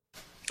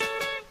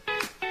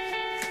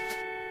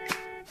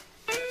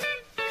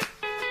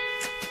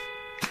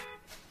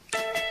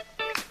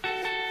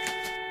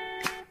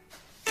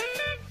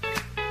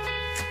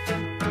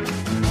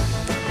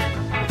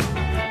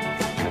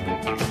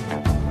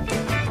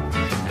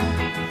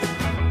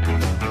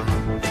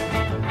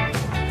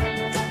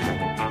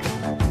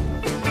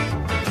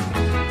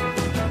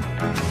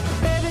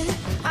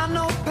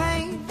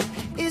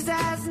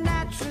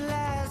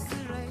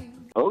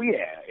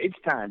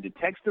time to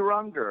text the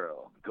wrong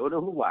girl, go to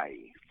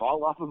Hawaii,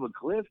 fall off of a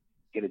cliff,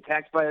 get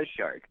attacked by a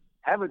shark,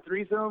 have a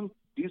threesome,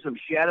 do some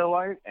shadow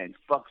art, and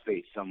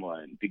fuckface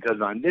someone.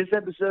 Because on this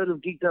episode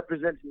of Geeked Up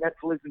Presents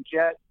Netflix and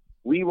Chat,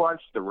 we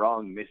watched The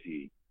Wrong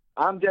Missy.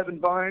 I'm Devin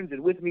Barnes,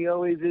 and with me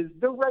always is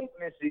the right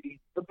Missy,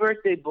 the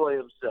birthday boy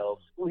himself,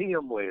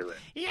 Liam Whalen.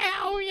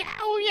 Yow,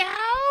 yow,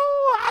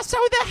 yow! So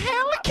the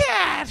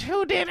Hellcat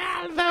who did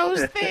all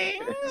those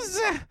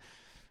things.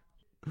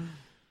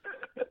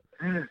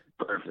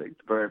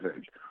 Perfect.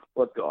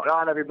 What's going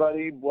on,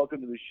 everybody?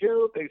 Welcome to the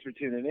show. Thanks for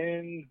tuning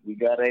in. We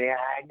got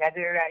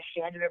another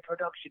Sandler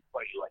production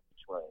for you like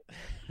this one.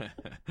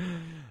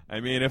 I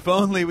mean, if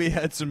only we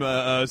had some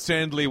some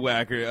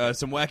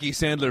wacky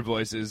Sandler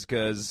voices,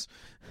 because,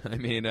 I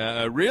mean,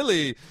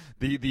 really,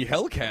 the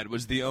Hellcat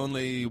was the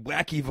only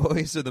wacky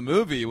voice of the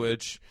movie,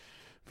 which,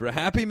 for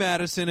Happy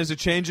Madison, is a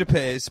change of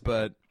pace,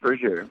 but... For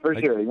sure.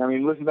 I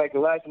mean, listen back to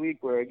last week,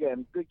 where,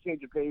 again, big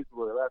change of pace,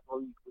 where last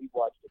week we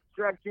watched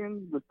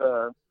Extraction with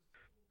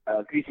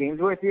Chris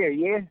Hemsworth here,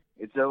 yeah?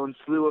 Its own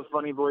slew of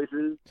funny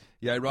voices.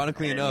 Yeah,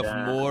 ironically enough,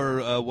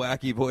 more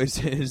wacky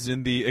voices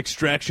in the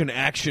Extraction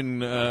action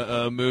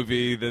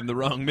movie than the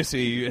Wrong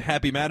Missy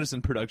Happy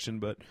Madison production,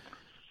 but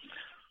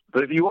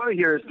if you want to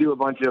hear us do a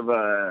bunch of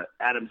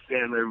Adam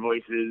Sandler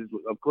voices,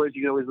 of course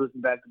you can always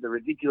listen back to the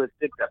Ridiculous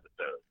Six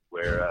episode,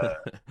 where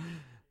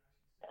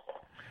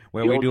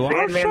we do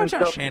all sorts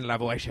of Sandler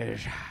voices.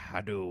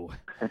 I do.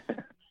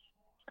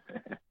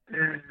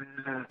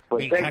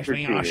 Because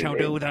we also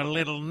do the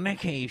Little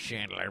Nicky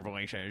Sandler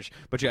voices.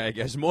 But yeah, I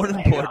guess more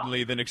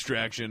importantly than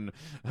Extraction,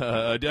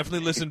 definitely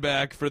listen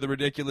back for the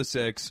Ridiculous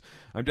Six.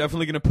 I'm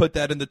definitely going to put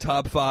that in the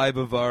top 5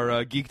 of our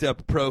Geeked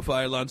Up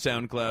profile on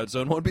SoundCloud,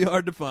 so it won't be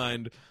hard to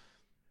find.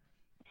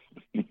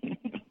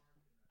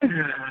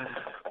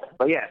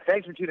 But yeah,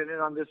 thanks for tuning in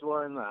on this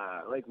one.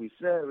 Like we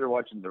said, we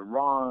watched the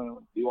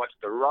wrong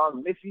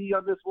Missy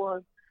on this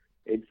one.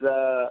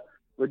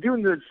 We're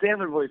doing the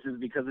Sandler voices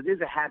because it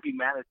is a Happy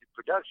Madison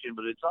production,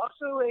 but it's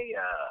also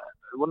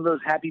one of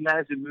those Happy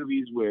Madison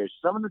movies where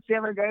some of the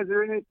Sandler guys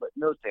are in it, but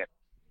no Sandler.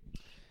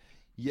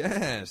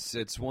 Yes,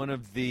 it's one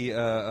of the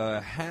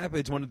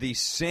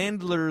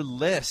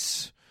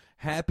Sandler-less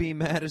Happy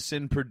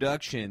Madison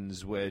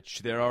productions,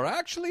 which there are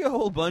actually a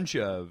whole bunch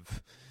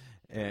of.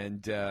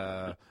 And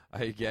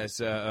I guess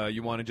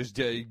you want to just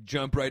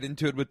jump right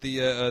into it with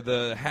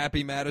the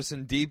Happy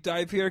Madison deep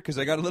dive here? Because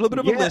I got a little bit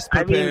of a list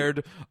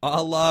prepared,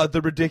 a la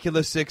the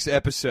Ridiculous Six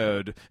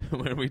episode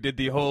when we did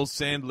the whole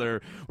Sandler.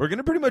 We're going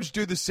to pretty much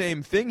do the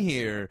same thing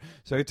here,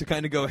 so I get to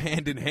kind of go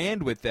hand in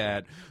hand with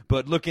that.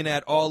 But looking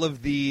at all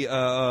of the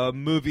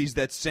movies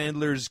that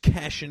Sandler's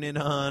cashing in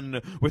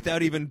on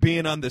without even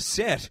being on the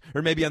set,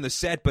 or maybe on the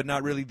set but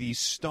not really the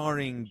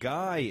starring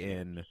guy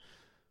in.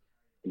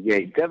 Yeah,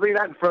 definitely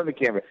not in front of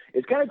the camera.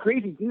 It's kind of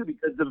crazy, too,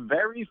 because the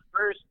very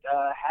first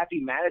Happy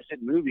Madison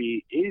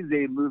movie is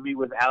a movie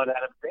without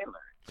Adam Sandler.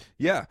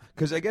 Yeah,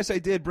 because I guess I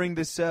did bring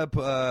this up.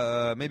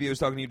 Maybe I was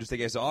talking to you just, I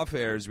guess, off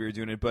air as we were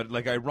doing it. But,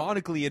 like,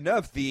 ironically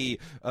enough, the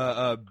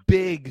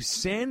big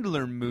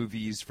Sandler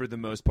movies, for the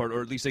most part,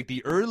 or at least, like,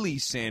 the early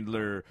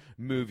Sandler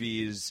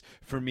movies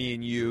for me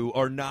and you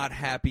are not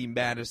Happy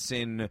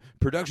Madison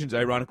productions.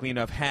 Ironically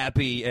enough,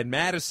 Happy and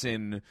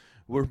Madison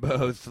were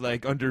both,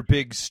 like, under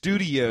big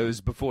studios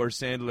before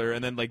Sandler,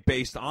 and then, like,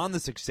 based on the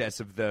success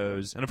of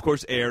those. And, of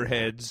course,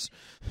 Airheads,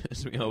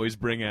 as we always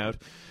bring out.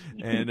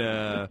 And,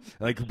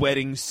 like,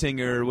 Wedding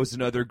Singer was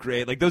another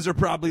great. Like, those are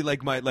probably,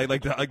 like,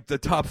 the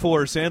top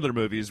 4 Sandler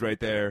movies right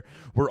there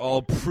were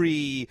all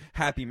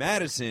pre-Happy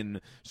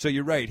Madison. So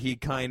you're right. He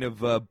kind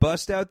of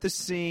bust out the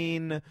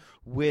scene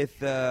with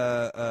Deuce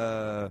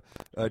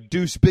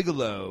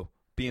Bigalow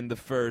being the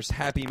first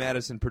Happy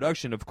Madison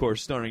production, of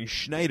course, starring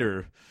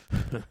Schneider.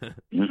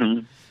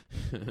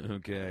 Mm-hmm.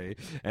 Okay,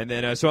 and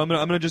then so I'm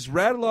gonna just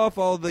rattle off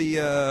all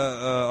the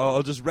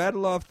I'll just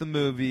rattle off the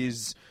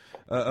movies.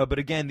 But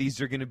again,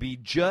 these are going to be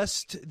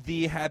just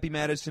the Happy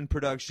Madison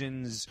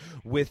productions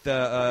with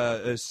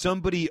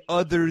somebody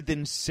other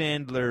than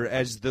Sandler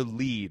as the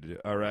lead.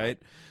 All right.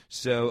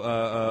 So,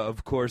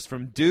 of course,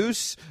 from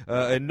Deuce,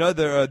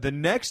 the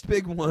next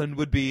big one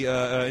would be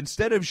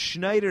instead of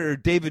Schneider,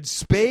 David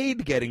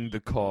Spade getting the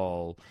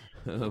call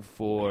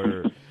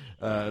for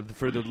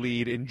the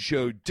lead in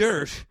Joe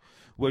Dirt,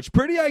 which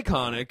pretty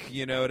iconic.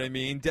 You know what I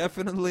mean?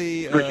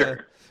 Definitely. For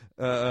sure.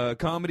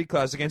 Comedy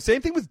classic. And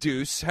same thing with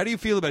Deuce. How do you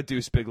feel about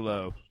Deuce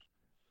Bigalow?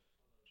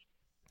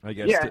 I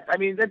guess. Yeah, I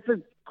mean, that's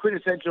a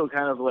quintessential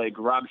kind of like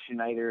Rob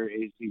Schneider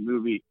AC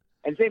movie.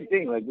 And same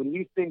thing, like when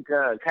you think,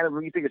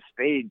 when you think of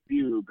Spades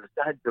too,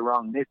 besides The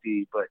Wrong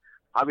Missy, but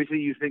obviously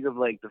you think of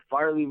like the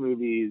Farley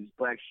movies,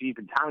 Black Sheep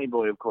and Tommy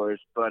Boy, of course.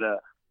 But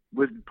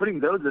with putting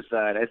those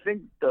aside, I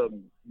think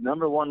the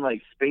number one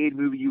like Spade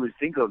movie you would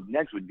think of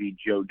next would be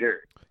Joe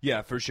Dirt.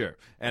 Yeah, for sure.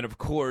 And of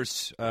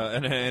course,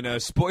 and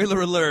a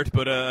spoiler alert,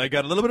 but I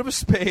got a little bit of a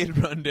Spade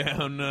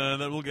rundown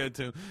that we'll get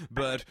to.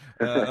 But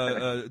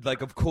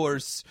like, of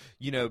course,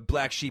 you know,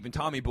 Black Sheep and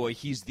Tommy Boy,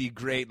 he's the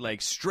great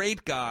like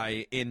straight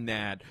guy in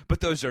that.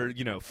 But those are,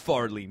 you know,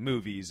 Farley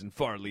movies, and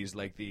Farley's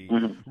like the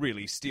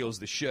really steals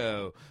the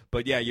show.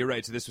 But yeah, you're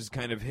right. So this was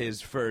kind of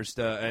his first,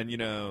 and you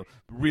know,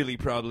 really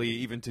probably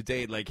even to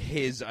date, like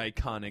his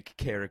iconic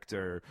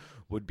character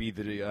would be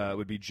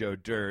Joe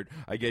Dirt.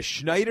 I guess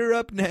Schneider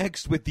up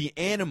next with The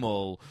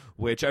Animal,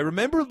 which I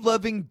remember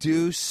loving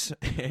Deuce,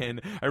 and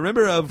I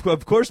remember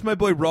of course my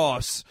boy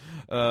Ross,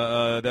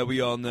 that we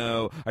all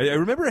know. I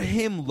remember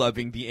him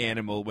loving The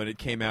Animal when it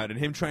came out, and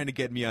him trying to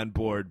get me on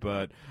board.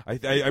 But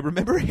I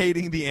remember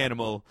hating The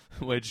Animal,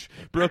 which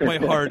broke my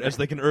heart as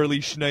like an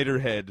early Schneider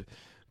head.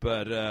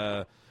 But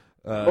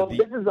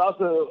this is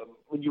also,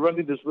 when you run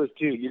through this list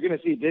too, you're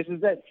gonna see this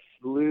is that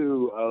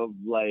slew of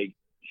like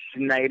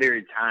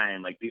Schneider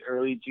time, like the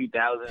early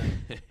 2000s,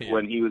 yeah.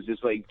 when he was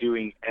just like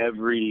doing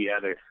every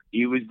other.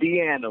 He was the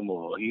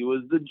animal. He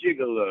was the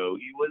gigolo.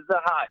 He was the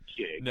hot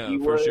chick. No, he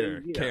for was, sure.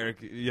 You know.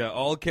 Yeah,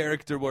 all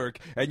character work.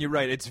 And you're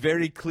right. It's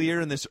very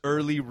clear in this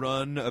early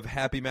run of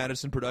Happy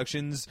Madison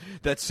Productions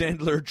that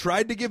Sandler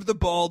tried to give the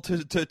ball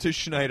to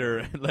Schneider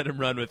and let him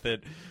run with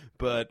it.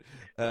 But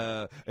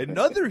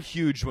another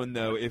huge one,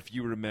 though, if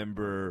you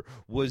remember,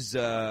 was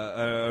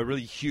a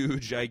really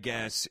huge, I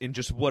guess, in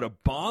just what a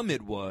bomb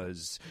it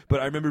was.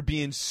 But I remember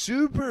being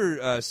super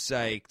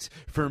psyched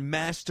for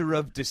Master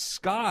of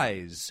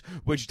Disguise,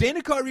 which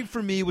Dana Carvey,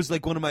 for me, was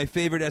like one of my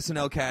favorite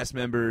SNL cast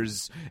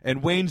members,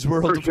 and Wayne's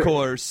World, of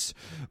course.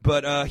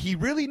 But he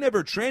really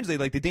never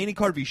translated. Like, the Dana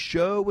Carvey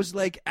show was,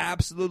 like,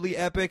 absolutely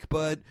epic,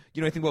 but,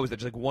 you know, I think, what was that,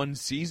 just like 1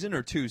 season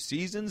or 2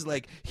 seasons?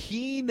 Like,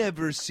 he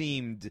never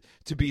seemed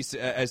to be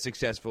as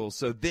successful.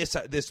 So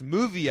this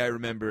movie I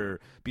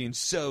remember being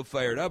so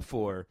fired up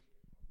for.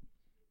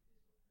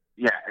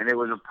 Yeah, and it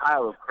was a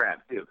pile of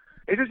crap too.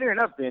 Interesting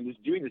enough, man,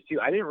 just doing this too,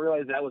 I didn't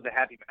realize that was a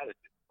Happy Madison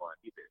one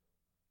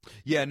either.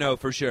 Yeah, no,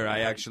 for sure. I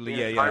actually,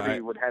 Dana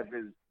Carvey would have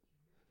his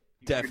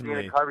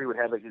definitely. Dana Carvey would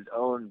have like his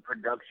own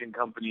production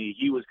company.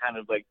 He was kind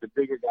of like the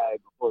bigger guy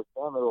before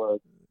Sandler was.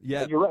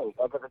 Yeah, and you're right.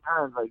 Like at the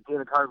time, like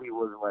Dana Carvey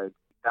was like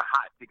the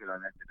hot ticket on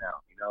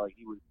SNL. You know, like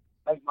he was.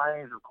 Mike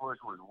Myers, of course,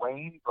 was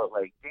Wayne, but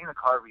like Dana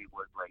Carvey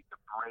was like the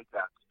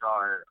breakout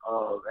star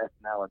of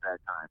SNL at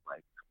that time.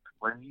 Like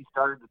when he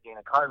started the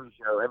Dana Carvey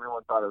show,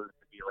 everyone thought it was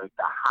going to be like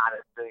the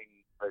hottest thing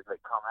that's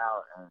like come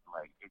out, and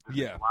like it just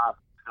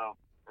flopped. So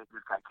it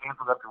just got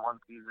canceled after 1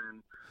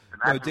 season.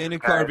 No, Dana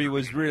Carvey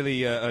was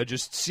really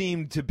just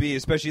seemed to be,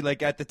 especially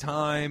like at the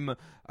time.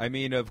 I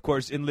mean, of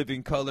course, In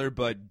Living Color,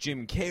 but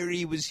Jim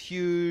Carrey was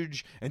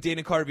huge, and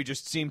Dana Carvey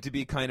just seemed to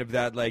be kind of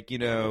that, like, you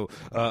know,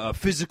 a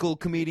physical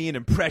comedian,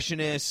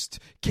 impressionist,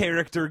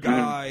 character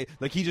guy.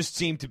 Like, he just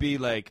seemed to be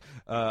like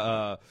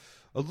a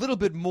little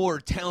bit more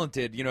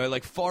talented. You know,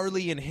 like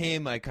Farley and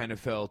him, I kind of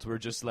felt were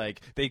just like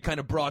they kind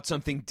of brought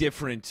something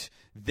different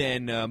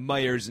than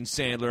Myers and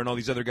Sandler and all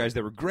these other guys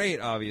that were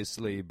great,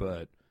 obviously,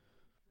 but.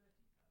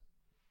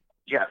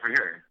 Yeah, for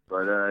sure.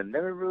 But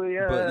never really,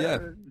 but, yeah.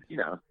 You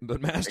know. But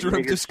Master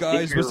of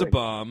Disguise was a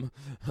bomb.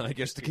 I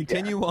guess to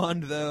continue on,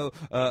 though,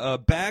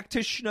 back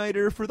to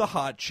Schneider for the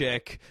hot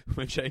chick,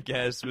 which I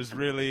guess was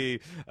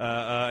really,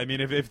 I mean,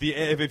 if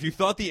you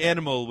thought The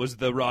Animal was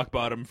the rock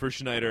bottom for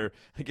Schneider,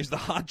 I guess the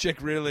hot chick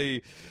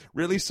really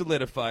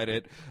solidified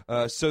it.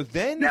 So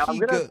then now I'm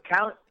going to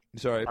count.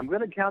 Sorry. I'm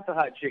going to count the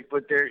hot chick,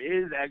 but there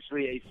is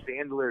actually a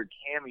Sandler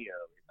cameo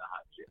in the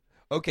hot chick.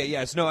 Okay,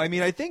 yes. No, I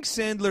mean, I think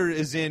Sandler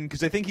is in,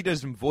 because I think he does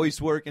some voice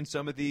work in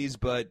some of these,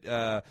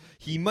 but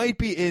he might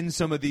be in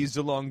some of these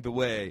along the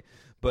way.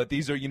 But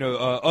these are, you know,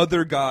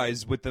 other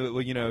guys with the,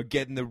 you know,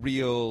 getting the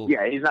real...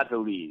 Yeah, he's not the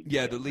lead.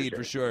 Yeah, the lead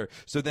for sure.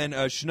 So then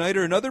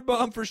Schneider, another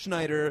bomb for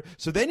Schneider.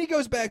 So then he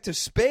goes back to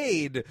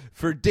Spade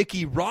for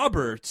Dickie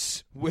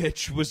Roberts,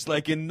 which was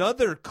like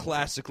another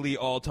classically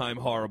all-time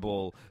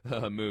horrible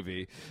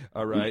movie.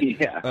 All right.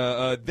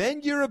 Yeah.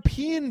 Then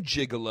European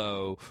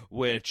Gigolo,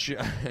 which,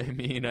 I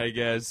mean, I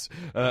guess,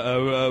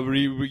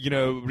 revamping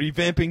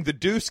the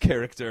Deuce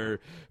character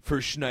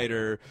for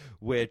Schneider,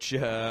 which,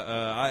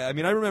 I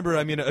remember,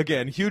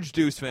 again, huge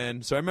Deuce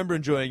fan, so I remember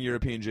enjoying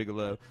European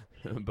Gigolo,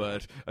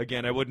 but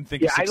again, I wouldn't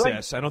think a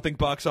success. I don't think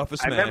box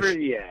office smash. I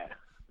remember,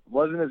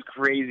 wasn't as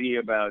crazy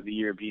about the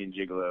European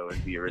Gigolo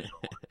as the original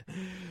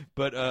one.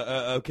 But,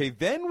 okay,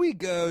 then we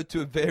go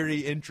to a very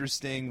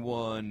interesting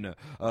one,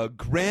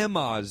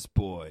 Grandma's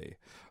Boy.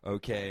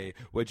 Okay,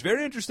 which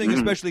very interesting,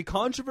 especially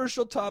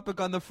controversial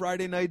topic on the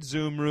Friday night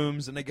Zoom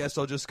rooms, and I guess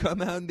I'll just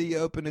come out in the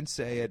open and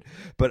say it.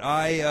 But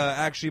I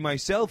actually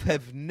myself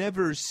have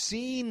never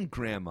seen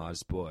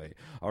Grandma's Boy.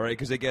 All right,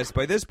 because I guess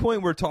by this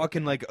point we're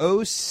talking like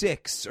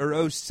 06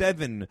 or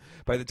 07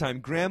 by the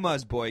time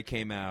Grandma's Boy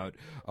came out.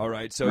 All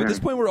right, so at this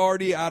point we're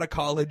already out of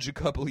college a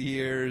couple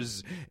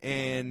years,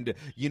 and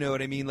you know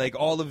what I mean, like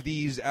all of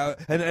these out,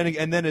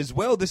 and then as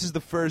well, this is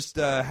the first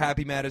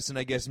Happy Madison,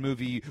 I guess,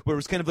 movie where it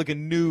was kind of like a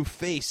new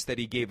face that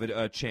he gave it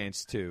a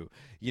chance to.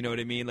 You know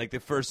what I mean? Like the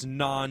first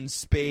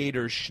non-Spade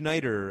or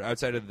Schneider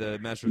outside of the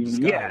Master of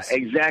Disguise. Yeah,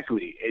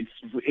 exactly. It's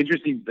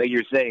interesting that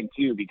you're saying,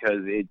 too,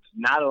 because it's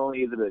not only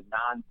is it a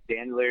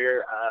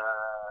non-Sandler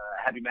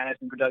Happy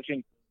Madison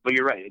production, but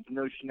you're right. It's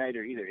no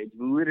Schneider either. It's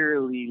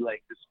literally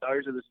like the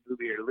stars of this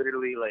movie are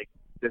literally like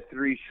the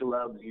three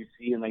schlubs you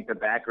see in like the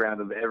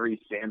background of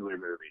every Sandler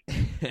movie.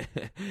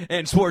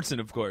 And Schwartzen,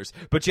 of course.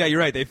 But yeah,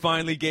 you're right. They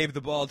finally gave the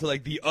ball to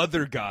like the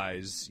other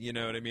guys. You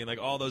know what I mean? Like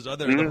all those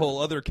other, the whole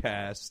other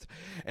cast.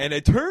 And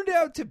it turned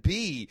out to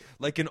be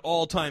like an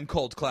all-time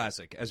cult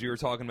classic, as we were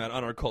talking about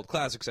on our cult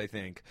classics, I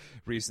think,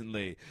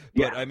 recently.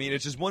 But I mean,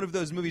 it's just one of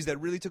those movies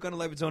that really took on a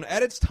life of its own.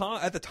 At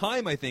the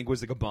time, I think,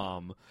 was like a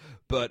bomb.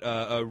 But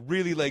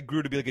really like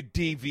grew to be like a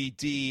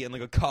DVD and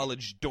like a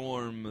college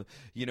dorm,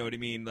 you know what I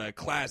mean, like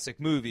classic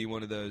movie,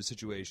 one of those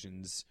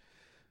situations.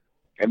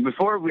 And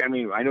before I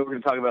know we're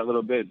going to talk about it a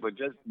little bit, but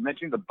just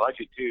mentioning the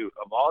budget too.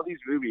 Of all these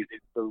movies,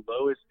 it's the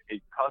lowest.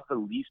 It cost the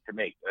least to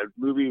make. That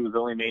movie was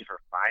only made for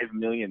 $5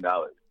 million.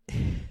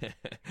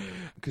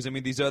 Because, I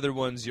mean, these other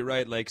ones, you're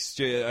right, like,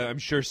 I'm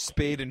sure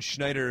Spade and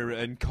Schneider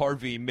and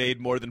Carvey made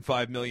more than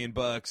 $5 million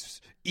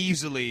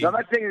easily. No, I'm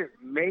not saying it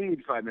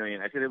made $5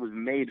 million. I said it was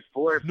made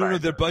for $5 million. No,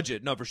 their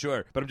budget. No, for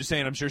sure. But I'm just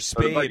saying, I'm sure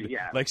Spade, budget,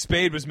 like,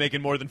 Spade was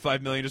making more than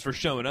 $5 million just for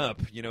showing up.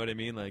 You know what I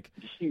mean? Like,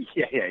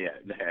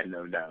 yeah,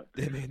 no doubt.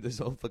 They made this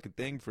whole fucking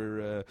thing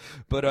for,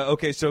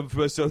 okay, so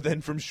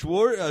then from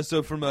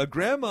from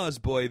Grandma's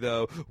Boy,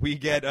 though, we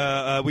get,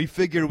 we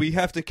figure we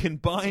have to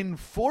combine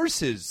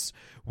forces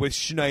with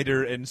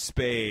Schneider and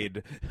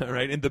Spade, all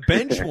right, in the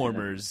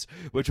Benchwarmers,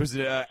 which was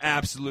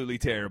absolutely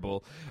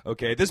terrible.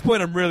 Okay, at this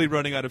point, I'm really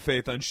running out of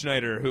faith on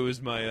Schneider, who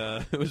was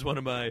one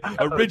of my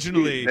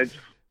originally.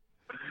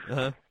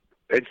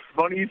 It's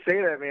funny you say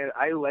that, man.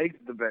 I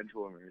liked the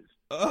Benchwarmers.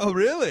 Oh,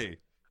 really?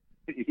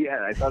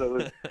 Yeah, I thought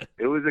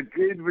it was a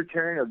good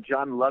return of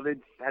John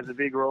Lovitz has a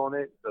big role in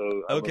it.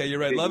 So okay, you're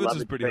right. Lovitz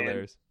was pretty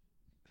hilarious.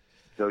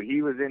 So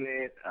he was in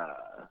it.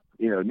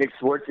 Nick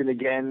Swartzen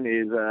again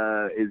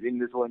is in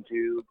this one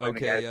too.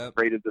 Okay, yeah.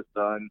 Afraid of the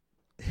Sun.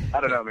 I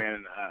don't know,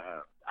 man.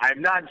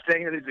 I'm not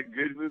saying that it's a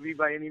good movie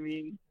by any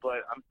means,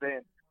 but I'm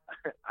saying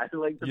I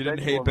like the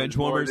Benchwarmers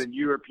more than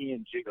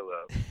European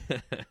Gigolo.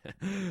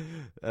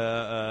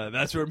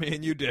 That's where me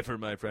and you differ,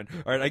 my friend.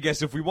 All right, I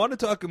guess if we want to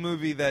talk a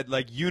movie that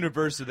like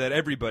universal that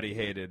everybody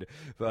hated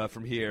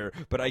from here,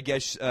 but I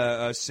guess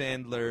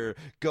Sandler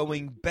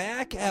going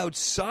back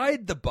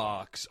outside the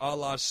box, a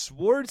la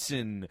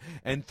Schwartzen,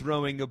 and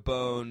throwing a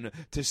bone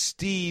to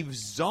Steve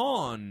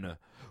Zahn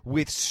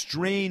with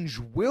Strange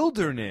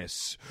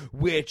Wilderness,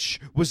 which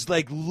was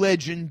like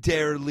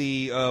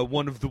legendarily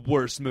one of the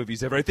worst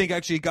movies ever. I think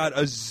actually got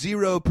a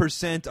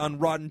 0% on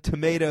Rotten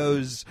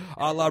Tomatoes,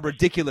 a la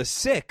Ridiculous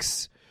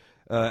 6,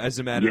 as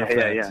a matter of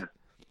fact. Yeah.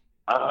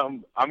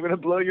 I'm gonna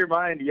blow your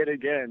mind yet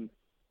again.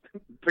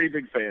 Pretty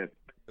big fan.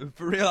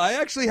 For real, I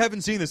actually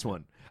haven't seen this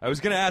one. I was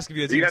going to ask if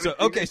you had seen it.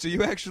 So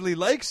you actually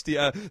like Steve.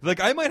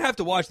 Like, I might have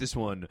to watch this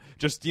one,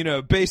 just,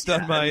 based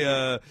on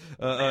my,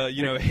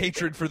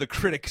 hatred for the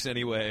critics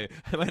anyway.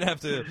 I might have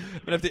to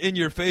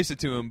in-your-face it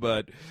to him,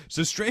 but...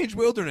 So, Strange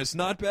Wilderness,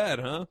 not bad,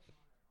 huh?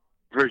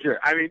 For sure.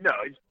 I mean, no,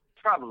 it's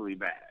probably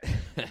bad.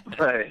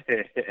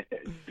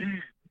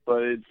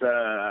 But it's,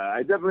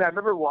 I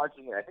remember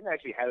watching it. I think I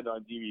actually had it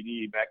on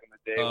DVD back in the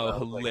day. Oh,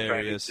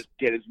 hilarious. Just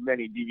get as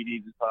many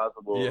DVDs as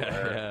possible.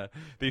 Yeah.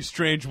 The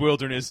Strange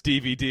Wilderness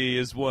DVD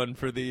is one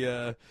for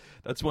the,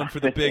 that's one for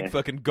the big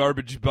fucking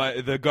garbage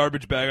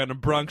bag on a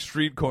Bronx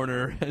street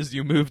corner as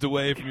you moved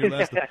away from your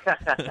last.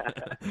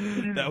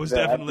 That was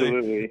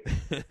definitely.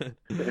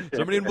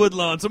 Somebody in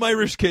Woodlawn, some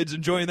Irish kids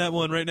enjoying that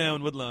one right now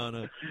in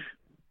Woodlawn.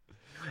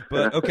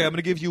 But, okay, I'm going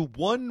to give you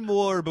one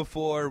more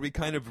before we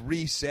kind of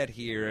reset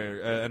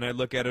here, and I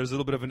look at it as a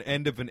little bit of an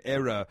end of an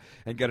era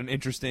and got an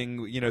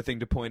interesting, thing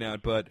to point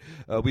out. But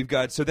we've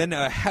got,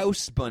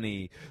 House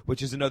Bunny,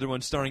 which is another one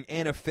starring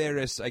Anna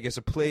Faris, I guess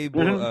a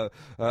Playboy.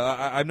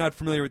 I'm not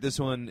familiar with this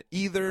one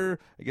either.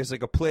 I guess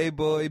like a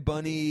Playboy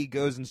bunny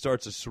goes and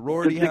starts a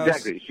sorority house.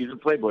 Exactly. She's a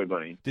Playboy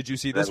bunny. Did you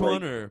see this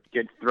one? Or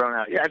gets thrown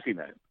out? Yeah, I've seen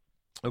that.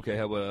 Okay,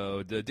 how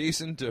about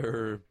decent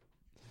or...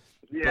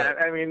 Yeah,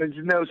 I mean, there's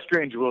no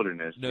Strange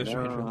Wilderness. No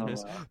Strange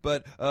Wilderness.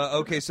 But,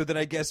 okay, so then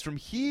I guess from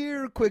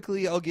here,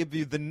 quickly, I'll give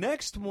you the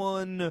next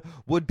one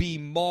would be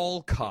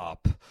Mall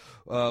Cop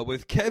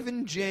with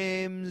Kevin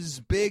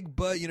James, big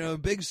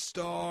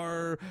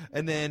star,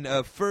 and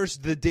then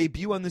first the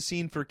debut on the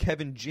scene for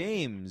Kevin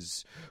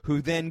James,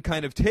 who then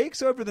kind of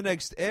takes over the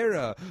next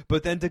era,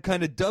 but then to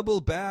kind of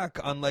double back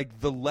on, like,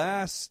 the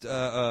last,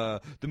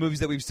 the movies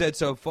that we've said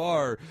so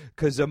far,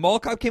 because Mall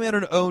Cop came out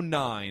in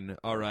 2009,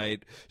 all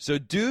right? So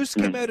Deuce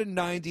came out in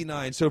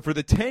 99. So for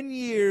the 10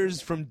 years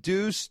from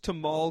Deuce to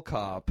Mall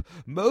Cop,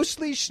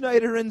 mostly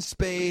Schneider and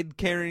Spade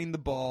carrying the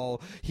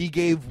ball. He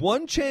gave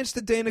one chance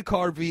to Dana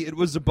Carvey. It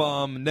was a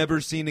bomb, never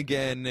seen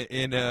again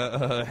in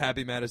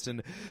Happy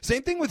Madison.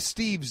 Same thing with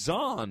Steve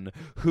Zahn,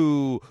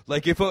 who,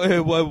 like, if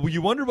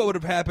you wonder what would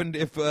have happened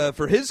if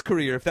for his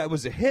career if that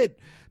was a hit,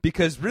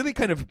 because really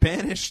kind of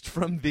banished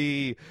from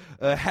the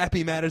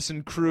Happy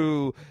Madison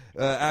crew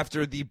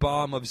after the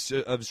bomb of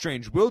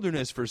Strange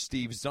Wilderness for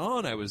Steve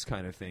Zahn, I was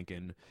kind of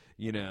thinking.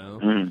 You know,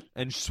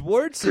 and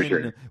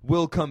Schwartzen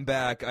will come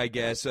back, I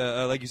guess.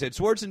 Like you said,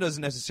 Schwartzen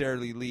doesn't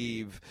necessarily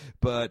leave,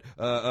 but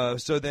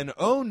so then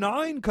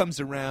 09 comes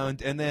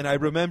around, and then I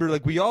remember,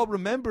 like, we all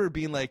remember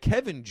being like,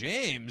 Kevin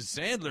James,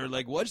 Sandler,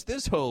 like, what's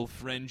this whole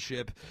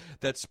friendship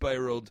that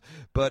spiraled?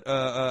 But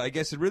I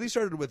guess it really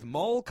started with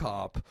Mall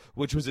Cop,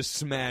 which was a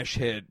smash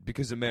hit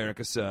because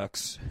America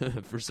sucks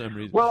for some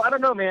reason. Well, I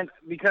don't know, man,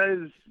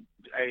 because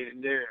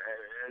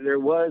there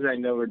was, I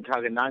know we're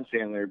talking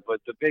non-Sandler,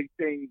 but the big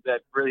thing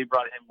that really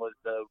brought him was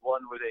the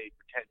one where they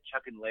pretend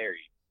Chuck and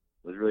Larry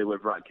was really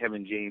what brought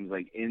Kevin James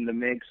like in the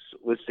mix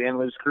with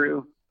Sandler's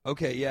crew.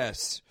 Okay,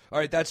 yes. All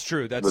right, that's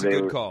true. That's a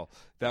good call.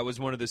 That was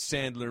one of the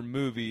Sandler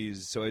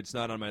movies, so it's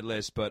not on my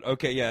list. But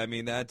okay, yeah, I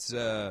mean that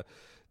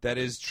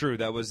is true.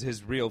 That was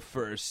his real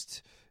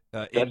first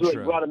That's intro.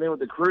 what brought him in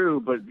with the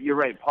crew. But you're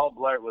right, Paul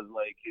Blart was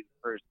like his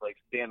first like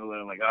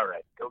standalone. Like, all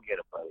right, go get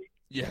it, buddy.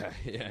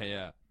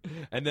 Yeah.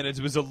 And then it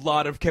was a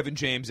lot of Kevin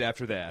James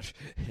after that,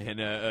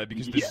 and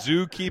because the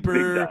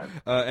Zookeeper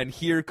and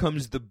Here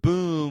Comes the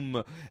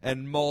Boom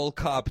and Mall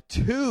Cop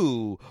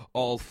 2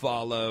 all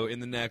follow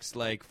in the next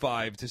like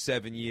 5 to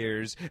 7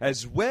 years,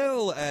 as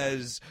well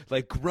as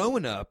like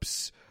Grown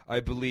Ups, I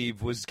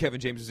believe was Kevin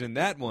James was in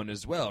that one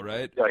as well,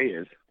 right? Oh, he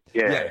is.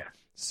 Yeah.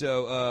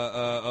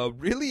 So,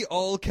 really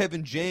all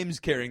Kevin James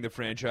carrying the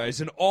franchise,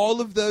 and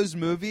all of those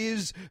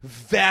movies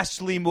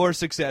vastly more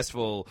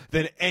successful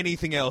than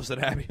anything else that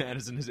Happy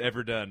Madison has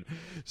ever done.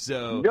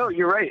 So, no,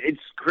 you're right.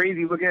 It's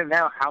crazy looking at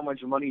now how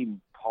much money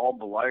Paul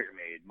Blart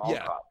made, Mall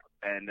Cop.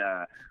 And,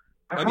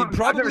 I mean,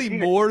 probably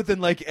more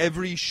than, like,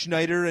 every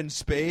Schneider and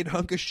Spade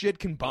hunk of shit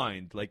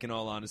combined, like, in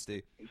all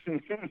honesty.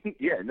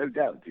 Yeah, no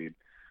doubt, dude.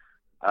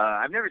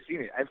 I've never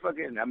seen it.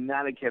 I'm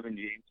not a Kevin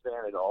James fan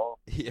at all.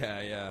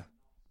 Yeah.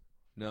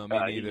 No, me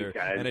neither.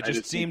 And it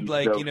just seemed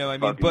like, so you know, I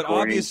mean, but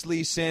corny.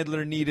 obviously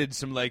Sandler needed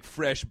some, like,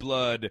 fresh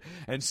blood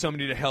and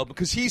somebody to help,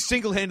 because he's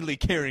single-handedly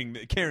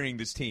carrying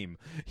this team.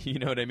 You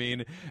know what I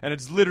mean? And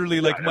it's literally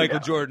like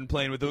Michael Jordan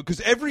playing with it. Because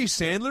every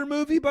Sandler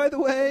movie, by the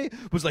way,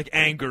 was like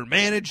Anger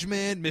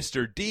Management,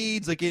 Mr.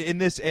 Deeds, like in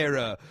this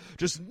era.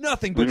 Just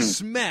nothing but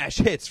smash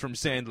hits from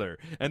Sandler.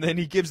 And then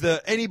he gives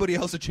anybody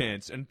else a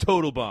chance, and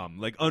total bomb.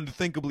 Like,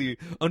 unthinkable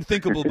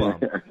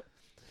bomb.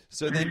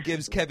 So then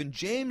gives Kevin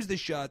James the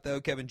shot, though.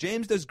 Kevin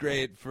James does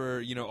great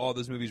for, you know, all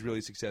those movies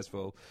really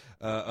successful.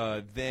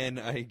 Then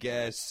I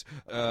guess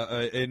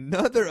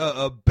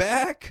another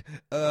back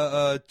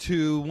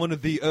to one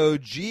of the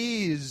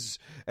OGs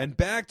and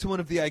back to one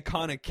of the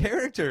iconic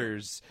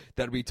characters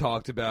that we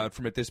talked about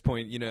from at this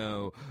point, you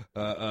know,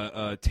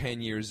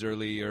 10 years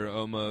earlier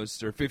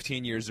almost, or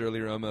 15 years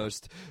earlier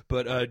almost.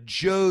 But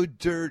Joe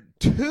Dirt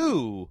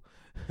 2.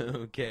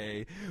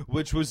 Okay,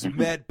 which was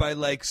met by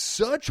like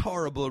such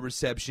horrible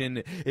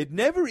reception. It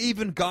never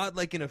even got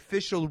like an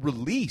official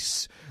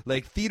release,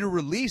 like theater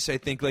release. I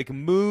think like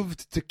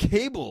moved to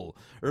cable,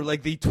 or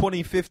like the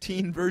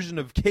 2015 version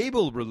of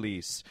cable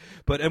release.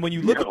 And when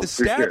you look at the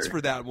stats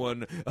for that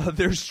one,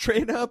 they're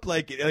straight up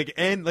like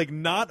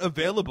not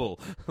available.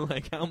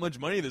 Like how much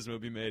money this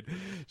movie made.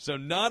 So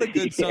not a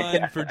good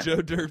sign for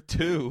Joe Dirt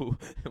 2.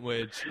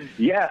 Which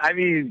I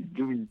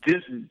mean,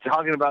 just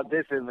talking about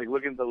this and like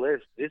looking at the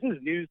list, this is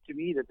news to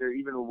me that there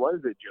even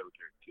was a Joe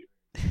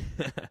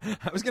Dirt 2.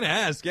 I was going to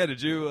ask,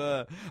 did you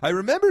I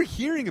remember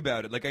hearing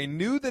about it. Like I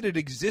knew that it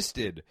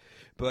existed,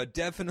 but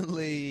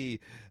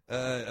definitely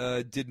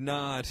did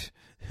not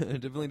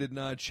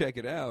check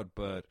it out.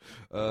 But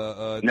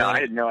no, I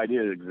had no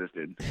idea it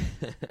existed.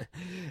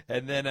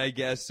 And then I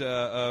guess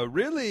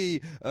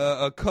really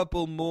a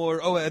couple more.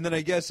 Oh, and then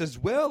I guess as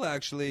well,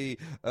 actually,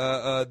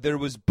 there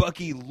was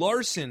Bucky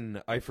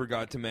Larson. I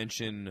forgot to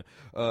mention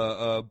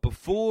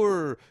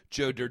before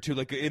Joe Dirt 2,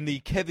 like in the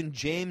Kevin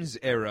James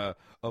era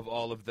of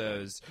all of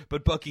those.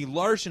 But Bucky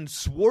Larson,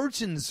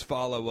 Schwarzen's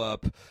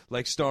follow-up,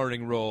 like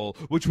starring role,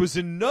 which was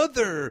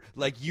another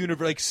like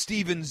like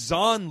Steven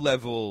Zahn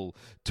level,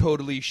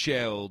 totally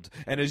shelled,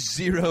 and a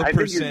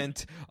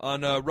 0%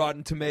 on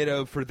Rotten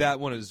Tomato for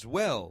that one as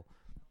well.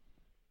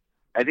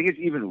 I think it's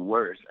even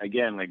worse.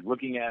 Again, like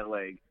looking at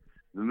like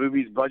the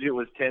movie's budget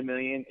was $10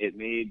 million, it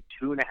made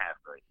 $2.5 million.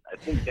 I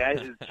think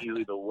that is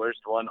easily the worst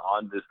one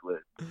on this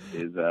list.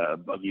 Is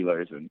Bucky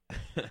Larson.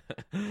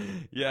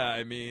 Yeah,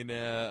 I mean,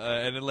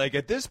 and like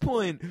at this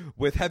point,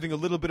 with having a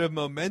little bit of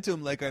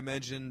momentum, like I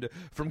mentioned,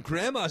 from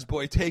Grandma's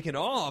Boy taking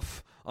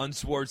off on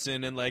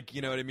Schwarzen, and like,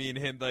 you know what I mean,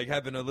 him like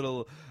having a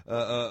little,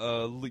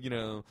 you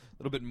know, a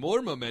little bit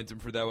more momentum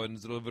for that one.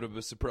 It's a little bit of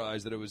a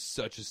surprise that it was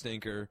such a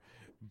stinker.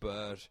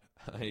 But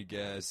I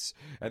guess,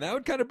 and that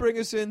would kind of bring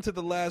us into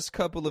the last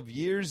couple of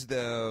years,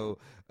 though.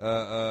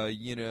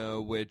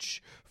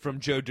 Which from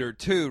Joe Dirt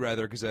 2,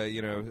 rather, because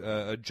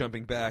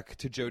jumping back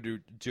to Joe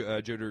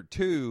Dirt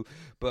 2.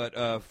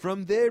 But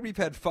from there, we've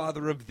had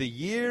Father of the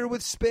Year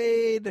with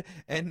Spade,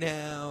 and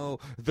now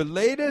the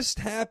latest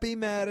Happy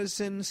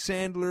Madison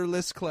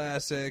Sandler-less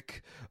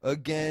classic,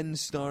 again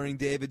starring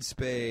David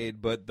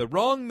Spade, but the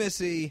wrong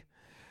Missy.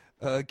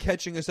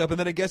 Catching us up, and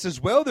then I guess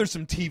as well there's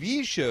some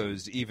TV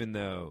shows, as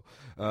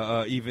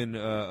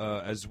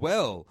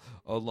well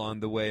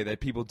along the way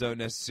that people don't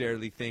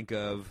necessarily think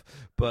of,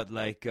 but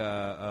like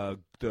the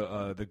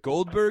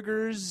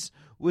Goldbergers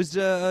was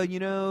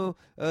been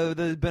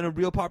a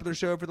real popular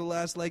show for the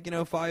last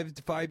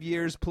 5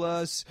 years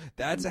plus.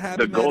 That's a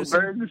Happy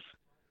Madison. The Goldbergs.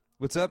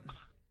 What's up?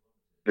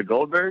 The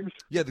Goldbergs.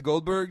 Yeah, the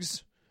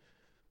Goldbergs.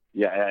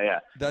 Yeah.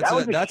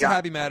 That's a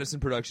Happy Madison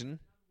production.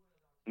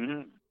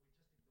 Mm-hmm.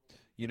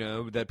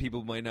 That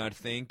people might not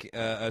think.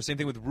 Same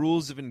thing with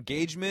Rules of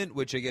Engagement,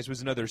 which I guess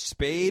was another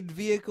Spade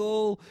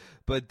vehicle,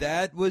 but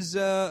that was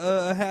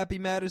a Happy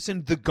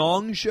Madison. The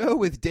Gong Show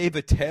with Dave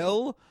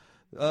Attell.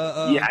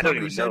 I don't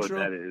even know what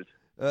that is.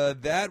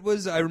 That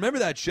was, I remember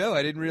that show.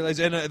 I didn't realize,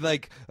 and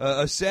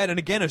a set, and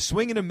again, a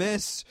swing and a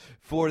miss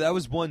that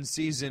was one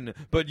season,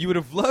 but you would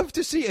have loved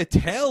to see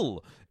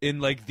Attell in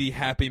the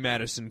Happy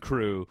Madison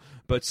crew,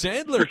 but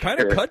Sandler kind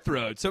of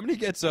cutthroat. Somebody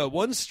gets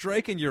one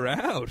strike and you're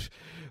out.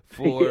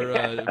 For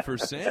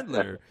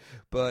Sandler,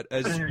 but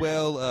as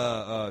well,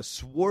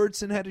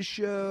 Swartzen had a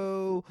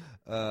show.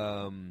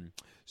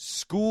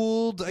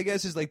 Schooled, I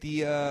guess, is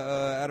the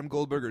Adam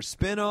Goldberger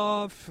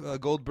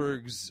spinoff.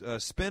 Goldberg's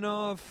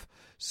spinoff.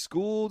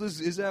 Schooled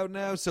is out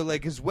now, so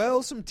as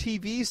well some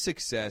TV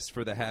success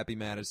for the Happy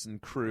Madison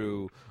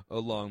crew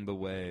along the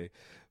way,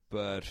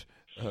 but.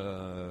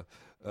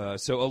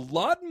 So a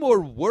lot more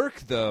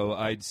work, though,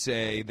 I'd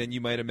say, than you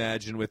might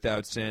imagine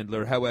without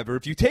Sandler. However,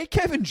 if you take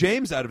Kevin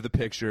James out of the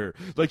picture,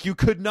 you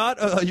could not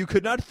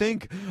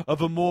think of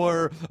a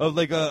more of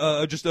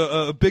just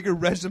a bigger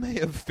resume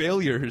of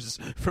failures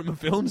from a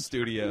film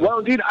studio.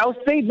 Well, dude, I'll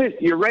say this: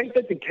 you're right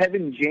that the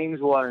Kevin James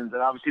ones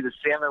and obviously the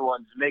Sandler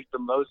ones make the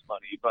most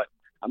money. But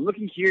I'm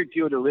looking here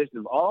too at a list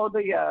of all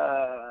the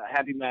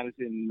Happy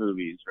Madison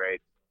movies, right,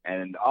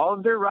 and all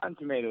of their Rotten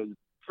Tomatoes.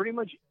 Pretty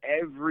much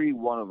every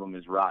one of them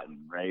is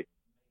rotten, right?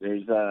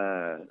 There's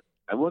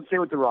I won't say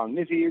what the wrong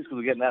Missy is because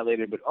we'll get in that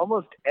later, but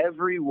almost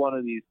every one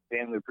of these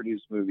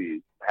Sandler-produced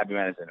movies, Happy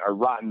Madison, are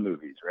rotten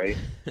movies, right?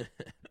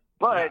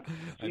 But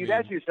you'd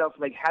ask yourself,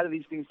 how do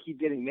these things keep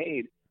getting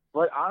made?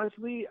 But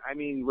honestly,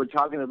 we're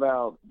talking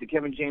about the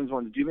Kevin James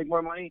ones do make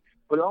more money,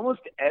 but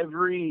almost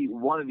every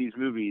one of these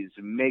movies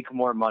make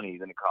more money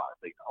than it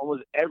costs.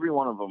 Almost every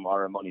one of them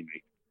are a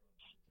moneymaker.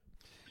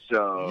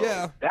 So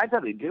that's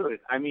how they do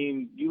it.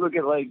 You look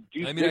at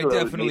Deuce I Bigalow,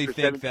 definitely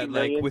think that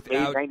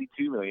without $92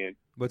 million.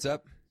 What's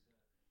up?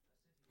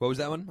 What was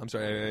that one? I'm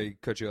sorry, I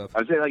cut you off. I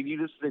would say you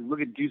just look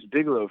at Deuce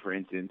Bigalow, for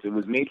instance. It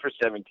was made for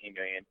 $17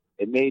 million.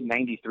 It made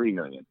 $93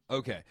 million.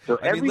 Okay. So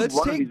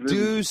let's take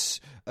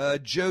Deuce,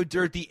 Joe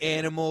Dirt, the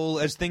Animal,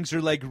 as things are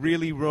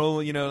really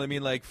rolling.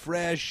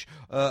 Fresh.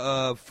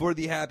 For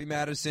the Happy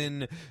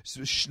Madison,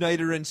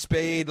 Schneider and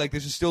Spade.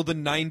 This is still the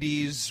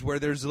 '90s where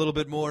there's a little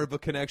bit more of a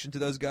connection to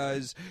those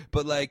guys.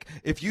 But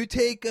if you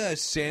take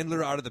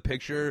Sandler out of the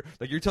picture,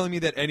 you're telling me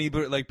that any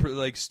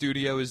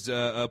studio is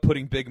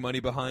putting big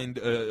money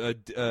behind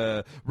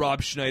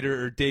Rob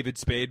Schneider or David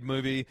Spade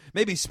movie,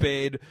 maybe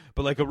Spade,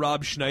 but a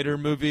Rob Schneider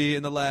movie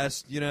in the last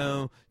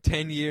 10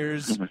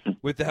 years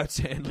without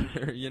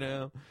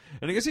Sandler,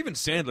 and I guess even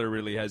Sandler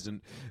really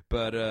hasn't,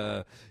 but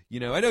I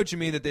know what you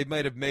mean, that they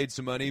might have made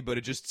some money, but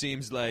it just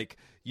seems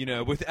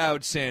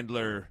without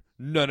Sandler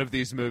none of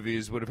these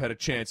movies would have had a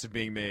chance of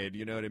being made,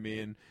 you know what I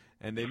mean?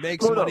 And they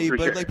make some money,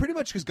 but sure. Pretty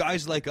much because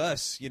guys like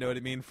us, you know what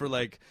I mean? For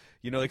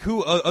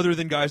who other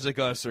than guys like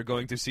us are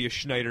going to see a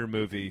Schneider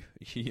movie,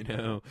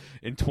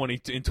 in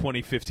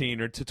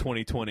 2015 or to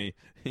 2020,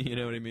 you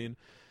know what I mean?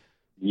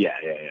 Yeah.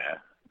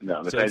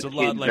 No, so it's a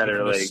lot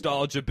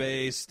nostalgia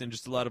based and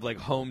just a lot of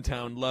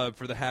hometown love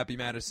for the Happy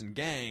Madison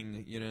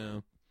gang,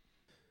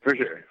 For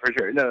sure.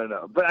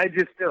 No. But I think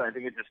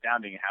it's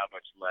astounding how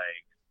much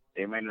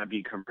they might not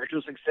be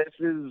commercial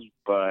successes,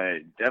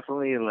 but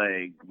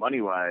definitely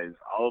money-wise,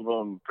 all of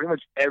them, pretty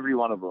much every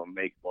one of them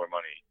make more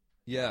money.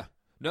 Yeah.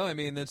 No,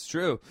 that's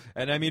true.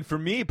 And for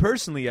me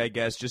personally, I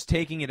guess, just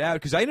taking it out,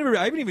 because I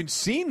haven't even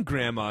seen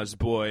Grandma's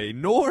Boy,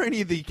 nor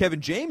any of the Kevin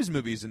James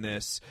movies in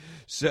this.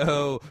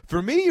 So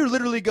for me, you're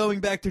literally going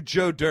back to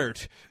Joe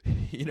Dirt,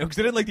 because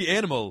I didn't like The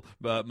Animal,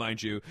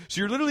 mind you.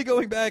 So you're literally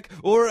going back,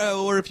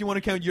 or if you want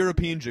to count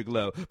European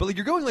Gigolo, but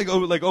you're going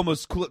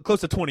almost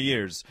close to 20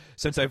 years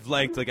since I've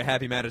liked a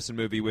Happy Madison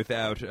movie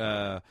without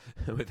Sandler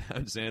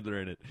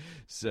in it.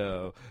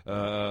 So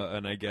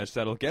and I guess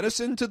that'll get us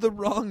into the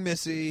wrong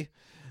Missy.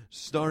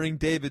 Starring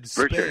David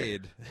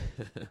Spade.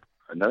 Sure.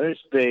 Another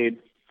Spade.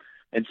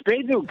 And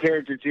Spade's a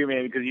character too,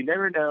 man, because you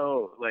never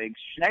know.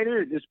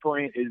 Schneider at this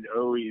point is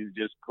always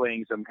just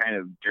playing some kind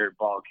of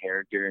dirtball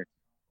character.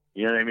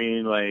 You know what I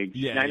mean? Like,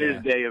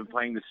 Schneider's day of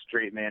playing the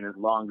straight man is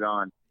long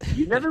gone.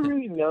 You never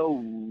really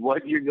know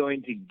what you're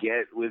going to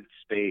get with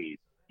Spades.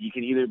 You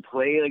can either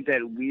play like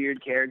that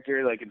weird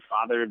character like in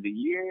Father of the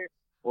Year,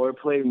 or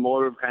play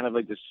more of kind of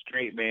like the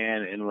straight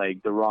man in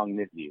like The Wrong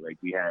Missy, like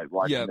we had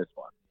watching this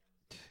one.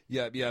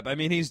 Yeah. I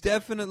mean, he's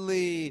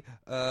definitely,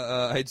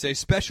 I'd say,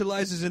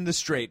 specializes in the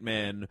straight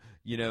man.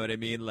 You know what I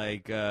mean?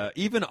 Like,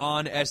 even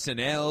on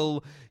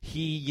SNL,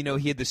 he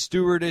had the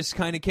stewardess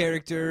kind of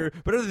character.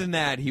 But other than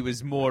that, he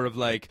was more of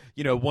like,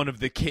 he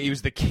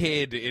was the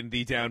kid in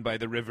the Down by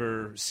the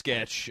River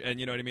sketch.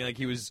 And you know what I mean? Like,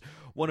 he was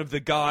one of the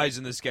guys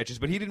in the sketches.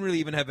 But he didn't really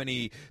even have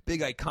any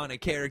big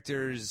iconic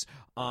characters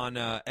on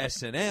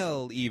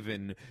SNL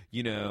even,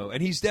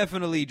 and he's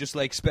definitely just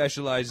like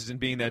specializes in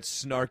being that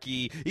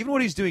snarky. Even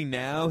what he's doing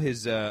now,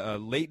 his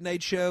late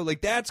night show, like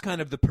that's kind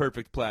of the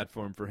perfect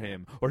platform for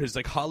him, or his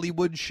like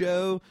Hollywood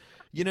show,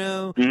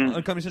 on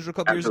Comedy Central a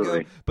couple years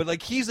ago. But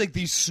like he's like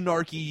the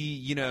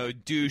snarky,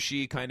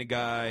 douchey kind of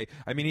guy.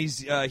 I mean,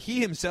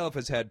 he himself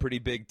has had pretty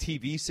big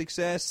TV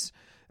success,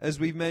 as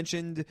we've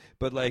mentioned,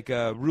 but like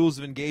Rules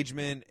of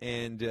Engagement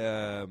and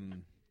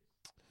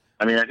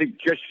I mean, I think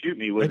Just Shoot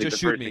Me was like the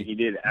first thing he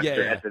did after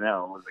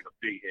SNL. Was like a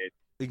big hit.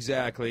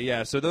 Exactly,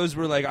 yeah. So those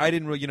were like, I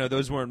didn't really,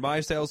 those weren't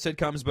my style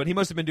sitcoms, but he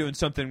must have been doing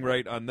something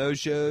right on those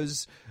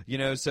shows,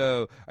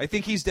 So I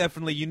think he's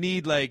definitely,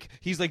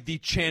 he's like the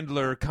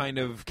Chandler kind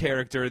of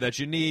character that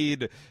you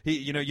need.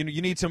 You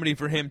need somebody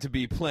for him to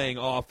be playing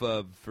off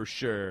of for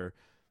sure.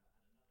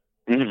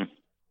 Mm-hmm.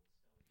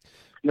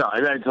 No,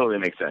 that totally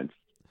makes sense.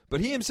 But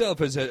he himself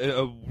has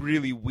a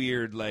really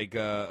weird,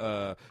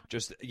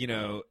 just,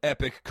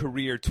 epic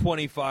career,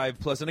 25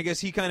 plus. And I guess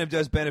he kind of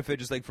does benefit,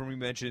 just like from we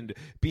mentioned,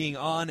 being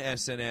on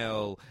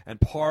SNL and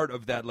part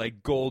of that,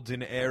 like,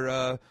 golden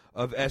era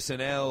of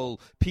SNL.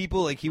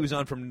 People, like, he was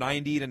on from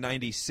 90 to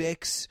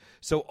 96.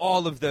 So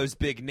all of those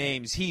big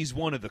names, he's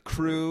one of the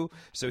crew.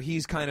 So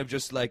he's kind of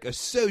just, like,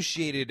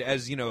 associated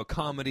as, a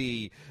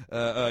comedy,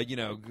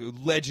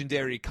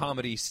 legendary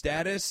comedy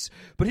status.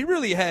 But he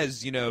really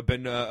has,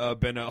 been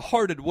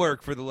hard at work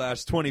for the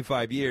last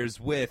 25 years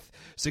with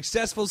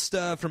successful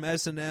stuff from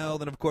SNL.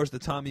 Then, of course, the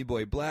Tommy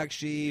Boy Black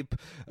Sheep.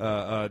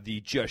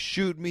 The Just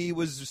Shoot Me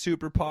was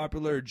super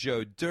popular.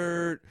 Joe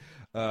Dirt.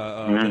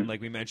 And like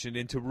we mentioned,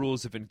 into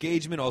Rules of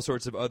Engagement, all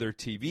sorts of other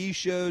TV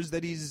shows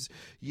that he's,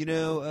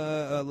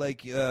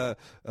 the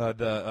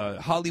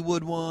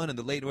Hollywood one and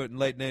the late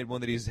night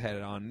one that he's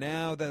had on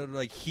now. That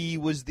like he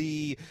was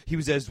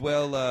as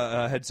well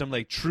had some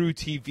like True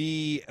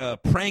TV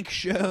prank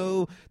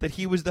show that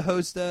he was the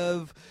host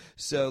of.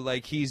 So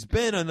like he's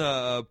been on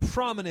a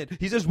prominent.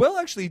 He's as well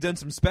actually done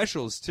some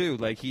specials too.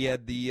 Like he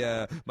had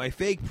the My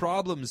Fake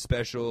Problems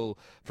special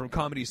from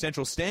Comedy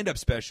Central, stand-up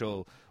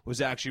special. Was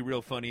actually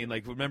real funny, and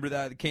like remember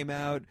that it came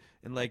out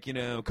and like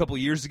a couple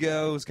years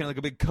ago. It was kind of like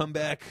a big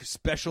comeback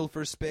special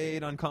for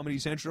Spade on Comedy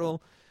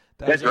Central.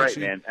 That's right,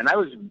 man. And I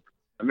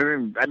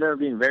remember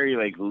being very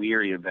like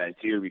leery of that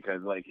too,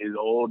 because like his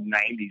old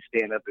 '90s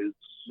stand up is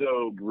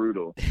so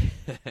brutal.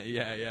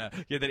 Yeah,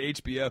 that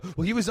HBO.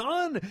 Well,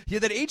 he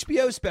had that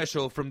HBO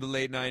special from the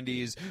late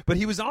 '90s, but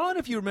he was on,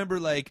 if you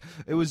remember, like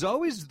it was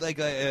always like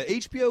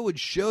HBO would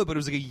show, but it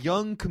was like a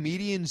young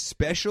comedian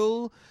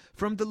special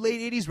from the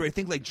late 80s where I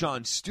think like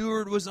Jon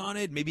Stewart was on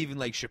it, maybe even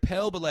like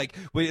Chappelle, but like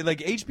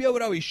HBO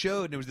would always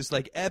show it, and it was this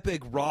like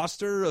epic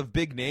roster of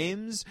big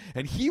names,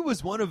 and he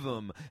was one of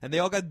them, and they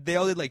all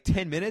did like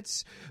 10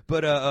 minutes,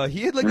 but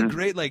he had like a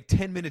great like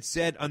 10-minute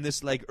set on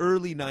this like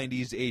early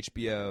 90s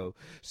HBO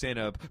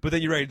stand-up. But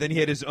then you're right, then he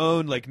had his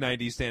own like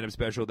 90s stand-up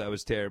special that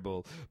was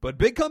terrible. But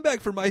big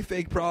comeback for My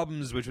Fake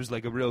Problems, which was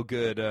like a real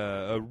good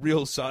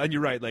and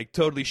you're right, like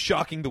totally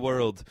shocking the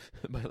world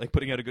by like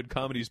putting out a good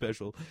comedy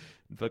special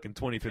in fucking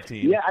 2015.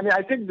 Yeah, I mean,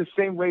 I think the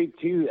same way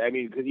too. I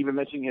mean, because even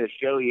mentioning his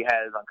show he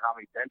has on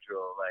Comedy Central,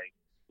 like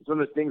it's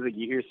one of those things like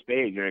you hear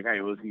Spades, you're like, all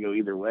right, well, it can go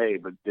either way.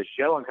 But the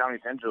show on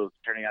Comedy Central is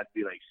turning out to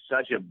be like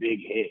such a big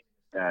hit.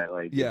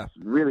 It's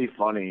really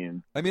funny,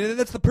 and I mean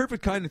that's the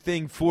perfect kind of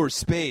thing for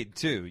Spade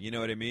too. You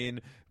know what I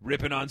mean?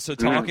 Ripping on,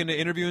 talking to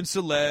interviewing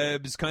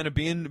celebs, kind of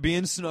being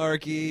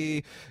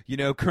snarky.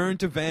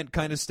 Current event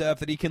kind of stuff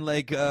that he can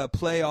like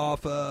play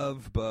off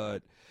of.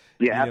 But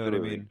yeah, you know absolutely.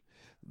 what I mean?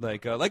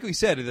 Like we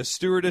said, the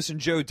Stewardess and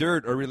Joe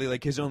Dirt are really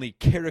like his only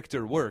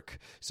character work,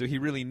 so he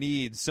really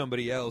needs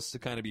somebody else to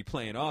kind of be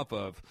playing off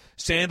of.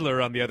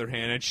 Sandler, on the other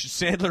hand, and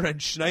Sandler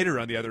and Schneider,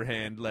 on the other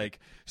hand, like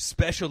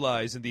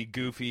specialize in the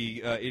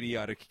goofy,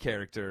 idiotic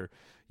character.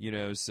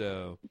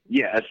 So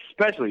yeah,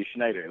 especially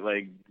Schneider.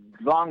 Like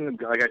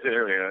I said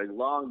earlier, like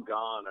long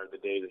gone are the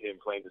days of him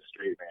playing the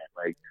straight man.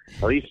 Like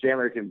at least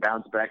Sandler can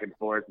bounce back and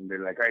forth, and they're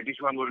like, all right, this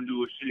one I'm going to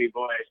do a silly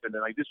voice, and then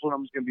like this one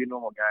I'm just going to be a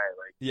normal guy.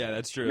 Like yeah,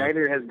 that's true.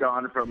 Schneider has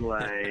gone from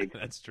like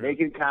that's true.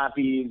 making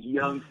copies,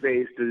 young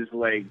face, to just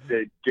like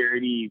the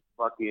dirty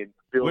fucking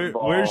film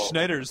ball. Where's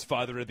Schneider's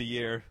Father of the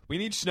Year? We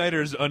need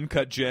Schneider's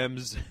Uncut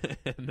Gems,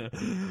 and,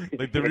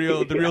 like the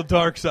real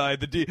dark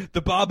side,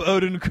 the Bob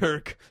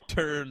Odenkirk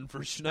turn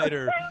for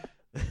Schneider.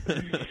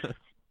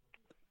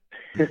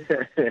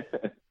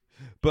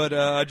 But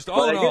just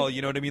all in all,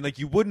 you know what I mean? Like,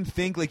 you wouldn't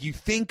think, like, you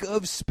think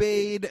of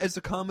Spade as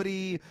a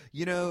comedy,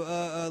 you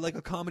know, like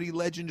a comedy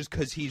legend just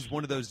because he's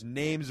one of those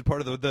names,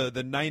 part of the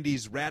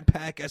 90s Rat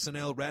Pack,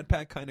 SNL Rat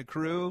Pack kind of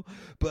crew.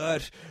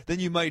 But then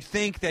you might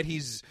think that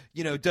he's,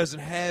 you know, doesn't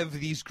have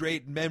these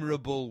great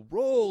memorable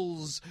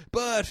roles,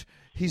 but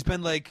he's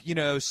been, like, you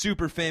know,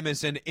 super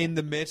famous and in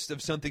the midst of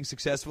something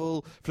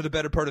successful for the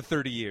better part of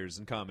 30 years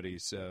in comedy,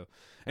 so...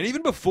 And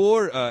even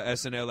before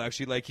SNL,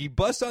 actually, like, he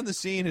busts on the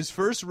scene. His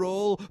first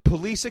role,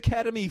 Police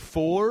Academy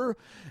 4.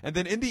 And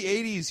then in the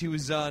 80s, he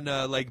was on,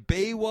 like,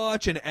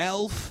 Baywatch and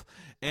Elf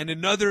and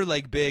another,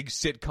 like, big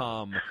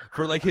sitcom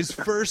for, like, his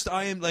first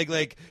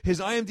like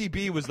his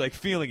IMDb was, like,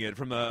 feeling it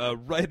from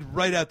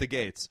right out the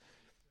gates.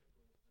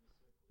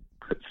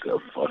 That's so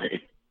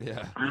funny.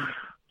 Yeah.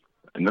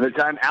 Another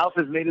time, Alf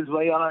has made his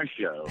way on our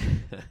show.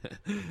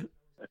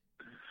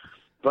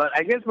 But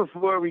I guess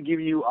before we give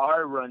you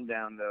our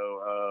rundown,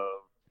 though,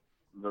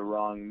 of The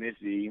Wrong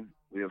Missy,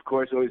 we, of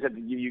course, always have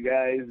to give you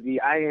guys the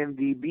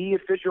IMDb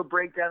official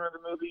breakdown of the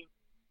movie.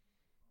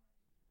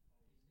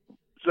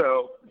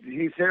 So,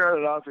 he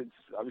started off, it's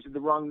obviously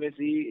The Wrong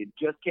Missy. It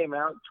just came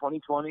out,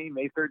 2020,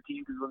 May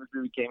 13th is when this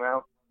movie came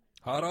out.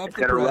 Hot off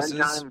the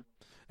presses.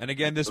 And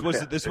again, this was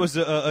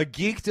a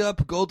geeked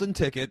up golden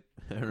ticket,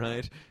 all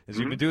right? As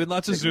we've been doing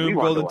lots of Zoom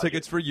golden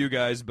tickets for you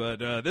guys, but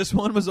this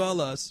one was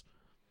all us.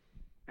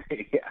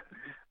 Yeah.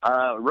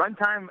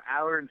 Runtime,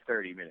 hour and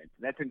 30 minutes.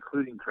 That's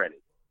including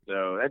credits.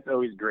 So that's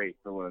always great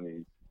for one of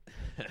these.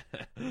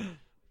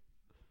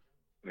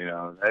 You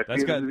know,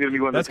 that's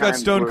got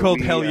Stone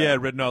Cold Hell Yeah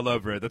written all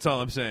over it. That's all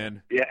I'm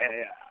saying. Yeah.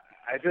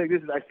 I feel like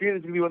this is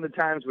going to be one of the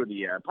times where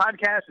the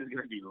podcast is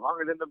going to be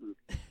longer than the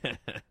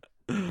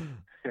movie.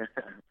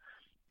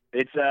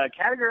 It's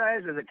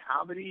categorized as a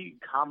comedy,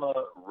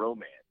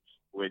 romance,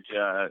 which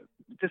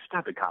just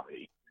stop at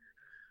comedy.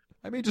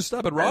 I mean, just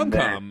stop at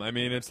rom-com. I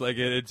mean, it's like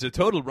it's a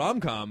total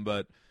rom-com,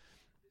 but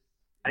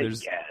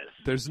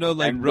there's no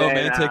like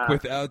romantic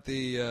without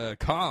the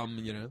com,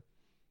 you know.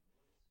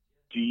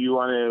 Do you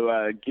want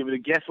to give it a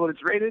guess what it's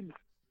rated?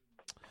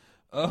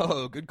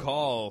 Oh, good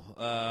call.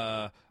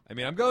 I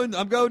mean, I'm going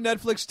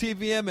Netflix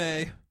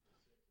TVMA.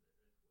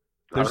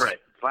 All right,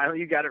 finally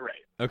you got it right.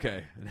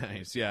 Okay,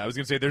 nice. Yeah, I was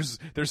gonna say there's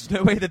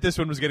no way that this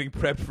one was getting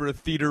prepped for a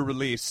theater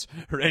release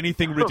or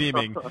anything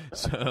redeeming,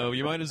 so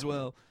you might as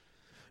well.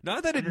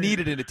 Not that it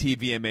needed in a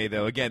TVMA,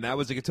 though. Again, that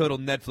was like a total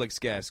Netflix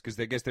guess, because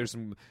I guess there's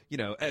some, you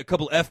know, a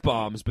couple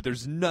F-bombs, but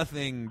there's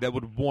nothing that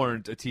would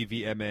warrant a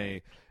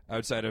TVMA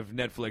outside of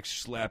Netflix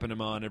slapping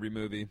them on every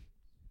movie.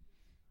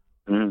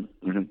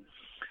 Mm-hmm.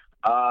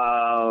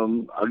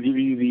 I'll give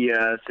you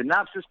the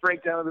synopsis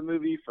breakdown of the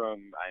movie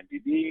from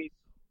IMDb.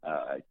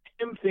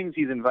 Tim thinks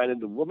he's invited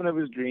the woman of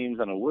his dreams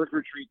on a work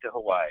retreat to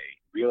Hawaii.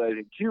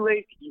 Realizing too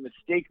late, he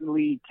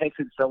mistakenly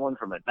texted someone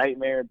from a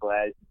nightmare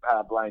blind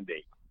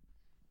date.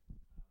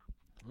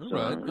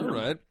 All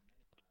right.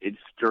 It's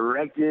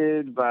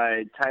directed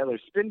by Tyler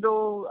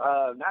Spindle.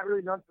 Not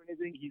really known for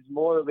anything. He's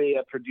more of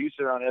a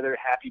producer on other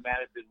Happy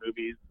Madison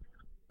movies.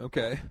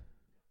 Okay.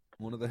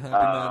 One of the Happy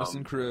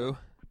Madison crew.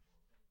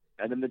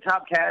 And then the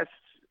top cast,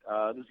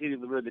 this is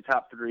really the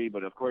top three,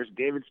 but of course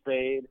David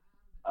Spade,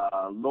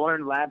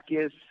 Lauren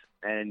Lapkus,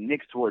 and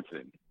Nick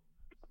Swartzen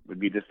would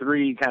be the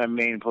three kind of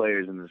main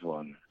players in this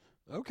one.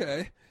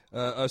 Okay.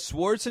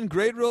 Swartzen,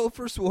 great role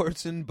for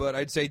Swartzen, but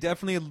I'd say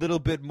definitely a little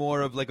bit more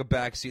of like a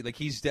backseat. Like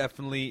he's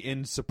definitely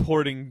in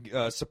supporting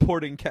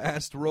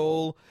cast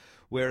role,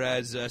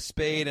 whereas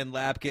Spade and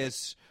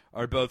Lapkus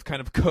are both kind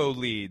of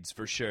co-leads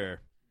for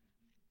sure.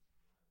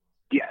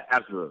 Yeah,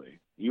 absolutely.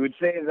 You would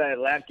say that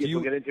Lapkus,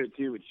 we'll get into it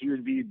too, but she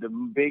would be the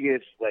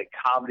biggest like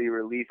comedy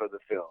relief of the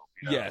film.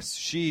 You know? Yes,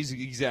 she's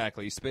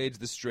exactly. Spade's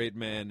the straight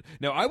man.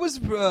 Now, I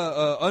was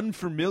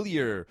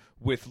unfamiliar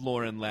with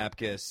Lauren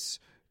Lapkus.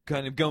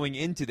 Kind of going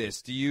into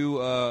this, do you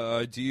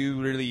know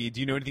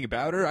anything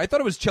about her? I thought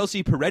it was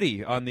Chelsea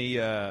Peretti on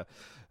the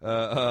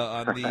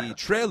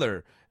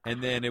trailer,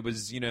 and then it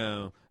was, you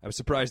know, I was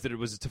surprised that it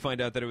was to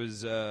find out that it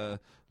was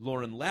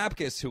Lauren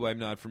Lapkus, who I'm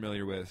not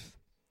familiar with.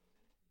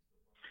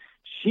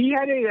 She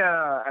had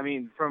I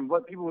mean, from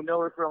what people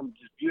know her from,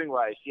 just viewing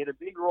wise, she had a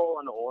big role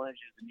in Orange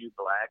Is the New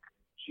Black.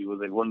 She was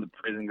like one of the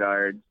prison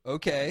guards.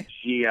 Okay.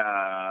 She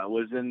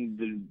was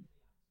in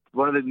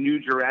one of the new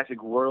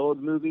Jurassic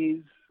World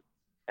movies.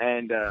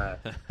 And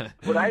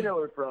what I know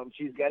her from,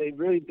 she's got a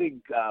really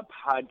big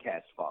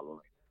podcast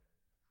following.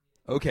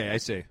 Okay, I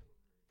see.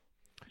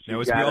 Now,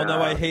 as we all know,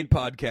 I hate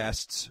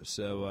podcasts,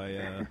 so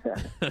I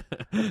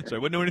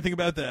wouldn't know anything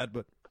about that.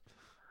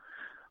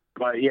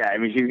 But yeah, I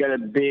mean, she's got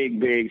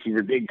she's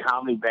a big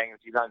comedy bang.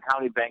 She's on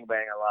Comedy Bang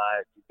Bang a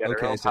lot. She's got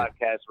her own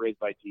podcast, Raised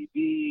by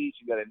TV.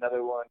 She's got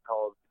another one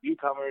called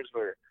Newcomers,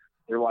 where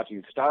they're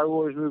watching Star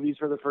Wars movies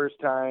for the first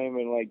time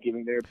and like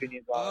giving their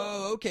opinions on.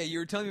 Oh, okay. You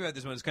were telling me about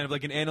this one. It's kind of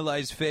like an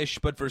Analyze Fish,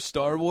 but for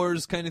Star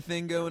Wars kind of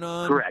thing going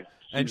on. Correct.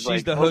 And she's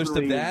like the host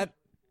of that.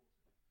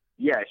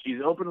 Yeah,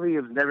 she's openly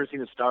has never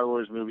seen a Star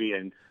Wars movie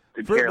and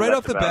right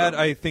off the bat,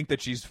 I think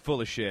that she's full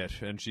of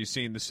shit and she's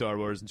seen the Star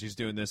Wars and she's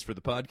doing this for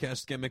the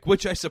podcast gimmick,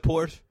 which I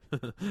support.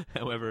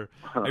 However,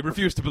 I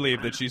refuse to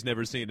believe that she's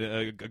never seen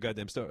a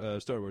goddamn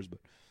Star Wars. But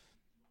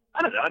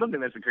I don't know. I don't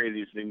think that's the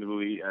craziest thing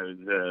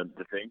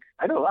to think.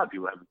 I know a lot of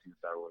people haven't seen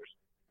Star Wars.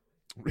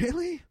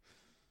 Really?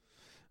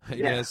 I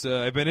guess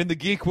I've been in the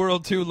geek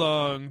world too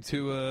long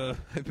to.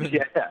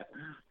 Yeah.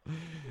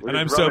 And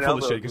I'm so full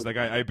of shit because like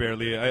I've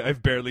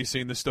barely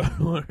seen the Star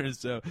Wars,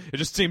 so it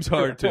just seems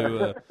hard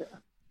to.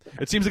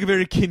 It seems like a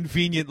very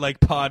convenient like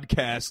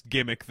podcast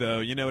gimmick, though.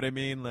 You know what I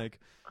mean? Like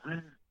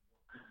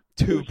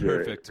too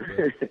perfect.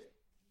 But...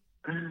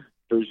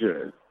 For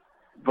sure.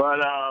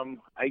 But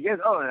I guess.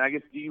 Oh, and I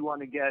guess. Do you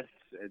want to guess?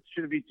 It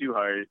shouldn't be too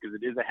hard because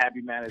it is a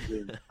Happy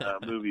Madison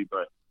movie,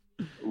 but.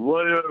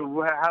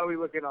 How are we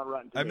looking on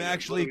Rotten Tomatoes? I'm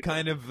actually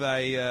kind of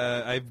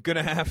I'm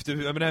gonna have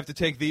to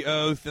take the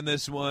oath in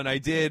this one. I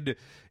did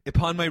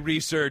upon my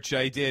research.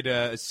 I did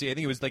see. I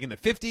think it was like in the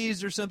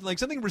 50s or something, like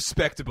something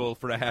respectable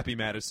for a Happy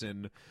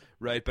Madison,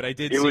 right? But I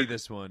did see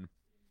this one.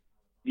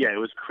 Yeah, it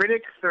was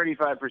critic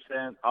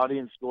 35%,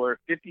 audience score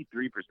 53%,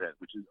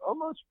 which is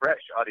almost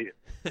fresh audience.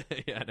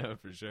 Yeah, no,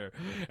 for sure.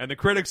 And the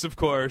critics, of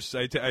course,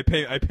 I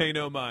pay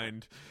no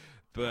mind,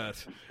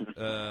 but.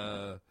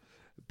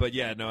 But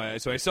yeah, no.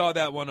 So I saw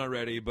that one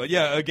already. But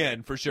yeah,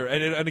 again, for sure.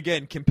 And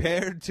again,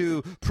 compared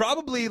to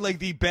probably like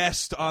the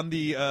best on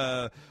the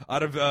out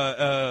of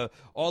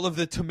all of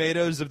the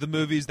tomatoes of the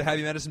movies, the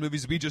Happy Madison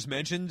movies we just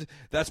mentioned,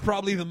 that's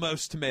probably the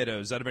most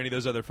tomatoes out of any of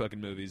those other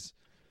fucking movies.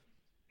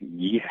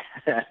 Yeah,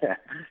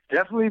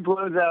 definitely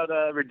blows out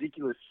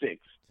Ridiculous 6.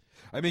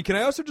 I mean, can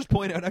I also just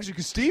point out actually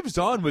because Steve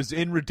Zahn was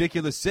in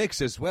Ridiculous 6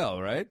 as well,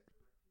 right?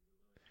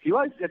 He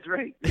was. That's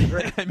right. That's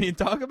right. I mean,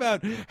 talk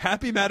about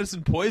Happy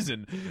Madison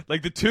Poison.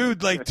 Like two of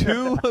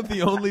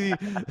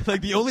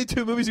the only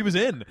two movies he was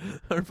in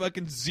are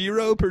fucking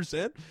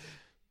 0%.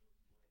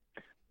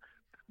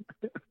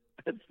 That's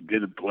a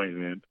good point,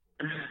 man.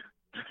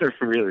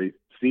 Really,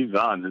 Steve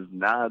Zahn is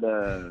not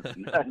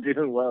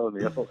doing well in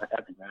the whole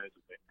Happy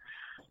Madison thing.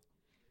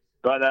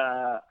 But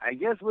I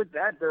guess with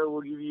that though,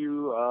 we'll give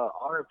you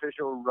our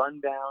official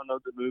rundown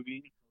of the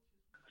movie.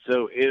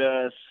 So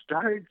it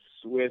starts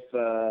with.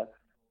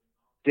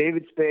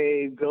 David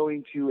Spade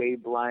going to a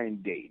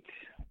blind date,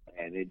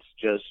 and it's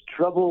just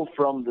trouble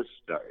from the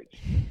start.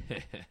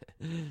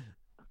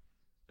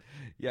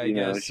 Yeah, I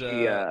guess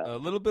a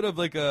little bit of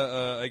like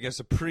I guess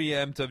a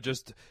preempt of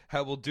just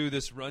how we'll do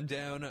this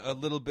rundown a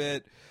little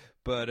bit,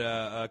 but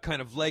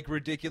kind of like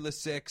Ridiculous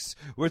 6,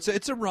 where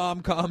it's a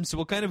rom-com, so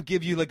we'll kind of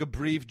give you like a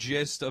brief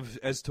gist of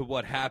as to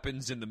what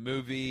happens in the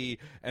movie,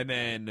 and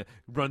then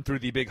run through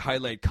the big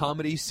highlight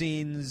comedy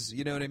scenes.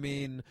 You know what I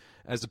mean?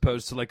 As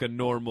opposed to like a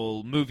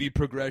normal movie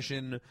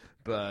progression,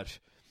 but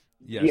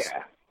yes.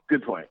 Yeah,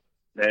 good point.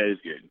 That is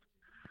good.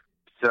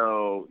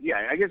 So,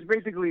 yeah, I guess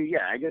basically,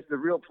 I guess the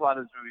real plot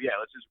of this movie,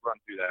 let's just run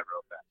through that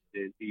real fast.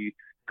 He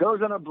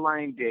goes on a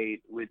blind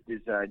date with this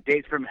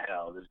date from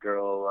hell, this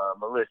girl,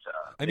 Melissa.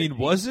 I mean,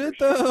 was it,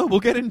 though? We'll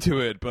get into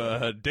it,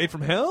 but date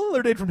from hell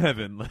or date from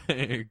heaven?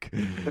 Like,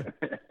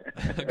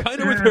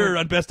 kind of with her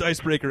on Best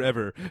Icebreaker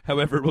Ever.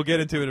 However, we'll get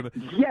into it in a minute.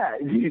 Yeah,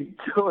 you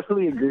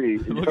totally agree.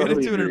 We'll get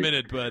into it in a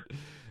minute, but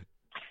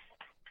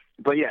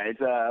yeah,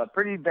 it's a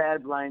pretty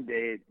bad blind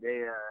date.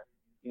 They,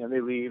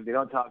 they leave. They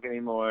don't talk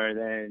anymore.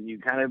 Then you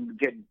kind of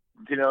get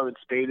to know that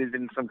Spade is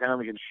in some kind of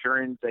like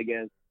insurance, I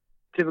guess.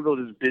 Typical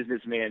this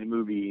businessman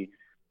movie.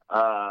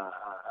 Goes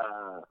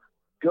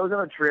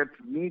on a trip,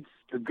 meets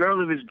the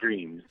girl of his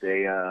dreams.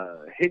 They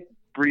hit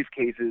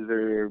briefcases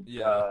or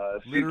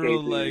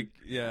literal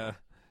suitcases.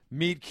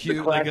 Meet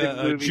cute, like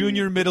a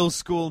junior middle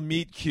school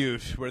meet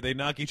cute, where they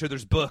knock each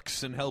other's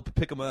books and help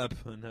pick them up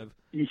and have.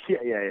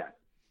 Yeah.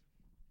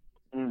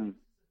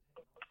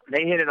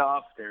 They hit it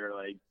off. They're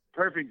like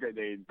perfect.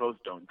 They both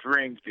don't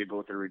drink. They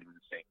both are reading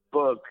the same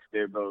book.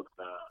 They're both.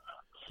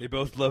 They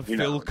both love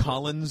Phil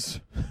Collins.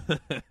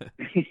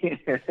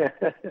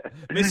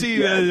 Missy,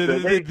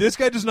 this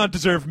guy does not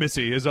deserve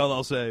Missy, is all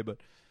I'll say. But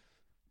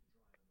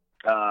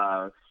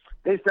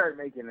they start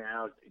making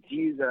out.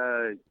 She's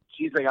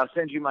like, I'll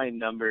send you my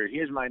number.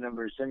 Here's my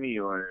number. Send me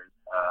yours.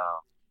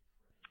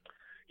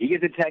 He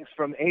gets a text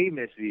from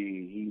Missy.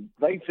 He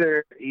likes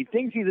her. He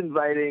thinks he's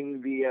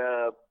inviting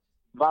the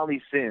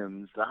Molly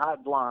Sims, the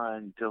hot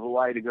blonde, to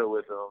Hawaii to go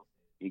with him.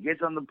 He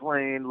gets on the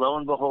plane. Lo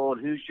and behold,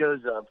 who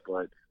shows up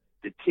but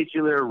the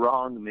titular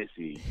wrong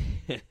Missy.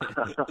 It's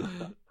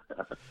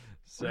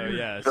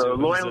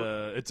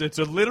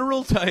a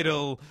literal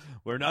title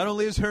where not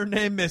only is her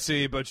name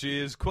Missy, but she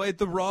is quite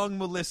the wrong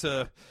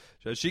Melissa.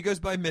 So she goes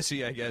by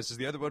Missy, I guess, is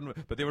the other one.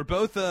 But they were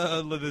both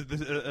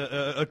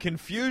a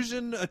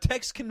confusion, a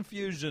text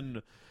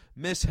confusion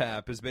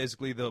mishap is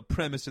basically the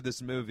premise of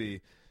this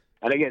movie.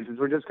 And again, since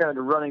we're just kind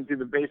of running through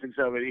the basics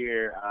of it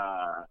here,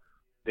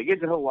 they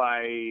get to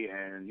Hawaii,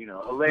 and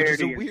hilarity. Which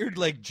is a weird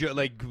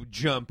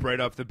jump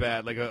right off the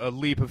bat, like a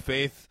leap of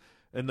faith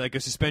and like a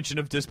suspension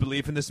of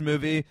disbelief in this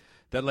movie.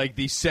 That like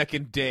the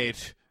second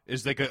date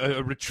is like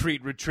a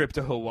retreat trip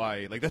to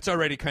Hawaii. Like that's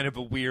already kind of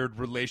a weird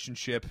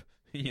relationship,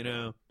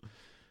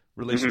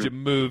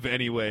 move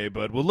anyway.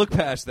 But we'll look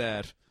past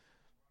that.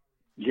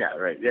 Yeah,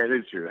 right. Yeah, it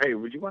is true. Hey,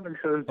 would you want to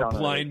go A on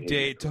blind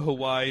date to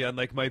Hawaii on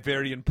like my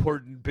very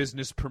important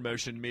business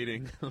promotion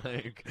meeting.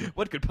 Like,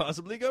 what could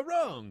possibly go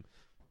wrong?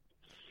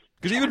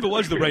 Because even if it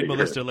was the right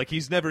Melissa, like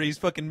he's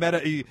fucking met her,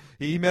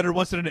 he met her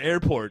once at an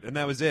airport, and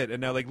that was it. And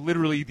now, like,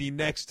 literally the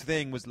next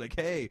thing was like,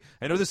 hey,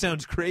 I know this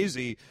sounds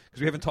crazy because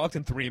we haven't talked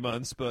in 3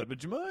 months, but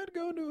would you mind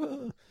going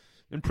to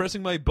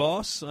impressing my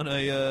boss on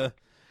a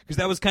because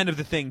that was kind of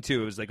the thing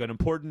too. It was like an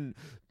important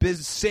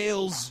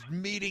sales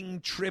meeting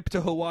trip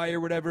to Hawaii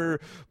or whatever,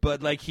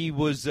 but like he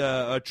was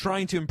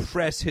trying to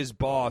impress his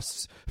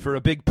boss for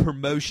a big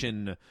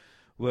promotion.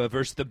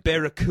 Versus the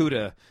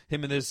Barracuda,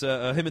 him and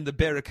the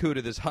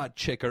Barracuda, this hot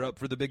chick are up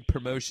for the big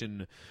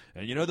promotion,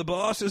 and you know the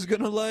boss is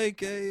gonna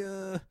like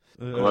a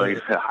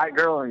hot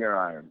girl in your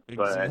arm,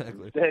 exactly.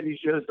 But instead he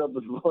shows up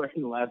with Lauren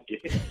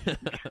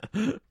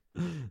Lapkus.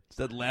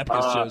 Instead,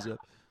 Lapkus shows up.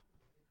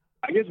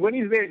 I guess when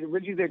she's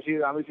there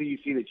too, obviously you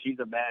see that she's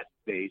a mess.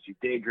 She's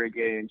day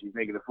drinking, she's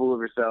making a fool of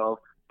herself.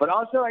 But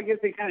also, I guess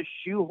they kind of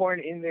shoehorn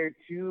in there,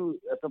 too,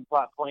 at some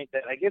plot point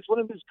that I guess one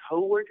of his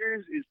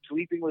coworkers is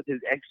sleeping with his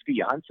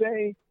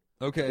ex-fiancée.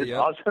 Okay, it's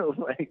also,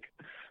 like,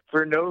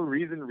 for no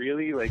reason,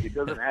 really. Like, it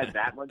doesn't add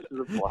that much to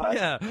the plot.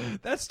 Yeah,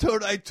 that's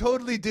I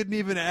totally didn't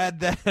even add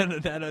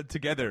that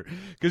together.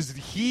 Because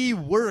he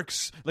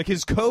works, like,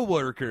 his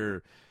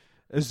coworker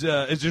is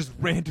just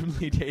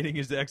randomly dating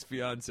his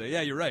ex-fiancée.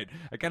 Yeah, you're right.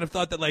 I kind of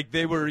thought that, like,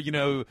 they were,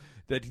 him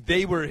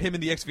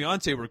and the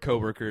ex-fiancée were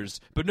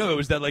coworkers. But no, it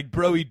was that, like,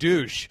 bro-y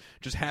douche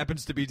just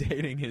happens to be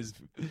dating his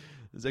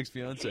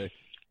ex-fiancée.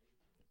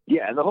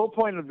 Yeah, and the whole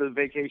point of the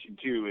vacation,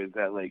 too, is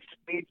that, like,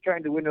 Spades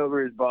trying to win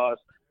over his boss,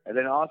 and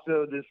then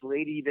also this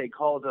lady they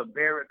called a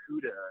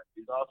Barracuda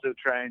is also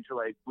trying to,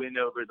 like, win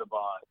over the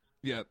boss.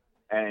 Yep.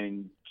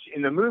 And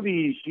in the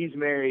movie, she's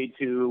married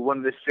to one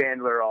of the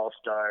Sandler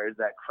All-Stars,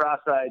 that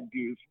cross-eyed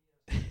goof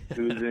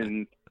who's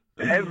in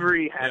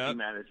every Happy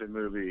Madison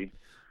movie.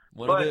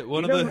 One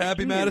of the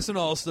Happy Madison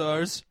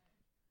All-Stars.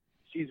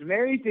 She's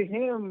married to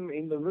him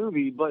in the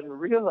movie, but in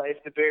real life,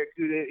 the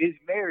Barracuda is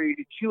married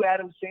to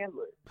Adam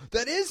Sandler.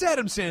 That is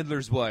Adam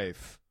Sandler's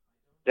wife.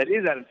 That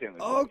is Adam Sandler's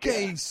wife.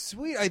 Okay,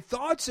 sweet. I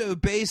thought so,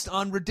 based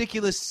on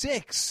Ridiculous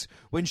 6,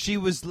 when she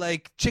was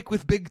like Chick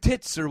with Big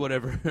Tits or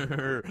whatever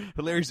her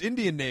hilarious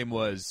Indian name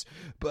was.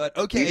 But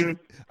okay,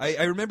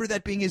 I remember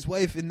that being his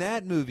wife in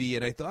that movie,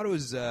 and I thought it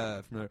was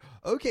familiar.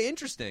 Okay,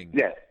 interesting.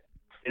 Yeah,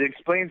 it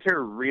explains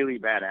her really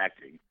bad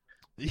acting.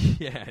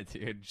 Yeah,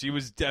 dude, she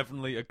was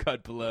definitely a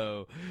cut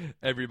below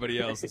everybody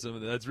else.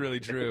 That's really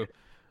true.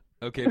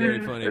 Okay,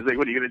 very funny. It's like,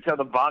 what, are you going to tell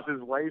the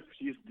boss's wife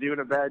she's doing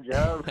a bad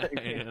job?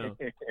 I know.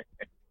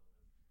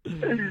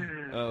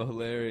 Oh,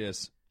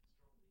 hilarious.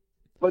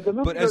 But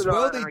as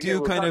well, they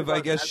do kind of, I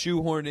guess,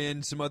 shoehorn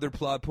in some other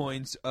plot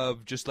points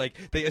of just like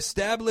they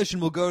establish,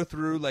 and we'll go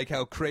through like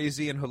how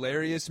crazy and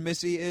hilarious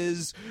Missy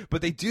is.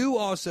 But they do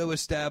also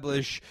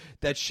establish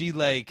that she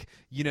like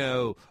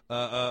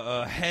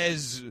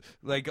has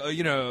like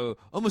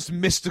almost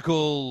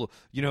mystical,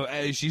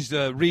 as she's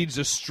reads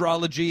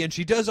astrology, and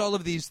she does all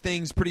of these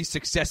things pretty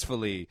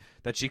successfully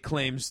that she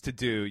claims to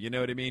do. You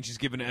know what I mean? She's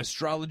given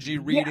astrology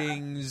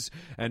readings,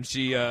 and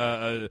she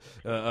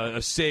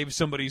saves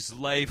somebody's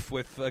life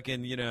with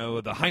fucking,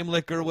 the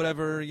Heimlich or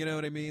whatever, you know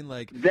what I mean?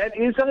 Like that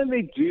is something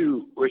they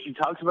do, where she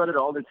talks about it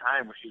all the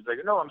time, where she's like,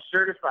 no, I'm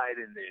certified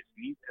in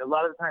this. A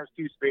lot of the times,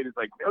 too, Spade is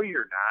like, no,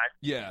 you're not.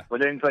 Yeah. But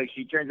then it's like,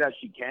 she turns out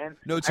she can.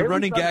 No, it's a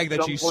running gag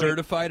that she's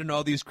certified in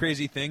all these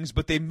crazy things,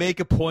 but they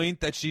make a point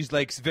that she's,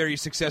 like, very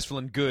successful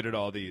and good at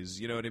all these,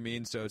 you know what I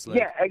mean? So it's like...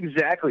 Yeah,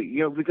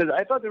 exactly. Because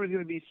I thought there was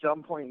going to be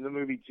some point in the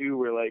movie, too,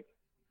 where, like,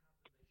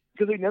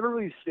 because they never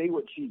really say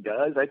what she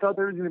does. I thought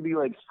there was going to be,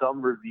 like,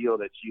 some reveal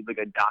that she's, like,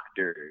 a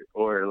doctor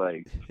or,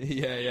 like,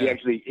 she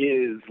actually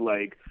is,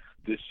 like,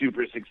 the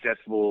super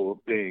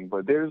successful thing.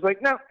 But there's,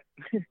 like, no.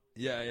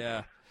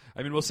 Yeah.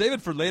 I mean, we'll save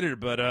it for later,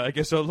 but I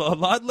guess a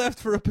lot left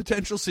for a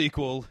potential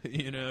sequel,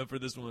 for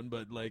this one.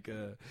 But, like,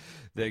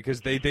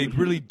 because they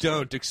really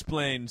don't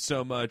explain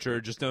so much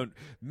or just don't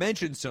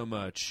mention so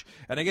much.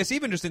 And I guess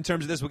even just in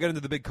terms of this, we'll get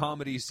into the big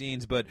comedy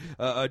scenes, but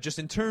just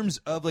in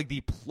terms of, like,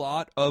 the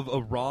plot of a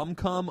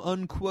rom-com,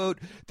 unquote,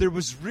 there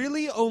was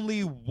really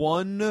only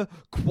one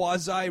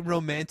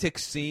quasi-romantic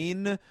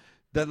scene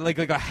that like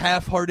a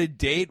half-hearted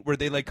date where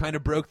they like kind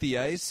of broke the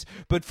ice,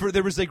 but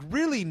there was like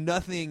really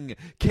nothing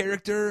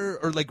character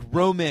or like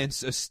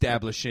romance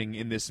establishing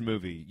in this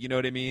movie. You know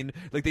what I mean?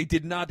 Like they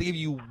give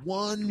you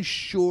one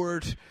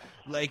short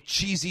like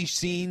cheesy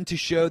scene to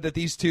show that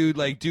these two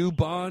like do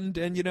bond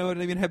and you know what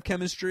I mean, have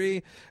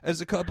chemistry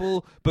as a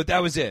couple, but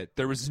that was it.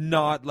 There was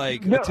not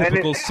like a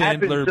typical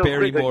Sandler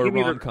Barrymore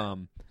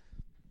rom-com.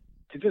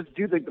 To just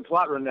do like the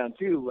plot rundown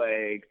too,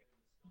 like.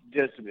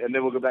 And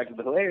then we'll go back to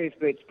the hilarious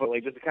bits, but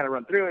like just to kind of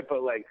run through it.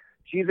 But like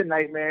she's a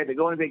nightmare. They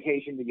go on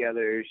vacation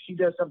together. She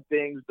does some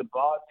things.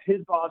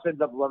 His boss ends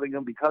up loving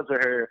him because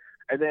of her.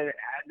 And then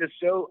just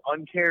so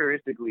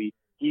uncharacteristically,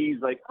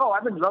 he's like, "Oh,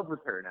 I'm in love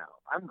with her now.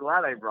 I'm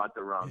glad I brought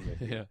the wrong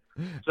Missy." Yeah.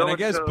 So And I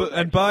guess,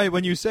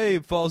 when you say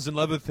falls in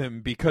love with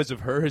him because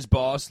of her, his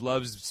boss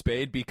loves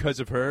Spade because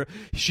of her.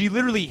 She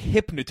literally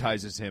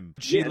hypnotizes him.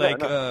 She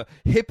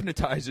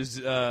hypnotizes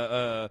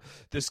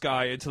this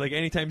guy into like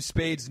anytime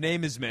Spade's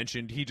name is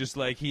mentioned, he just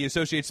like he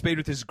associates Spade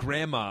with his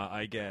grandma,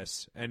 I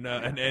guess. And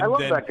I love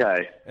that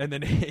guy. And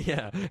then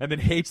and then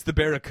hates the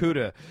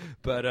Barracuda.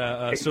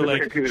 But so like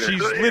Barracuda.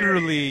 she's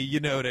literally, you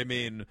know what I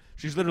mean?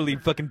 She's literally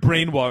fucking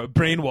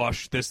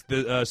brainwashed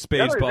the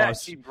Spade's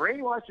boss. She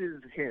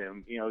brainwashes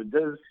him, you know,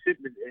 does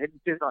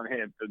hypnotize on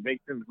him to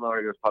make him more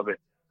like a puppet.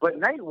 But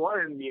night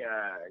one,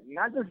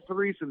 not the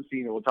threesome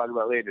scene that we'll talk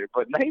about later,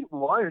 but night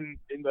one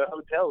in the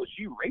hotel,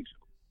 she rapes him.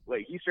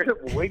 Like, he straight up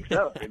wakes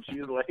up, and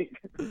she's like...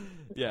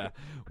 Yeah.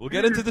 We'll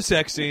get into the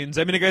sex scenes.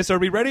 I mean, I guess, are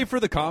we ready for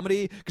the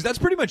comedy? Because that's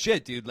pretty much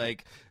it, dude.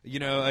 Like, you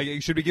know,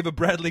 should we give a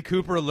Bradley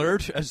Cooper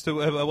alert as to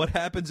what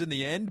happens in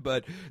the end?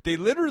 But they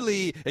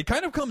literally... It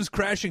kind of comes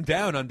crashing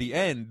down on the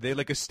end. They,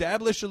 like,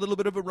 establish a little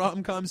bit of a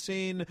rom-com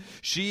scene.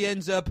 She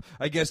ends up,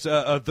 I guess,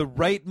 the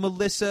right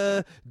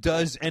Melissa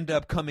does end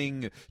up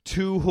coming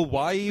to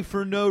Hawaii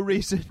for no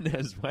reason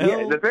as well.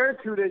 Yeah, the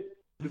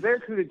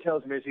Barracuda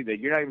tells Missy that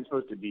you're not even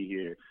supposed to be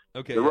here.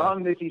 Okay. The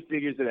wrong Missy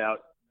figures it out,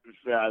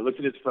 looks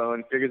at his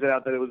phone, figures it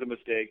out that it was a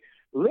mistake.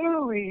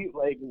 Literally,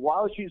 like,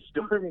 while she's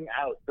storming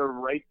out, the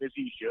right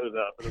Missy shows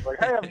up. And it's like,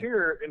 "Hey, I'm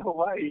here in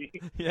Hawaii."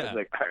 Yeah. I was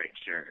like, "All right,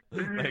 sure."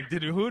 Like,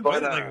 who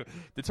invited,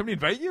 did somebody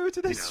invite you to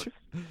this? You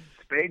know,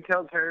 Spade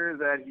tells her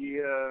that he,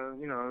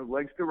 you know,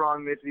 likes the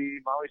wrong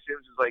Missy. Molly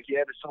Sims is like,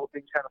 "Yeah, this whole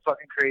thing's kind of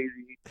fucking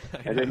crazy."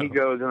 And then he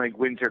goes and, like,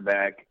 wins her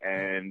back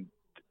and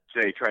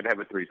they try to have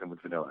a threesome with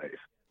Vanilla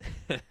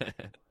Ice.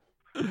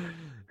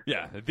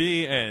 Yeah,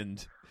 the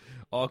end.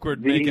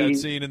 Awkward makeout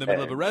scene in the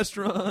middle of a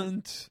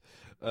restaurant.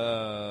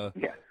 Yeah.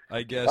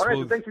 I guess. All right,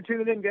 so thanks for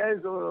tuning in, guys.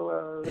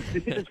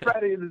 It's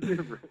Friday in the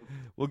Zoom.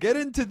 We'll get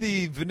into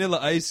the Vanilla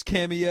Ice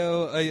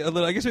cameo a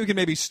little. I guess we can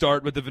maybe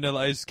start with the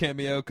Vanilla Ice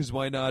cameo, because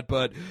why not?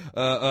 But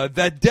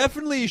that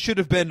definitely should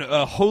have been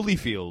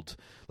Holyfield.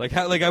 Like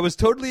I was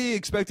totally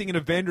expecting an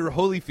Evander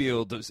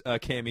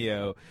Holyfield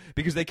cameo,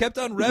 because they kept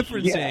on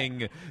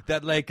referencing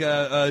that like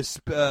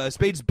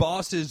Spade's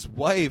boss's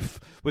wife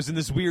was in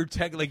this weird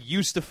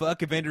used to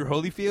fuck Evander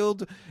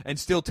Holyfield and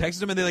still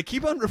texted him, and they like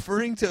keep on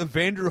referring to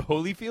Evander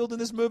Holyfield in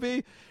this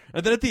movie.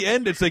 And then at the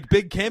end, it's like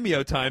big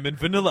cameo time, and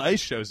Vanilla Ice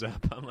shows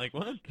up. I'm like,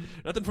 what?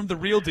 Nothing from the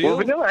real deal? Well,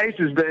 Vanilla Ice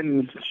has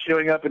been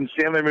showing up in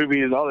Sandler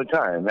movies all the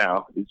time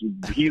now.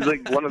 He's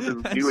like one of the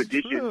new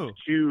additions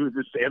to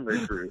the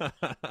Sandler crew.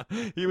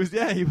 He was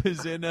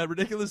in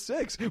Ridiculous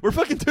 6. We're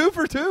fucking 2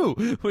 for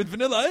 2 with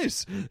Vanilla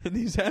Ice in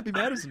these Happy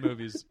Madison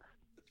movies.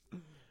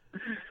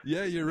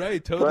 Yeah, you're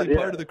right. Totally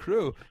part of the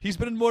crew. He's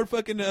been in more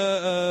fucking.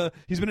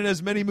 He's been in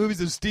as many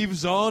movies as Steve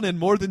Zahn and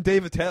more than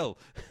Dave Attell.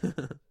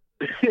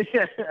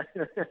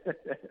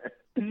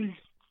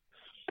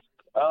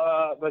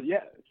 But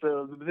yeah,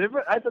 so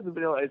I thought the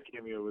Vanilla Ice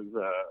cameo was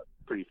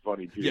pretty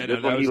funny too. Yeah, it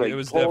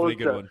was definitely a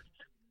good one.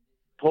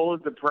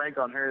 Pulls the prank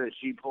on her that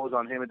she pulls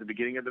on him at the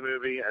beginning of the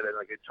movie, and then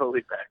like it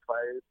totally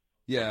backfires.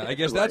 Yeah, I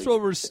guess that's where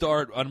we'll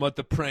start on what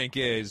the prank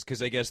is,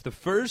 because I guess the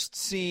first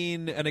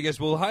scene, and I guess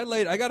we'll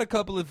highlight, I got a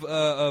couple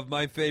of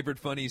my favorite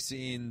funny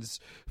scenes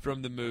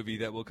from the movie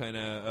that we'll kind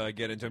of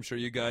get into. I'm sure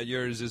you got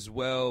yours as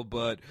well,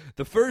 but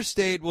the first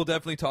date we'll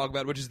definitely talk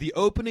about, which is the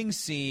opening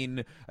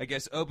scene, I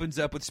guess opens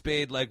up with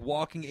Spade like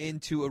walking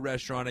into a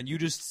restaurant, and you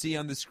just see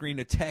on the screen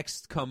a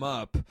text come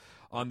up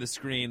on the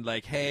screen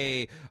like,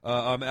 "Hey,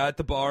 I'm at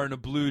the bar in a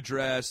blue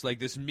dress, like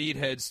this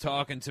meathead's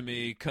talking to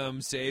me,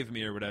 come save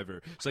me," or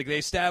whatever. So like they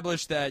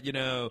establish that, you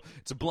know,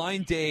 it's a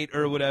blind date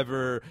or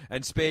whatever,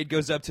 and Spade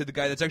goes up to the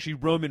guy that's actually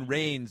Roman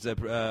Reigns, a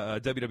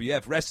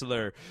WWF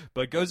wrestler,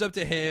 but goes up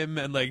to him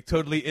and like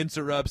totally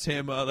interrupts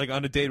him like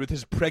on a date with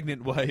his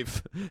pregnant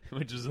wife,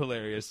 which is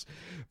hilarious.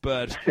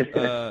 But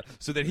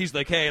so then he's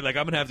like, "Hey, like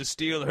I'm gonna have to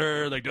steal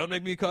her, like don't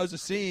make me cause a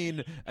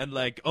scene," and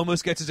like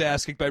almost gets his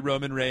ass kicked by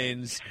Roman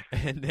Reigns,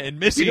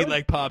 and Missy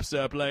like pops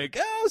up like,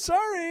 "Oh,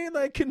 sorry,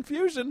 like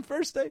confusion,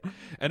 first date,"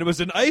 and it was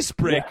an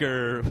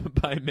icebreaker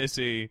by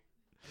Missy.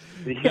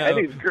 Yeah, I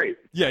think it's great.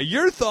 Yeah,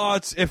 your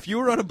thoughts if you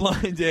were on a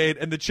blind date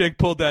and the chick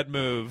pulled that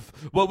move?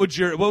 What would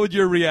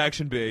your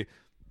reaction be?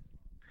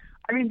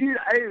 I mean, dude,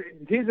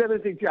 here's the other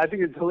thing too. I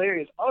think it's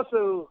hilarious.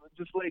 Also,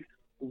 just like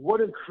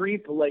what a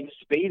creep like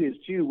Spade is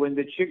too. When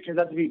the chick turns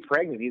out to be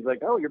pregnant, he's like,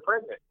 "Oh, you're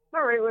pregnant.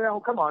 All right, well,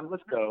 come on,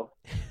 let's go."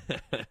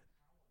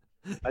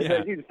 I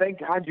said, "Dude, thank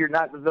God you're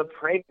not the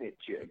pregnant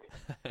chick."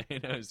 I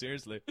know,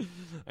 seriously.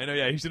 I know,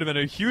 yeah, he should have been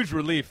a huge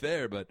relief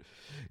there, but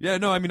yeah,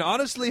 no, I mean,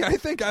 honestly, I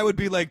think I would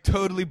be like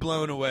totally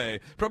blown away.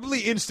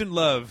 Probably instant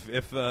love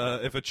if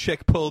a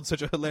chick pulled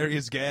such a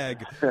hilarious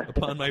gag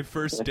upon my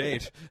first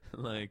date.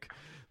 Like,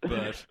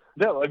 but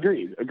no,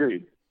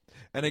 agreed.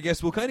 And I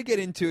guess we'll kind of get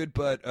into it,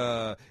 but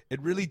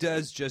it really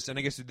does just, and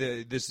I guess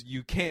this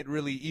you can't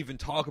really even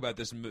talk about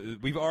this.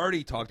 We've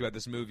already talked about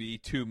this movie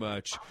too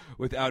much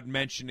without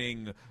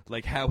mentioning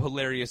like how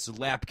hilarious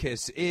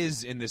Lapkus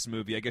is in this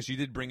movie. I guess you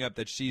did bring up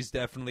that she's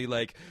definitely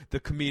like the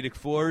comedic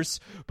force,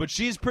 but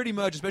she's pretty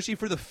much, especially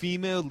for the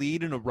female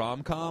lead in a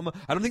rom-com,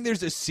 I don't think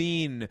there's a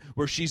scene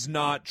where she's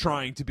not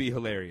trying to be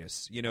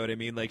hilarious. You know what I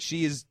mean? Like,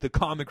 she is the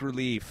comic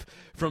relief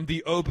from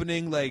the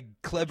opening like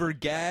clever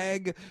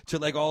gag to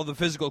like all the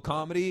physical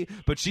comedy,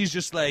 but she's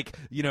just like,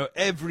 you know,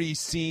 every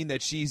scene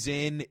that she's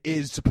in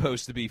is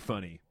supposed to be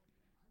funny.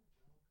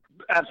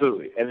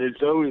 Absolutely. And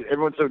it's always,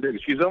 everyone's so good.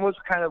 She's almost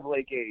kind of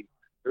like a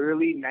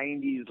early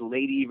 90s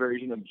lady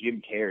version of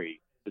Jim Carrey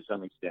to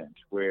some extent,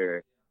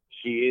 where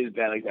she is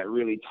that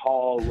really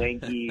tall,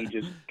 lanky,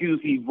 just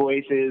goofy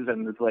voices,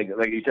 and it's like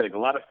you said, like a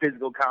lot of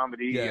physical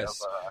comedy. Yes,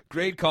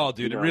 great call,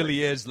 dude. It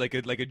really is like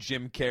a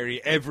Jim Carrey.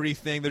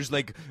 Everything there's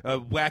like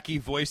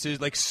wacky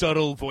voices, like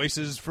subtle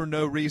voices for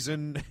no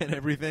reason, and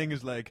everything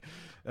is like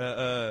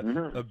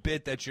a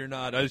bit that you're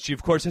not. She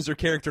of course has her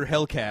character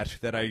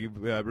Hellcat that I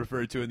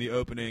referred to in the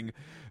opening.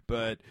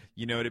 But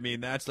you know what I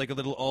mean? That's like a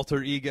little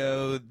alter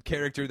ego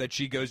character that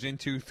she goes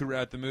into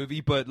throughout the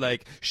movie. But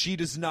like, she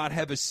does not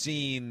have a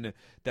scene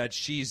that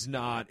she's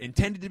not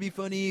intended to be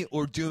funny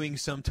or doing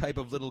some type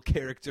of little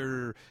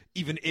character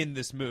even in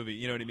this movie.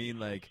 You know what I mean?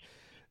 Like,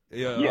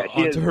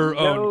 onto her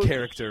own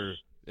character.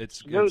 It's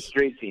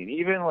straight scene.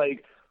 Even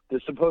like the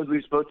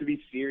supposedly supposed to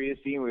be serious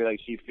scene where like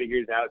she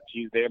figures out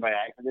she's there by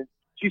accident.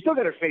 She still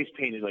got her face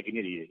painted like an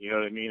idiot, you know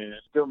what I mean? And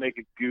still make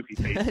a goofy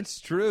face. That's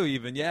true,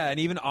 even, yeah. And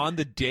even on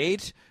the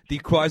date, the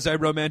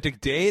quasi-romantic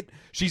date,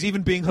 she's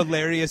even being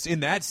hilarious in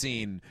that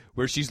scene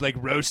where she's, like,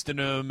 roasting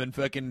him and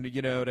fucking,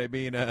 you know what I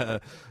mean,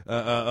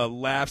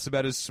 laughs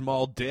about his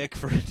small dick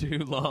for too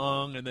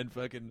long and then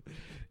fucking,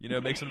 you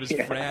know, makes fun of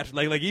his frat.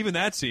 Like, even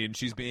that scene,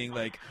 she's being,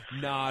 like,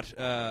 not,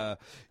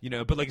 you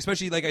know, but, like,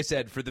 especially, like I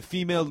said, for the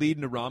female lead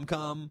in a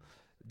rom-com,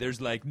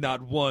 there's, like,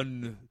 not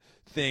one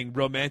thing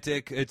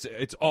romantic.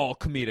 It's all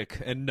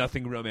comedic and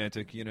nothing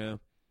romantic, you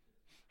know.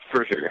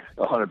 For sure,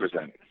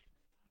 100%.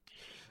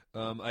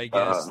 I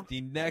guess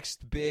the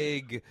next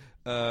big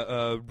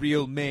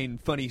real main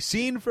funny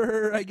scene for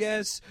her, I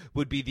guess,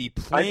 would be the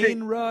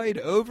plane ride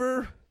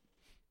over.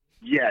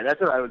 Yeah, that's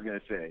what I was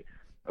gonna say.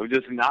 I was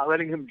just not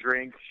letting him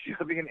drink,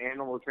 shoving an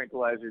animal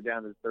tranquilizer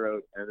down his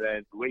throat, and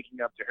then waking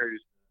up to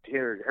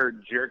her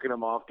jerking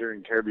him off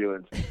during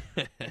turbulence.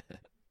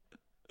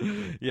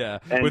 Yeah,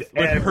 with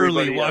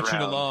Hurley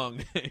watching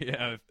along.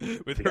 Yeah,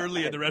 with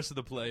Hurley and the rest of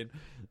the plane.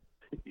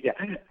 Yeah,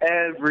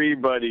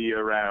 everybody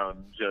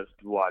around just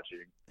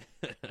watching.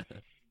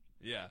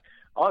 Yeah.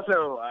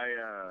 Also,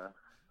 I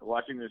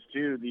watching this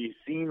too, the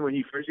scene when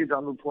he first gets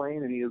on the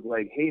plane and he was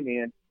like, "Hey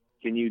man,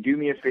 can you do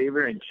me a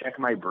favor and check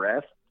my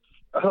breath?"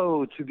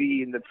 Oh, to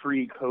be in the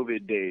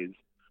pre-COVID days.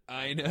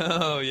 I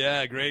know,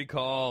 yeah, great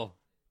call.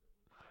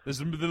 This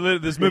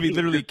movie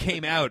literally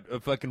came out a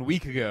fucking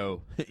week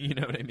ago. You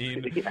know what I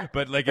mean? Yeah.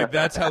 But like,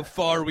 that's how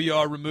far we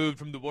are removed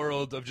from the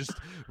world of just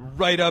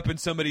right up in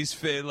somebody's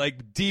face,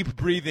 like deep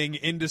breathing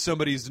into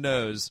somebody's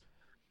nose.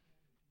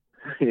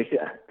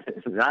 Yeah,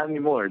 not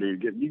anymore,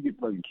 dude. You get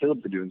fucking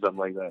killed for doing something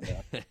like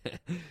that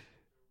now.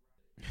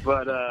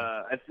 But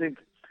I think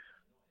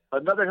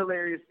another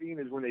hilarious scene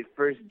is when they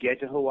first get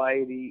to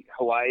Hawaii,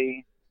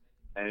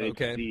 and it's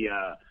the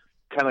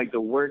kind of like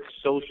the work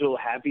social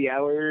happy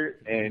hour,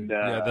 and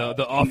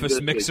the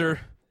office mixer.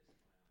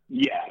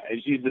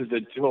 And she's just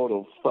a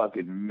total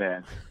fucking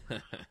mess.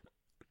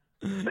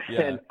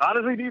 And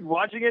honestly, dude,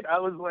 watching it, I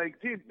was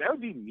like, dude, that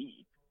would be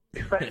me.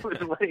 If I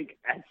was like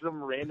at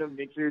some random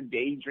mixer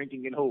day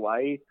drinking in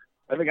Hawaii.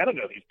 I think I don't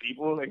know these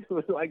people. Like,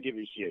 what do I give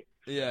a shit?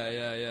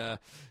 Yeah.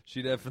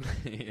 She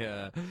definitely,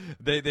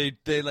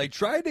 They like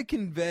tried to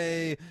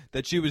convey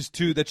that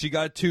she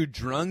got too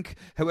drunk.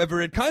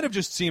 However, it kind of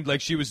just seemed like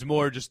she was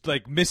more just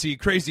like Missy,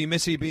 crazy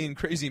Missy being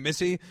crazy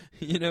Missy.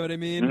 You know what I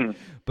mean? Mm-hmm.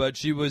 But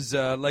she was,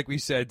 like we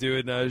said,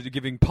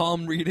 giving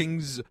palm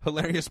readings,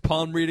 hilarious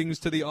palm readings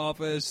to the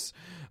office,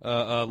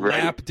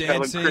 lap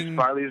dancing.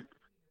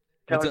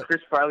 Telling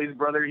Chris Farley's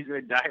brother he's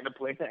going to die in a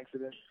plane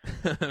accident.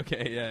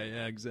 Okay,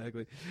 yeah,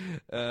 exactly.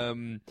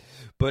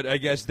 But I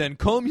guess then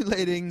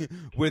culminating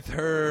with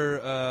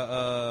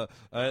her,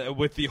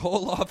 with the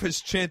whole office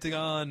chanting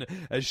on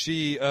as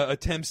she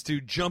attempts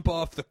to jump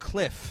off the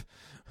cliff,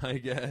 I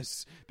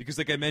guess. Because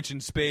like I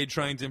mentioned, Spade,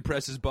 trying to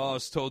impress his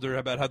boss, told her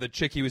about how the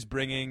chick he was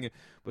bringing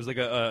was like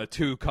a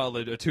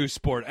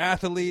two-sport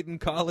athlete in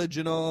college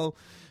and all.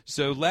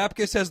 So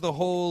Lapkus has the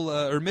whole,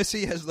 or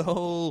Missy has the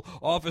whole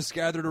office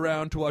gathered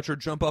around to watch her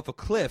jump off a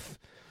cliff.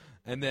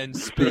 And then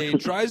Spade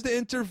tries to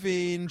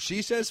intervene.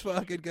 She says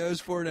fuck it, goes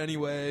for it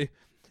anyway.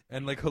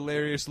 And like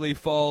hilariously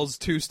falls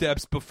 2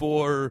 steps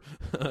before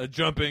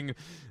jumping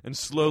and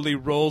slowly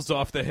rolls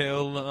off the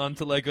hill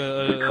onto like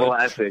a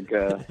classic.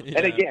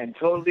 And again,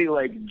 totally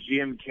like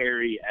Jim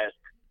Carrey-esque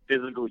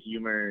physical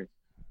humor.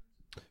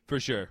 For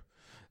sure.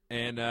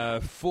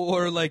 And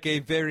for like a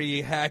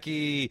very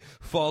hacky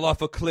fall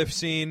off a cliff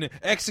scene,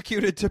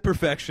 executed to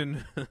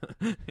perfection.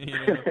 You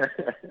know?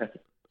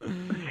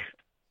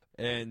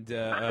 And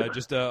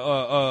just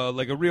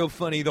like a real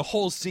funny. The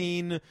whole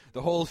scene,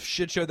 the whole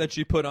shit show that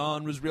she put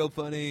on was real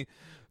funny.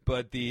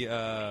 But the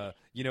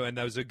and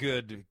that was a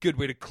good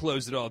way to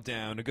close it all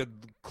down. A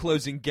good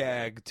closing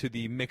gag to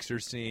the mixer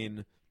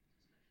scene.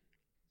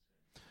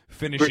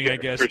 Finishing, I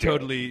guess,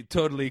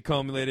 totally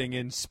culminating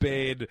in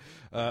Spade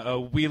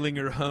wheeling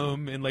her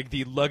home in like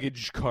the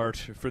luggage cart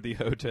for the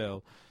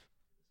hotel.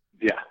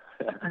 Yeah.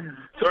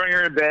 Throwing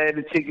her in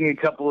bed, taking a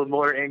couple of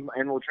more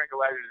animal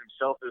tranquilizers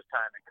himself this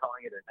time, and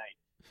calling it a night.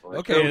 Well,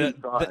 okay,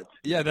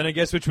 then I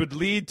guess which would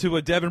lead to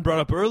what Devin brought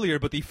up earlier,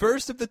 but the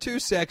first of the two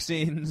sex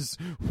scenes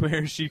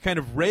where she kind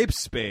of rapes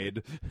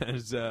Spade,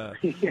 as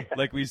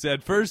like we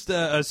said. First,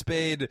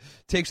 Spade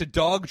takes a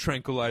dog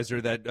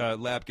tranquilizer that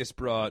Lapkus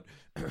brought,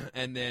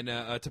 and then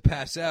to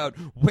pass out,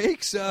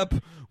 wakes up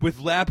with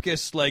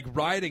Lapkus like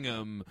riding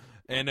him,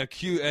 and I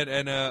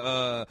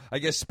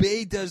guess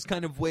Spade does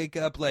kind of wake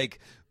up like.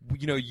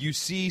 You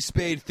see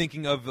Spade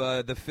thinking of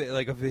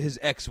of his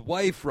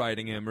ex-wife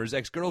riding him, or his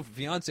ex-girlfriend,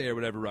 fiance, or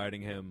whatever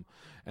riding him,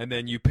 and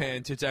then you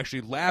pan to it's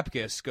actually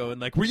Lapkus going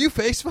like, "Were you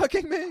face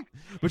fucking me?"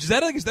 Which is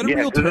that a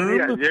real term?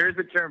 Yeah, there is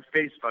a term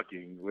face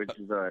fucking, which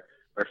is or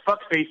fuck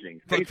facing.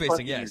 Fuck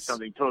facing, yes, is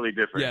something totally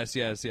different.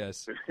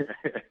 Yes.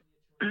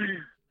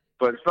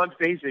 But fuck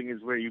facing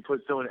is where you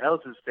put someone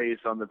else's face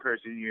on the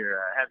person you're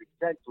having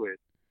sex with,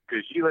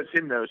 because she lets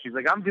him know. She's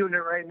like, "I'm doing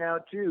it right now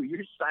too.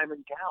 You're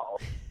Simon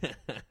Cowell."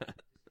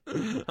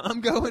 You're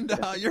going to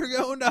Hollywood. You're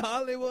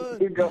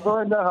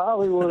going to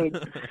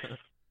Hollywood.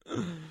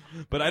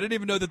 But I didn't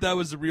even know that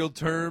was a real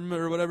term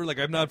or whatever. Like,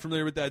 I'm not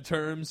familiar with that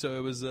term, so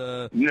it was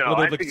a little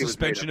bit like a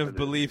suspension of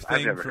belief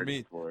thing for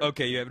me.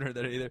 Okay, you haven't heard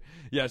that either?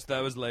 Yes,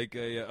 that was like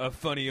a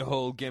funny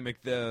whole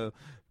gimmick, though.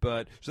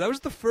 But so that was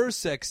the first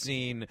sex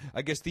scene.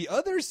 I guess the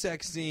other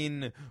sex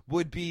scene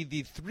would be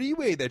the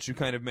three-way that you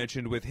kind of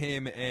mentioned with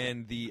him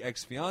and the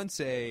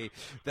ex-fiance.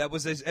 That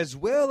was as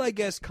well, I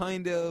guess,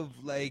 kind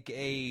of like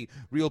a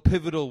real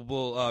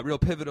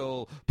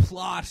pivotal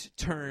plot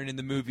turn in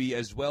the movie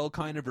as well,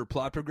 kind of, or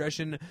plot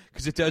progression,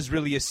 because it does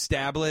really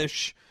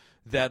establish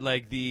that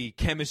like the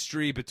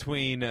chemistry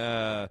between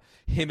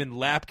him and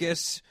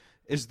Lapkus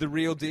is the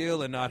real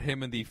deal, and not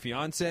him and the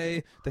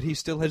fiance that he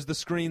still has the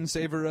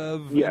screensaver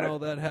of and all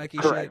that hacky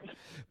shit.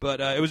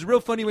 But it was a real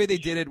funny way they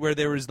did it, where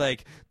there was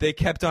like they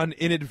kept on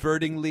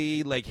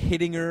inadvertently like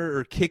hitting her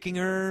or kicking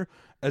her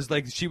as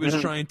like she was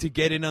trying to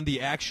get in on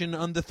the action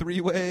on the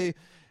three-way.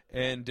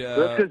 And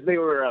that's because they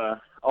were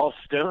all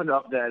stoned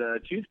off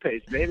that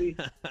toothpaste, baby.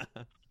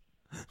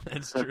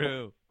 That's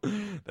true.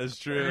 That's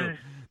true.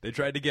 They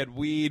tried to get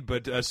weed,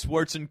 but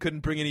Swartzen couldn't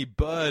bring any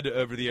bud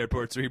over the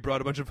airport, so he brought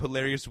a bunch of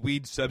hilarious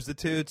weed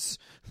substitutes,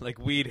 like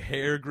weed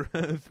hair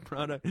growth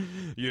product.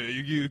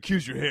 You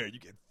accuse your hair, you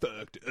get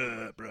fucked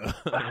up, bro.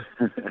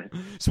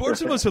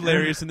 Swartzen was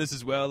hilarious in this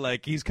as well.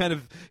 Like he's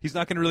not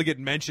going to really get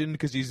mentioned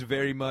because he's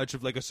very much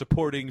of like a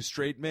supporting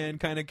straight man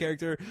kind of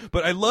character.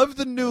 But I love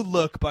the new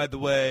look, by the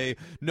way.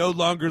 No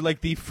longer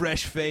like the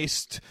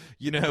fresh-faced,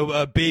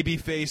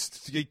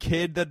 baby-faced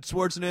kid that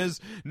Swartzen is.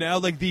 Now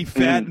like the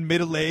fat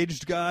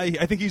middle-aged guy.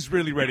 I think he's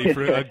really ready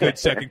for a good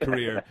second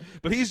career.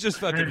 But he's just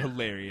fucking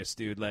hilarious,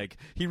 dude. Like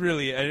he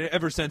really,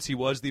 ever since he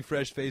was the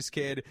fresh-faced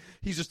kid,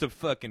 he's just a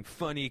fucking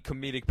funny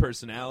comedic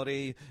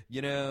personality,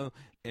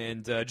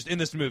 and just in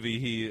this movie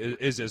he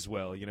is as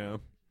well, Dude,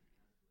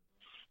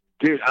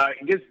 I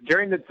guess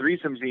during the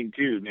threesome scene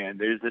too, man,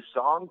 there's a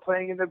song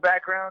playing in the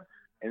background,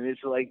 and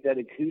it's like that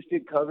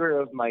acoustic cover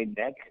of My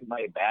Neck,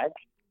 My Back.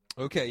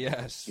 Okay,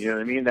 yes. You know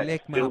what I mean? That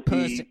lick my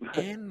pussy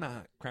and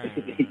my crown.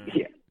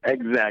 Yeah,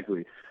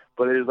 exactly.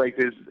 But it's like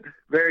this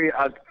very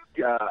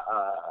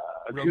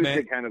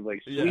acoustic kind of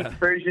like sweet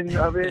version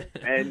of it,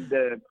 and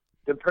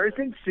the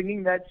person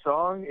singing that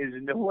song is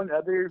no one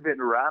other than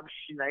Rob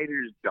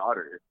Schneider's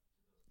daughter.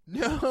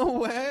 No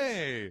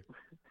way.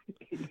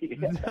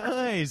 Yeah.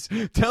 Nice.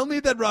 Tell me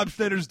that Rob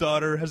Schneider's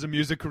daughter has a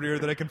music career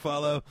that I can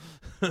follow.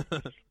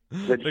 That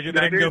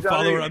I can go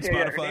follow her on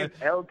Spotify.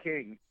 Elle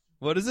King.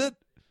 What is it?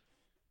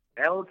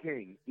 Elle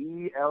King.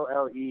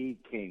 E-L-L-E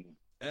King.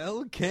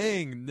 Elle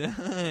King.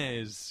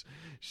 Nice.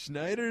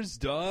 Schneider's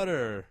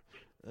daughter.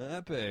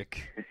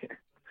 Epic.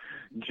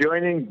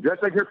 Joining,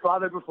 just like her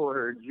father before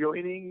her,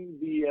 joining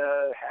the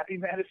Happy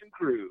Madison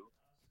crew.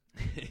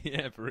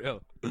 Yeah, for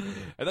real.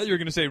 I thought you were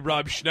going to say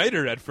Rob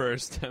Schneider at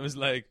first. I was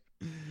like,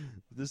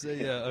 is this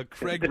a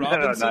Craig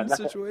Robinson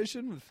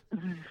situation?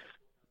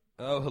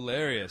 Oh,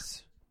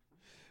 hilarious.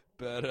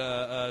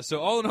 But so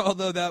all in all,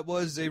 though, that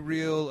was a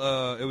real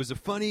it was a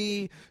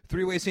funny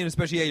three-way scene,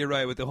 especially, yeah, you're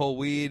right, with the whole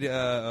weed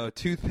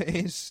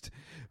toothpaste.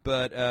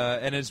 But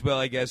and as well,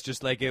 I guess,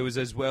 just like it was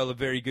as well a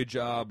very good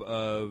job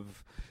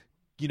of,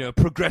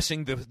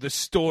 progressing the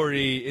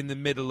story in the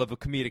middle of a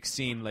comedic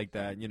scene like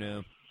that,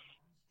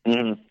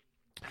 Mm-hmm.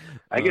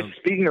 I guess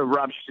speaking of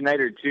Rob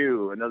Schneider,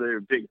 too, another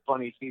big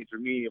funny scene for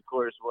me, of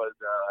course, was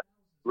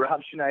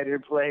Rob Schneider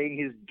playing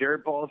his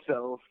dirtball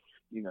self,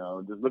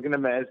 just looking a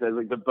mess as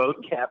like the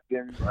boat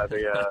captain while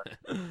they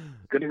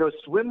going to go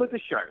swim with the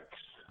sharks.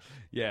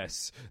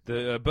 Yes,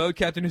 the boat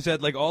captain who's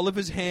had like all of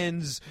his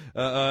hands,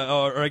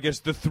 or I guess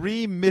the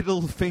 3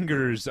 middle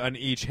fingers on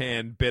each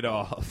hand bit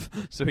off.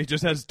 So he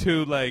just has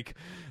two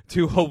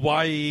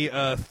Hawaii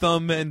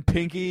thumb and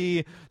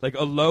pinky, like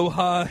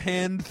aloha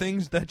hand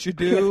things that you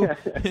do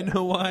in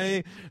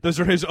Hawaii. Those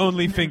are his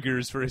only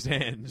fingers for his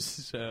hands.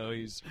 So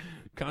he's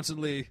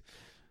constantly.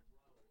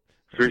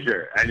 For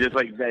sure. I just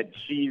like that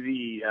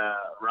cheesy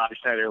Rob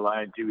Schneider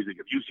line, too. He's like,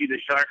 if you see the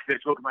shark that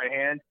took my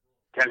hand,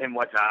 tell him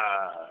what's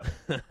up.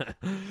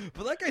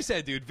 But like I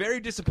said, dude, very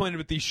disappointed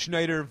with the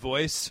Schneider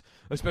voice,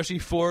 especially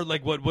for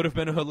like what would have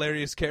been a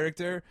hilarious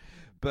character.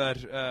 But,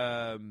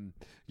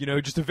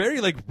 just a very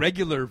like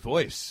regular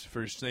voice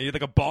for Schneider,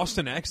 like a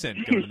Boston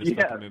accent going in this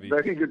fucking movie.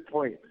 Yeah, very good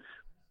point.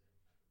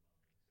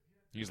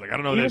 He's like, I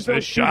don't know,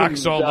 there's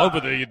sharks all over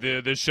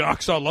the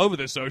sharks all over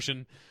this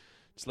ocean.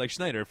 It's like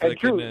Schneider. And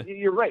true,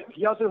 you're right.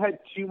 He also had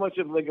too much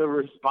of like a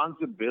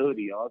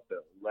responsibility. Also,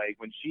 like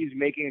when she's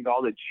making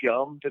all the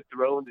chum to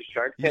throw in the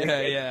shark tank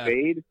at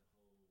Spade,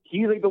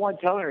 he's like the one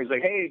telling her, he's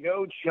like, "Hey,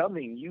 no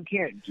chumming. You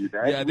can't do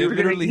that." Yeah, they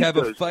literally have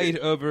a fight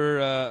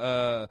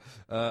over.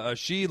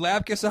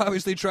 Lapkus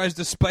obviously tries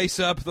to spice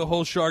up the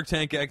whole Shark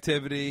Tank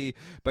activity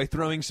by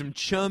throwing some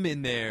chum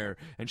in there,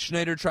 and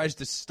Schneider tries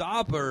to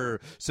stop her.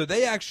 So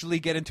they actually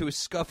get into a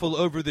scuffle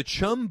over the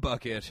chum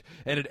bucket,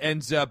 and it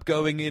ends up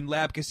going in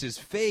Lapkus's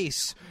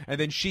face, and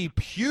then she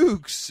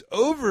pukes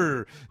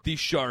over the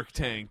Shark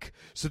Tank.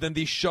 So then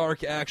the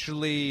shark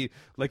actually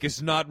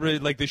is not really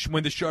like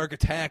when the shark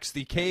attacks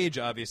the cage.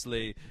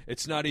 Obviously,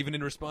 it's not even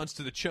in response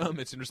to the chum;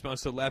 it's in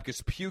response to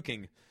Lapkus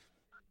puking.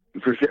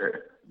 For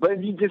sure. But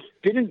he just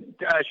didn't,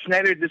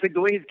 Schneider, just like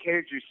the way his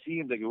character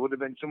seemed, like it would have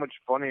been so much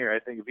funnier, I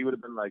think, if he would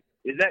have been like,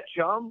 is that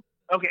chum?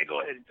 Okay,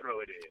 go ahead and throw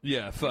it in.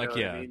 Yeah, fuck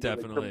yeah, I mean?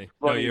 Definitely.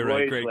 Like no, you're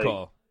right, great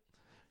call.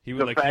 He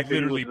would he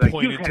literally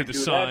pointed to the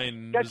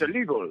sign. That's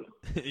illegal.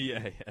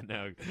 yeah,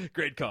 no,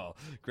 great call.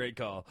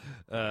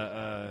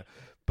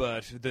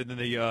 But then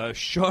the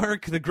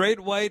shark, the great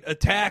white,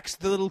 attacks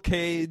the little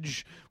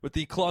cage with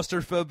the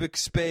claustrophobic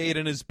Spade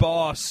and his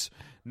boss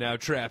now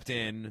trapped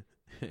in.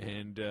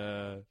 And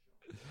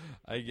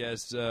I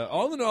guess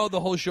all in all,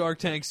 the whole Shark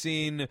Tank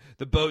scene,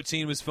 the boat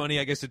scene was funny.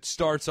 I guess it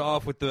starts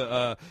off with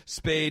the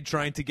Spade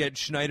trying to get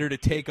Schneider to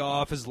take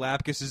off as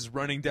Lapkus is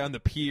running down the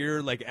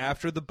pier, like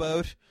after the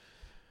boat.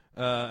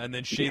 And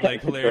then she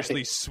like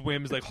hilariously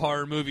swims, like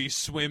horror movie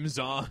swims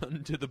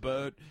on to the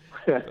boat,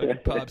 fucking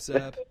pops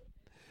up.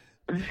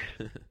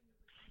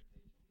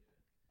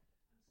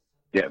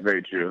 Yeah,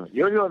 very true.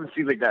 You don't have to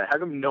see like that. How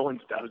come no one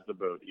stops the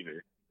boat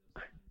either?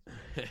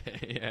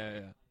 yeah.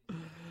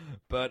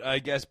 But I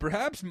guess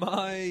perhaps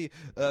my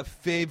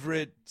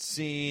favorite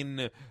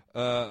scene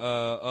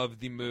of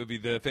the movie,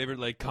 the favorite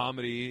like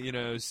comedy,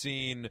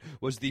 scene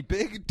was the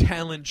big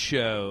talent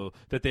show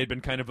that they'd been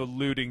kind of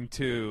alluding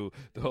to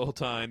the whole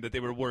time that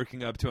they were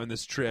working up to on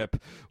this trip.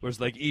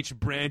 Was like each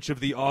branch of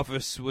the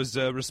office was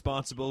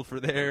responsible for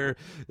their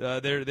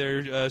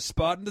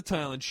spot in the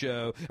talent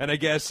show, and I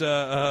guess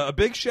a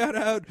big shout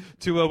out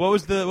to what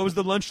was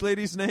the lunch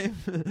lady's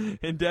name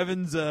in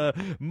Devin's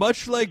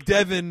much like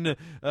Devin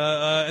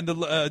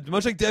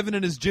much like Devin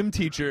and his gym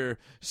teacher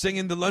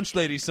singing the lunch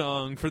lady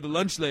song for the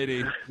lunch lady.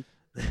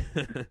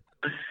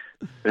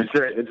 That's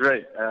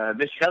right.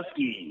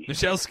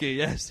 Michalski,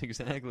 yes,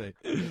 exactly.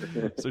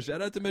 So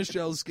shout out to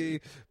Michalski.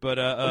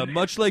 But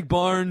much like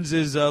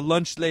Barnes'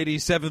 lunch lady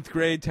 7th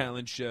grade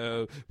talent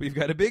show, we've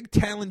got a big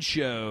talent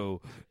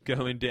show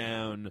going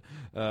down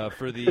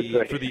for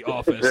the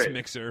office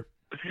mixer.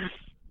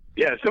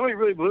 Yeah, somebody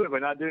really blew it by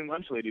not doing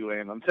lunch lady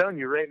Wayne. I'm telling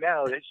you right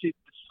now, that shit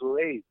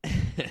slayed.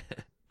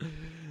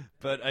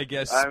 But I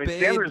guess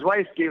Sandler's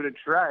wife gave it a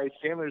try.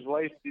 Sandler's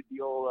wife did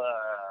the old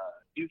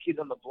New Kids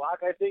on the Block,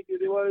 I think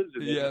it was.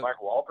 Mark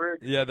Wahlberg.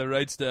 Yeah, the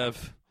right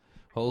stuff.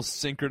 Whole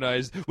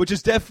synchronized, which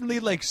is definitely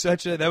like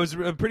that was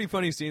a pretty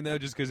funny scene though,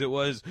 just because it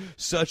was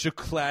such a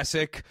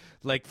classic,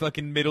 like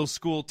fucking middle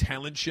school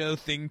talent show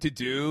thing to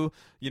do.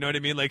 You know what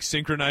I mean? Like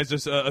synchronize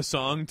a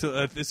song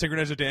to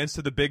synchronize a dance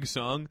to the big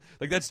song.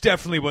 Like that's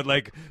definitely what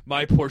like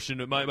my portion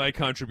of my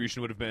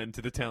contribution would have been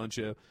to the talent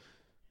show.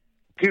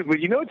 Dude, but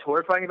you know what's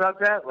horrifying about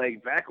that?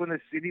 Like, back when the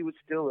city was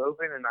still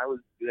open and I was,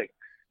 like,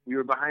 we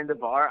were behind the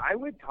bar, I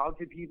would talk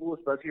to people,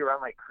 especially around,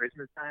 like,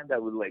 Christmas time,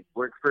 that would, like,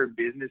 work for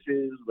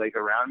businesses, like,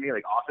 around me,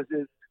 like,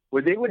 offices,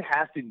 where they would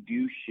have to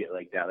do shit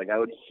like that. Like, I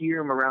would hear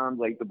them around,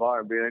 like, the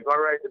bar and be like, all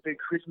right, the big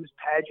Christmas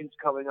pageant's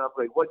coming up.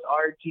 Like, what's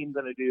our team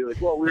going to do? Like,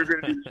 well, we're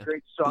going to do this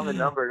great song and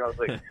number. And I was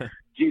like,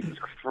 Jesus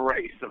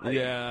Christ. Like,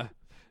 yeah.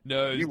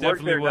 No, it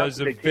definitely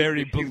was a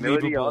very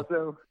believable.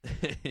 Also?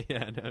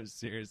 Yeah, no,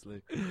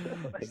 seriously,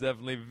 it's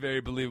definitely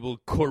very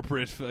believable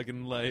corporate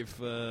fucking life.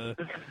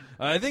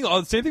 I think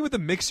same thing with the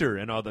mixer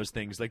and all those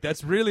things. Like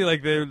that's really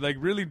like they like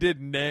really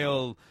did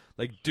nail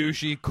like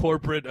douchey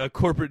corporate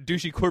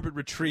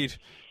retreat.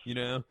 You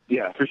know?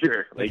 Yeah, for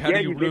sure. Like how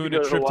do you ruin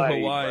a trip to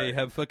Hawaii?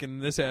 Have fucking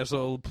this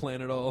asshole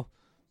plan it all.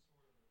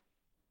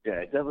 Yeah,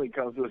 it definitely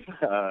comes with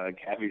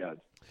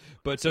caveats.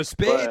 But so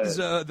Spades,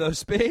 the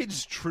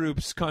Spades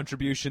troops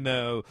contribution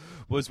though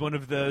was one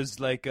of those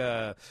like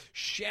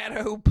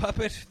shadow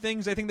puppet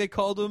things, I think they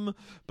called them.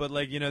 But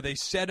like they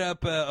set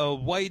up a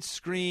white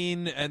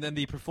screen and then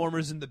the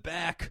performers in the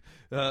back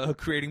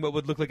creating what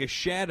would look like a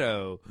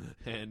shadow,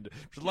 and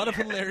there's a lot of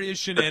hilarious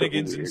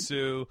shenanigans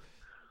ensue.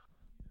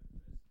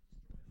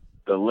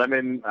 The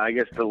lemon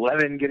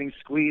getting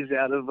squeezed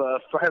out of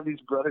Farley's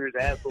brother's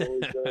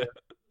assholes.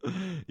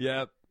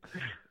 Yep.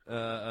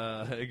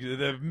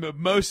 The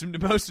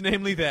most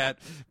namely that,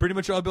 pretty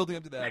much all building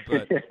up to that,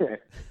 but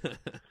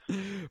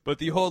but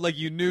the whole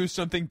you knew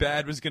something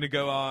bad was going to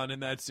go on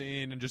in that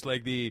scene, and just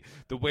like the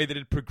way that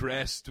it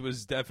progressed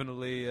was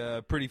definitely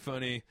pretty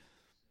funny.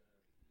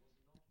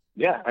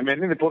 Yeah, I mean, I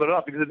think they pulled it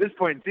off because at this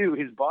point too,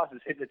 his boss is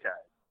hypnotized.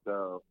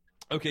 So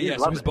okay, yeah,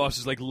 so his boss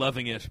is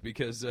loving it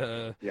because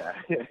yeah.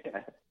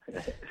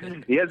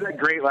 He has that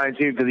great line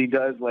too because he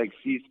does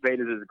see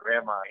Spade as his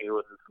grandma. He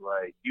was just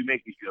like, "You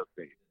make me feel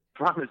safe.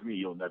 Promise me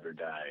you'll never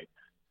die."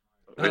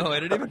 Oh, I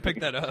didn't even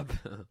pick that up.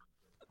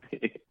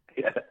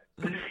 Yeah.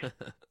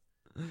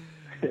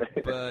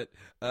 But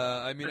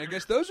I mean, I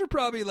guess those are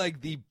probably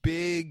the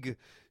big,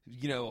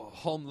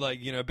 home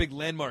big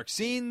landmark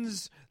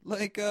scenes,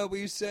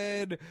 we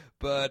said.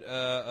 But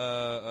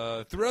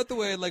throughout the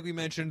way, like we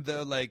mentioned,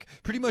 though,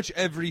 pretty much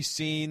every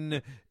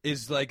scene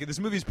is this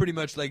movie is pretty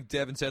much like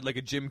Devin said,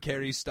 a Jim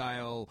Carrey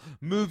style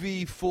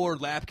movie for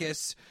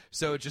Lapkus.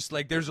 So it's just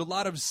there's a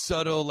lot of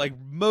subtle,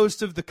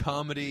 most of the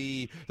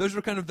comedy. Those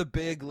were kind of the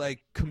big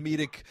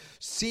comedic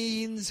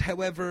scenes.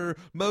 However,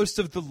 most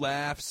of the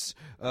laughs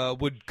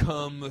would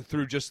come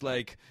through just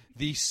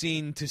the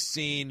scene to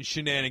scene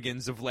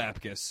shenanigans of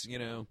Lapkus.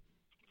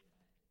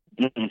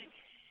 Mm-mm.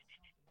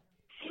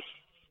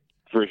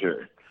 For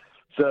sure.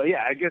 So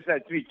yeah, I guess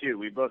that's me too.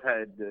 We both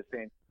had the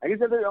same. I guess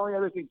the only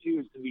other thing too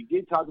is we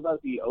did talk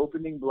about the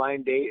opening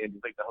blind date and the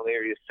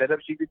hilarious setup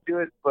she did to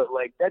it, but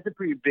that's a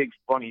pretty big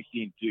funny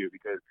scene too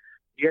because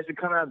she has to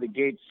come out of the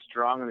gate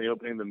strong in the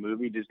opening of the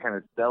movie, just kind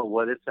of sell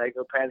what a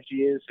psychopath she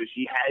is. So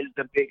she has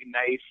the big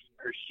knife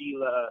for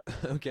Sheila.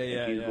 Okay,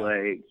 yeah.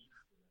 She's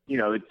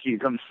she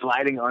comes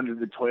sliding under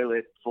the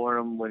toilet for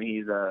him when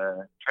he's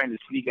trying to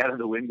sneak out of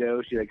the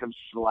window. She comes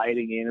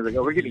sliding in. It's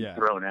 "Oh, we're getting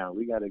thrown out.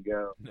 We gotta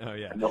go." Oh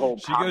yeah. And the whole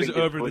she goes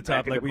over the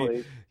top.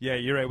 Yeah,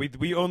 you're right.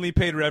 We only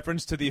paid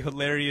reference to the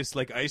hilarious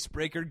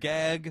icebreaker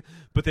gag,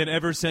 but then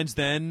ever since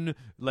then,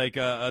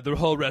 the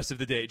whole rest of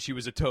the date, she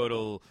was a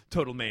total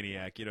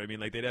maniac. You know what I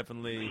mean? They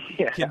definitely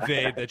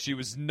conveyed that she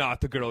was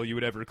not the girl you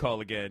would ever call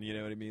again. You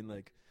know what I mean?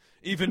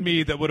 Even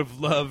me that would have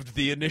loved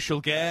the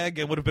initial gag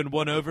and would have been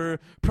won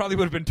over probably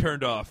would have been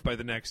turned off by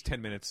the next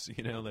 10 minutes,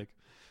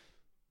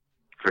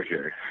 For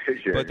sure.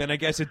 But then I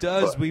guess it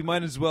does. We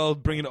might as well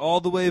bring it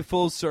all the way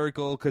full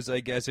circle because I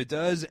guess it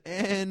does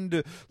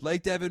end,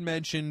 like Devin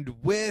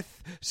mentioned,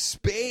 with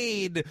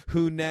Spade,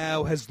 who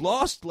now has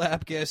lost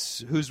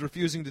Lapkus, who's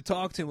refusing to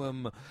talk to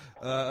him.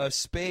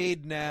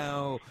 Spade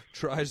now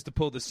tries to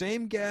pull the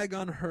same gag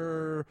on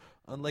her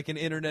on an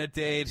internet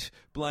date,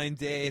 blind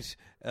date,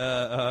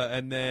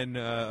 and then,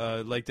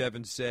 like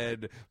Devin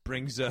said,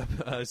 brings up,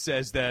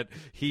 says that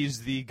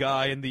he's the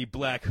guy in the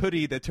black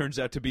hoodie that turns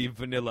out to be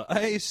Vanilla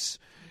Ice.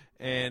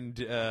 And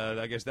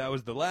I guess that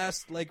was the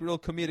last real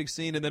comedic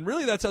scene, and then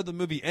really that's how the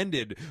movie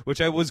ended, which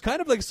I was kind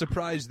of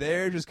surprised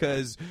there, just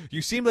because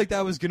you seemed like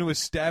that was going to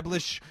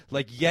establish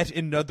yet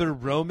another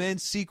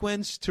romance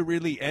sequence to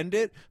really end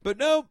it, but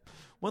nope.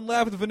 One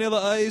laugh with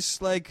Vanilla Ice,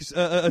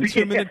 a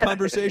 2-minute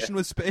conversation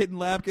with Spade and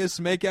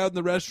Lapkus, make out in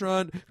the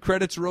restaurant,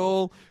 credits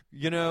roll.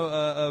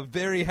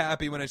 Very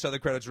happy when I saw the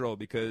credits roll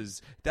because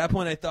at that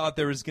point I thought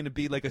there was going to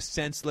be a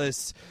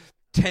senseless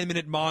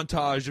 10-minute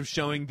montage of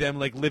showing them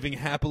living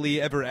happily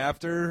ever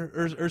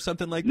after or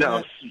something like that.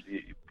 No,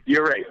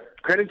 you're right.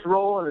 Credits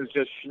roll and it's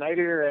just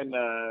Schneider and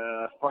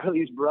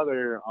Farley's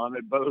brother on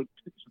a boat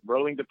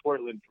rolling to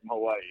Portland from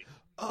Hawaii.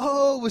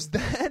 Oh, was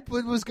that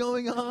what was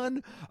going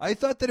on? I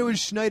thought that it was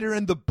Schneider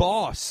and the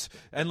boss,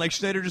 and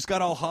Schneider just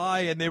got all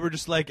high, and they were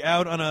just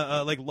out on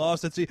a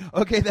lost at sea.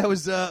 Okay, that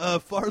was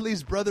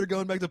Farley's brother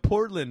going back to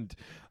Portland.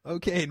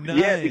 Okay, nice.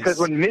 Yeah, because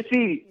when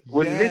Missy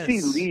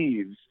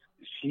leaves,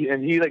 he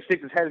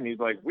sticks his head and he's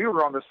like, "We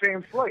were on the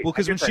same flight." Well,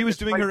 because when she was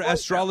doing her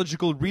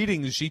astrological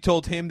readings, she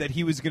told him that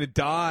he was going to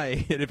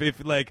die if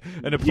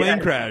in a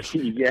plane crash,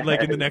 in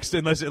the next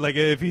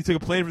if he took a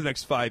plane for the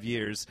next 5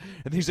 years.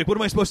 And he's like, "What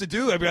am I supposed to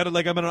do? I've got to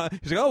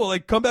He's like, "Oh well,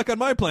 come back on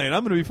my plane.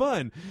 I'm going to be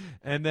fine."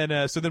 And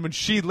then so then when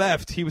she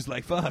left, he was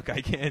like, "Fuck, I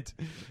can't."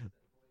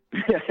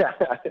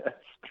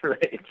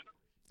 Great.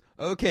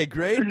 Okay,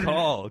 great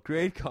call.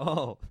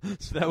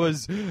 So that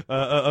was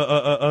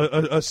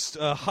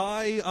a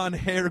high on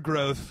hair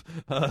growth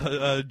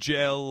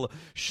gel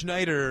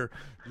Schneider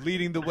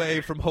leading the way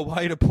from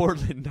Hawaii to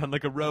Portland on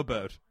a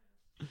rowboat.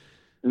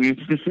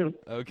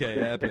 Okay,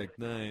 epic,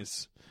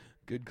 nice,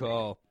 good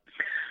call.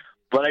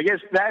 But I guess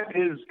that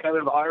is kind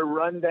of our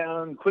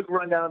quick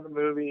rundown of the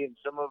movie and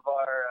some of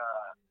our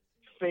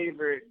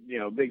favorite,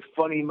 big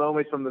funny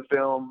moments from the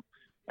film.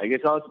 I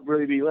guess all that's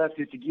really be left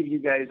is to give you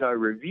guys our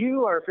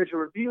official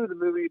review of the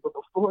movie. But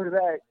before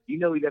that,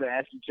 we got to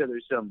ask each other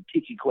some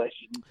kitschy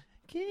questions.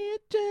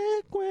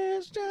 Kitschy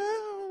questions.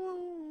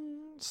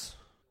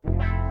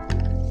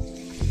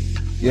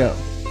 Yo,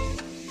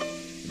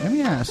 let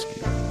me ask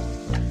you.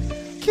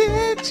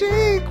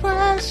 Kitschy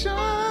questions.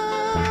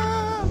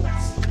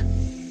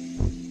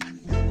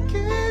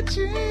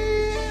 Kitschy.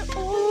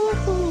 Ooh,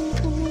 ooh,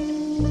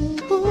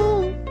 ooh,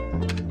 ooh.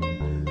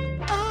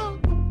 Oh.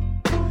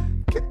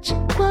 Kitschy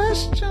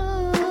questions.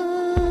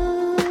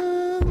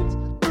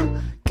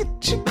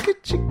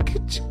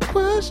 Kitschy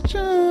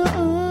questions.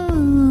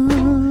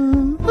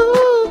 Ooh,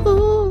 ooh,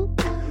 ooh.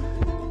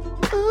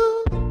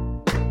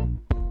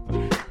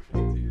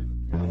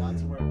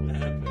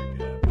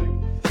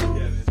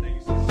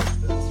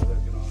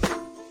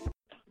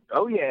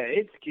 Oh, yeah,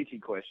 it's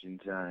kitschy question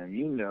time.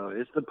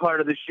 It's the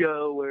part of the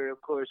show where,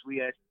 of course,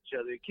 we ask each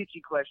other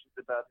kitschy questions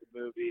about the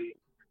movie.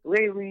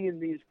 Lately, in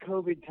these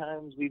COVID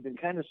times, we've been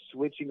kind of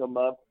switching them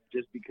up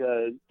just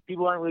because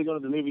people aren't really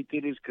going to the movie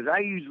theaters, because I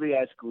usually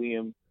ask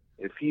Liam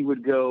if he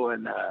would go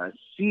and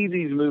see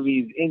these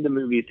movies in the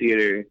movie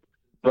theater,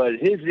 but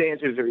his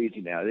answers are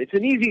easy now. It's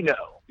an easy no,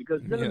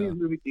 because none of these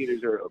movie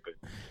theaters are open.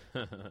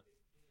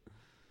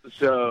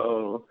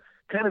 So,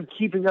 kind of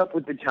keeping up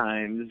with the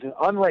times,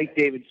 unlike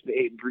David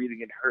Spade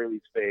breathing in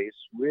Hurley's face,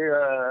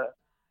 we're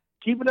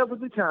keeping up with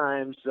the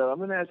times. So I'm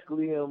going to ask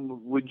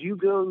Liam, would you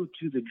go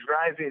to the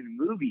drive-in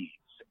movies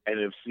and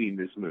have seen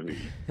this movie?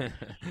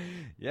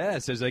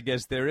 Yes, as I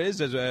guess there is.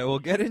 As we'll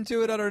get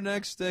into it on our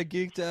next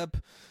Geeked Up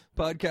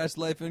Podcast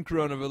Life in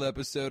Coronaville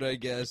episode, I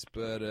guess.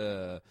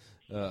 But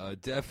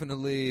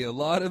definitely a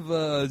lot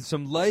of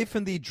some life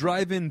in the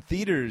drive-in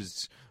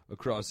theaters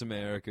across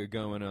America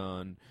going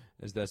on,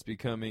 as that's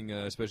becoming,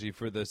 especially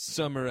for the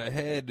summer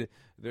ahead,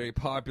 very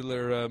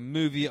popular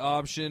movie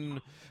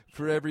option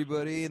for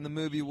everybody in the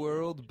movie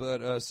world.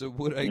 But so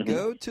would I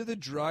go to the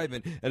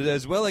drive-in? And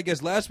as well, I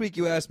guess last week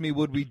you asked me,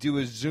 would we do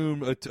a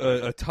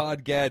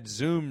Todd Gad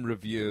Zoom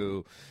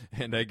review?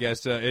 And I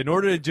guess in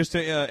order to just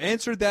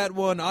answer that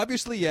one,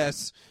 obviously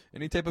yes.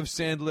 Any type of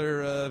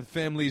Sandler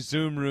family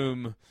Zoom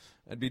room,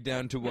 I'd be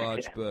down to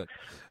watch, but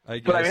I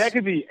guess. But I mean, that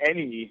could be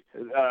any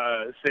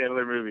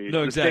Sandler movie. No,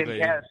 the exactly.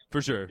 same cast,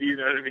 for sure. You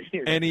know what I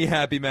mean? Any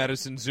Happy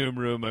Madison Zoom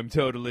room,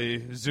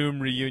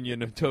 Zoom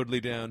reunion, I'm totally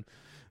down.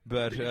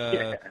 But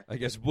I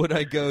guess, would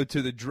I go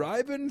to the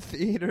drive-in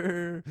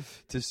theater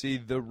to see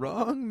The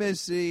Wrong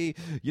Missy?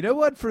 You know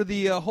what? For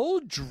the whole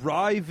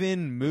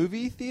drive-in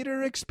movie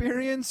theater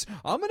experience,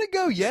 I'm going to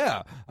go,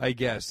 yeah, I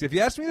guess. If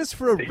you ask me this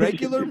for a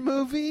regular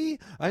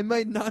movie, I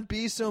might not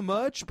be so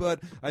much.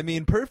 But, I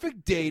mean,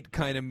 perfect date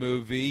kind of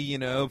movie,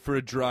 for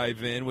a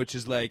drive-in, which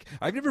is like,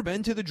 I've never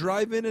been to the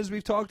drive-in, as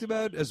we've talked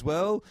about as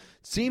well.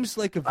 Seems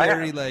like a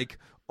very,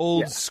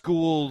 old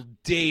school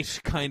date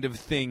kind of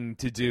thing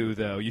to do,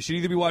 though. You should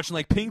either be watching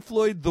Pink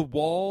Floyd The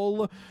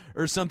Wall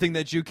or something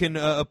that you can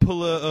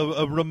pull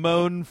a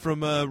Ramon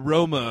from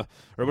Roma,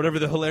 or whatever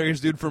the hilarious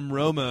dude from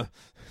Roma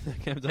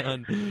kept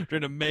on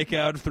trying to make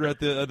out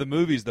throughout the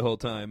movies the whole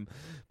time.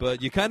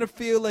 But you kind of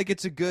feel like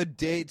it's a good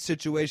date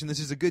situation. This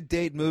is a good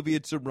date movie.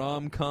 It's a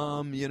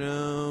rom-com,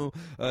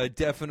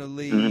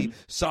 definitely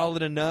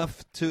solid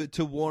enough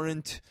to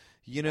warrant,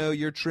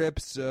 your trip.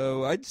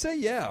 So I'd say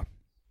yeah.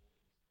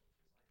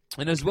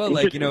 And as well,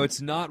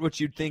 it's not what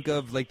you'd think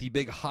of, the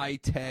big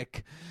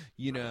high-tech,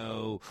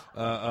 what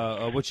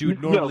you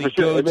would normally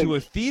go to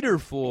a theater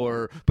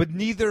for, but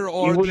neither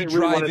are the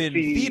drive-in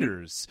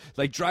theaters.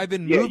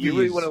 Drive-in movies. Yeah, you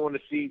really want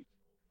to see,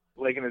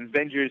 an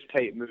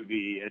Avengers-type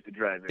movie at the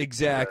drive-in.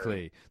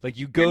 Exactly.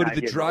 You go to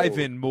the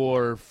drive-in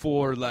more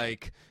for,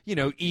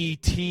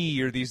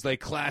 E.T. or these,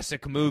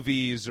 classic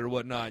movies or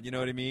whatnot, you know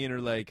what I mean? Or,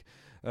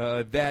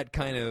 that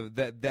kind of,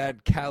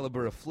 that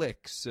caliber of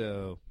flick,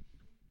 so...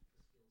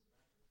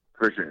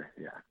 For sure,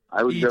 yeah.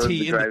 I would go to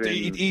the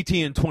drive-in.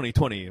 E.T. in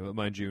 2020,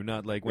 mind you,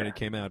 not when it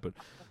came out, but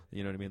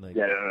you know what I mean?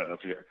 Yeah, no,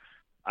 for sure.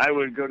 I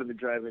would go to the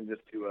drive-in just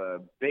to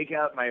bake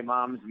out my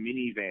mom's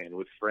minivan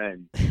with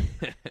friends.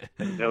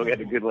 And we had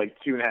a good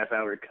 2.5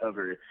 hour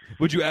cover.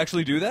 Would you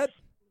actually do that?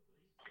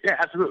 Yeah,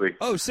 absolutely.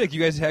 Oh, sick!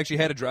 You guys actually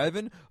had a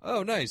drive-in?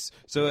 Oh, nice.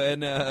 So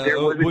and there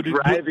was a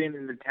drive-in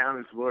in the town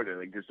in Florida,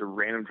 just a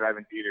random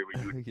drive-in theater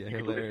where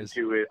you would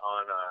listen to it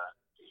on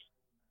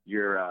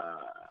your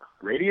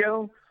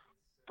radio.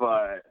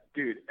 But,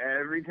 dude,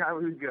 every time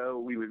we would go,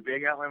 we would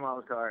bang out my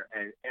mom's car,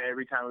 and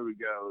every time we would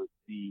go,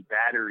 the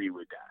battery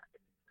would die.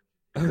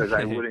 Because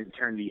I wouldn't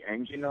turn the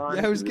engine on.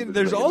 Yeah,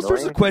 there's all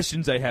sorts of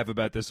questions I have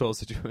about this whole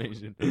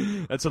situation.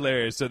 That's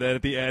hilarious. So that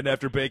at the end,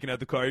 after baking out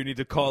the car, you need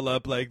to call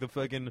up the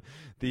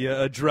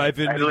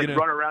drive-in. I had to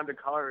run around the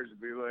cars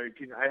and be like,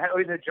 I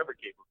always had jumper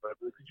cables, but I'd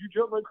be like, could you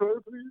jump my car,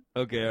 please?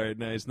 Okay, all right,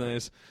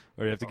 nice.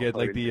 Or you have to get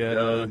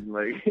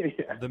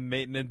the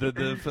maintenance,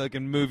 the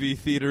fucking movie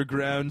theater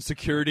ground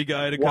security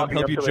guy to come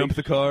help you jump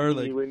the car.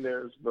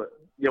 Windows, but.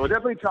 Yeah, we'll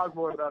definitely talk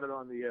more about it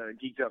on the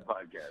Geeked Up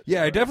podcast.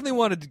 Yeah, I definitely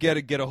wanted to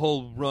get a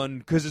whole run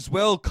because as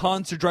well,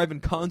 drive-in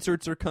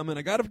concerts are coming.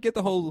 I gotta get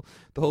the whole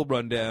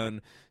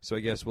rundown. So I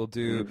guess we'll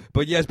do.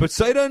 But yes, but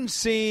sight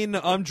unseen,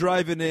 I'm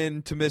driving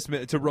in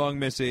to wrong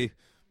Missy.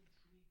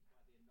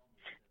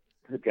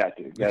 Got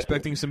you.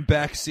 Expecting some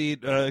backseat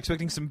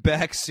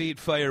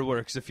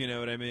fireworks, if you know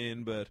what I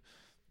mean. But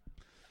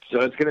so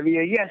it's gonna be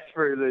a yes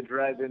for the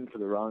drive-in for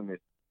the wrong Missy.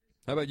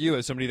 How about you,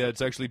 as somebody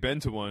that's actually been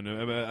to one?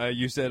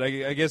 You said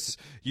I guess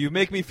you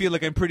make me feel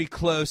like I'm pretty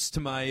close to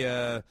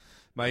my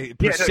my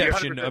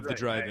perception of the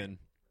drive-in.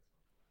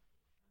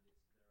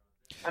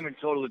 I'm in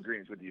total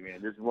agreement with you,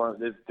 man. This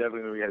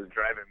definitely has a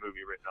drive-in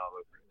movie written all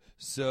over it.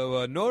 So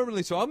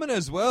I'm gonna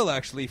as well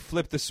actually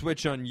flip the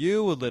switch on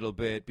you a little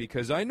bit,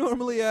 because I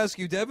normally ask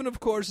you. Devin, of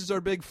course, is our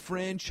big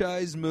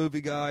franchise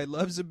movie guy.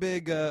 Loves a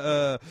big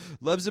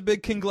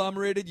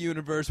conglomerated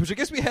universe, which I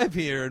guess we have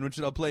here and which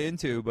I'll play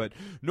into. But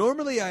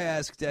normally I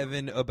ask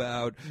Devin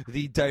about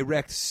the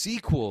direct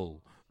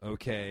sequel.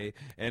 Okay,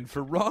 and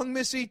for Wrong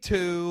Missy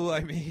 2,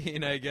 I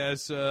mean, I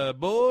guess,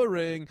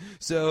 boring.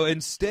 So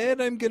instead,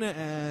 I'm going to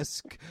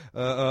ask,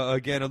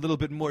 again, a little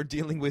bit more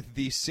dealing with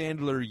the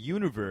Sandler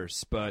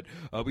universe. But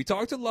we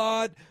talked a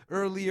lot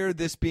earlier,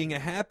 this being a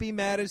Happy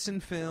Madison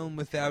film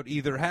without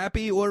either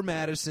Happy or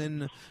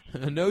Madison,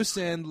 no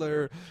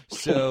Sandler.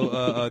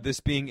 So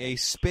this being a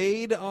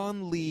Spade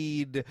on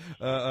lead.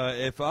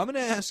 If I'm going to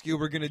ask you,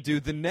 we're going to do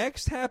the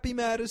next Happy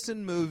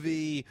Madison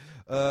movie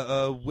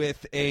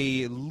with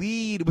a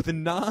lead, with a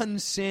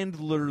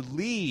non-Sandler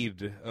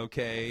lead.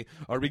 Okay,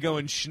 are we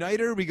going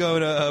Schneider?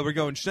 We're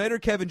going Schneider,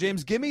 Kevin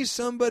James. Give me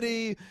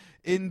somebody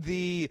in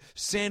the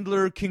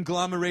Sandler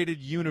conglomerated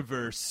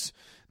universe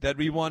that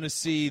we want to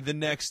see the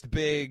next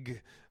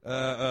big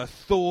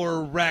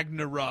Thor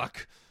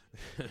Ragnarok.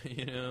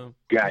 You know,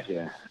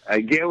 gotcha. I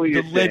get what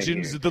you're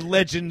saying. The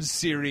Legends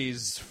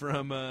series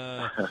from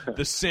the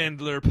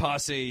Sandler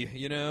posse.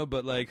 You know,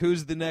 but like,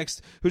 who's the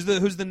next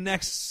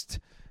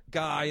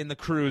guy in the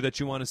crew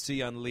that you want to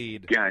see on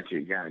lead?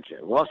 Gotcha.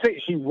 Well, I'll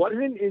say she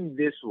wasn't in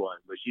this one,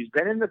 but she's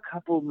been in a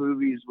couple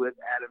movies with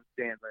Adam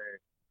Sandler.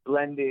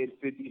 Blended,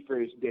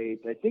 51st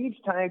Dates. I think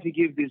it's time to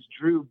give this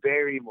Drew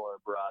Barrymore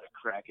broad a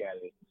crack at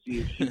it and see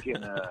if she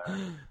can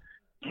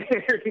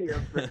carry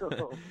a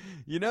film.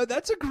 You know,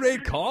 that's a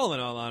great call,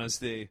 in all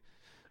honesty.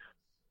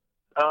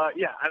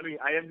 Yeah, I mean,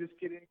 I am just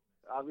kidding.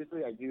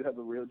 Obviously, I do have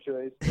a real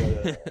choice.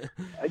 But,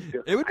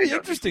 it would be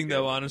interesting,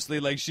 though, honestly.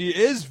 Like, she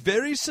is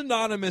very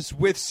synonymous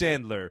with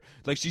Sandler.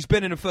 Like, she's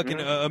been in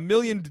a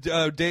million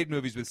date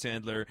movies with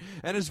Sandler.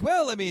 And as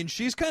well, I mean,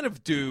 she's kind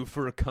of due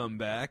for a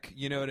comeback.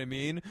 You know what I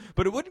mean?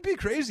 But it wouldn't be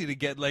crazy to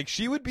get, like,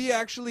 she would be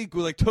actually,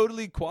 like,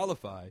 totally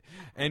qualify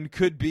and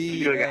could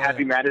be... like a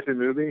Happy Madison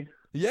movie?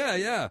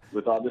 Yeah.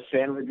 With all the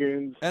Sandler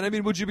goons. And I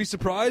mean, would you be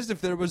surprised if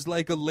there was,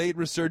 like, a late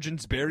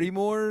resurgence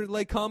Barrymore,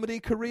 like,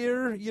 comedy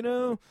career, you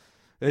know?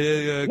 No,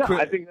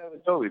 I think that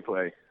would totally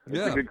play. It's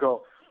a good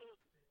call.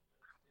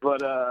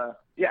 But,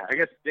 yeah, I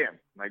guess, damn,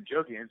 my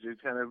joke answer is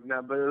kind of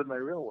not better than my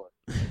real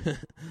one.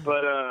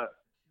 But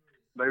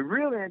my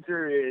real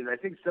answer is I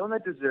think someone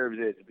that deserves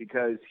it,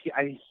 because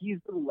he's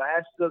the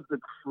last of the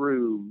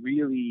crew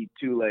really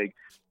to, like,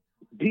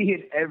 be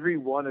in every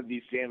one of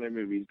these Sandler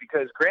movies.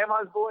 Because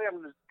Grandma's Boy, I'm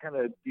going to kind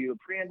of do a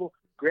preamble.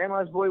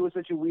 Grandma's Boy was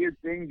such a weird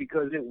thing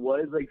because it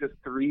was like the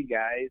three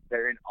guys that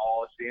are in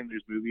all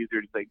Sandler's movies. They're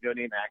just like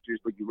no-name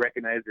actors, but you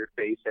recognize their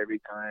face every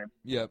time.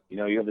 Yep. You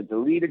know, you have the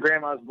lead of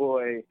Grandma's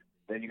Boy,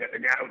 then you got the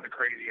guy with the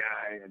crazy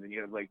eye, and then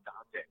you have like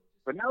Dante.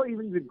 But now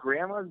even the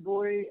Grandma's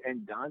Boy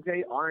and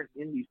Dante aren't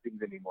in these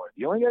things anymore.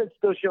 The only guy that's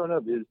still showing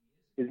up is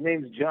his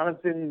name's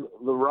Jonathan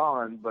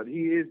Laron, but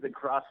he is the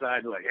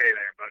cross-eyed, like, hey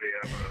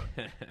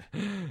there,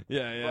 buddy.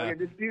 Yeah. Like,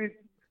 this dude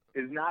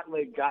is not,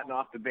 like, gotten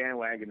off the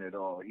bandwagon at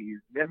all. He's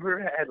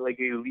never had, like,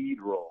 a lead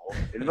role.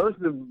 In most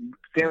of the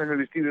Sandler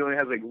movies, too, he only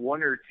has, like,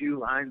 one or two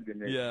lines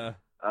in it. Yeah.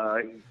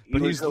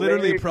 But he's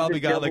literally probably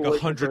got, like,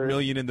 $100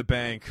 million in the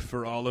bank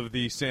for all of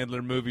the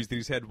Sandler movies that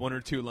he's had one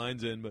or two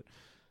lines in. But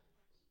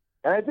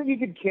And I think he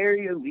could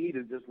carry a lead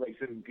as just, like,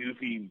 some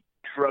goofy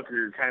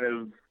trucker kind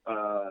of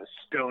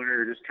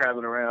stoner just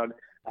traveling around.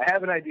 I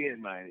have an idea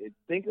in mind.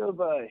 Think of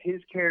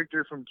his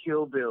character from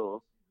Kill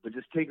Bill, but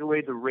just take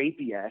away the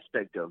rapey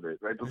aspect of it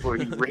right before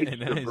he rapes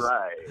the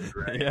bride,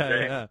 right?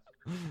 Yeah.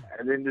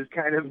 And then just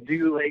kind of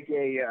do like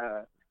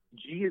a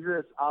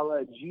Jesus a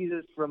la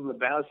Jesus from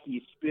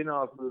Lebowski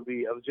spin-off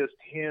movie of just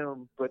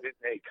him, but in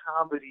a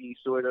comedy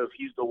sort of,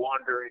 he's the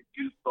wandering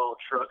goofball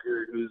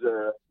trucker who's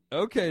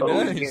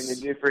nice. in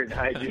a different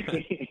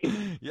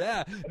hygiene.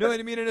 Yeah. No,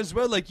 I mean, and as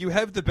well, like, you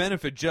have the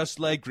benefit, just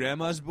like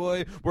Grandma's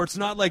Boy, where it's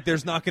not like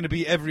there's not going to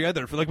be every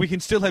other. Like, we can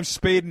still have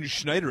Spade and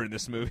Schneider in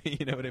this movie,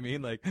 you know what I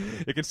mean? Like,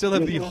 it can still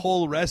have the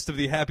whole rest of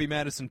the Happy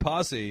Madison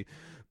posse,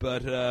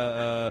 but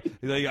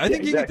like, I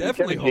think he could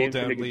definitely hold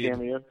down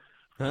lead.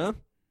 Huh?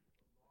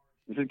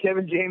 So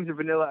Kevin James or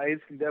Vanilla Ice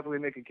can definitely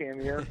make a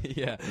cameo.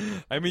 Yeah.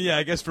 I mean, yeah,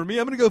 I guess for me,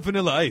 I'm going to go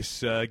Vanilla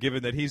Ice,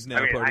 given that he's now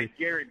I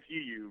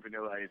guarantee you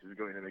Vanilla Ice is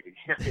going to make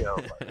a cameo.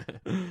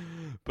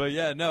 But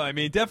yeah, no, I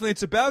mean, definitely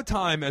it's about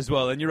time as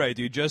well. And you're right,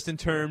 dude, just in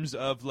terms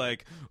of,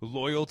 like,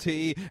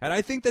 loyalty. And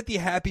I think that the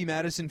Happy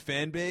Madison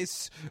fan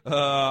base,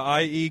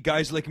 i.e.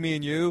 guys like me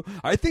and you,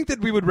 I think that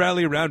we would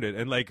rally around it.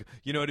 And, like,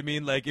 you know what I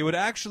mean? Like, it would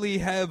actually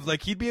have,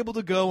 like, he'd be able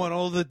to go on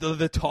all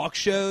the talk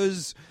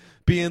shows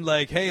being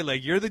like, hey,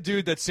 like, you're the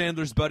dude that's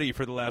Sandler's buddy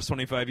for the last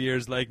 25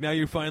 years. Like, now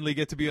you finally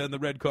get to be on the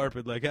red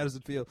carpet. Like, how does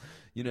it feel?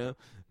 You know?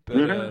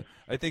 But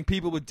I think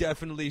people would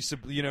definitely,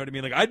 you know what I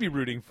mean? Like, I'd be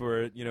rooting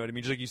for it, you know what I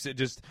mean? Just like you said,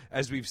 just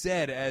as we've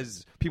said,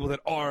 as people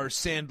that are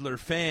Sandler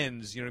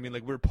fans, you know what I mean?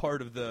 Like, we're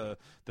part of the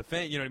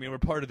fan, you know what I mean? We're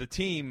part of the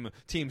team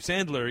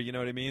Sandler, you know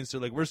what I mean? So,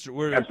 like,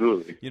 we're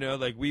absolutely, you know,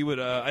 like, we would,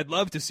 I'd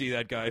love to see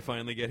that guy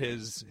finally get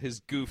his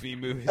goofy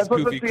movie, his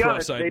goofy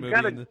cross-eyed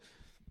movie.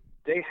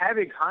 They have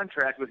a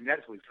contract with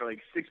Netflix for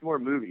like 6 more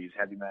movies,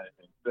 Happy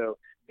Madison. So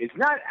it's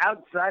not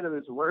outside of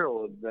this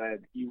world that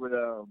he would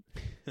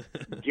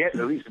get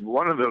at least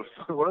one of those.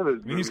 I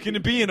mean, he's going to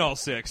be in all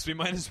 6. We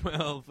might as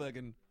well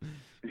fucking.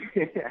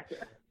 Yeah.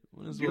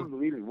 Give him the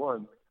lead in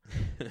one.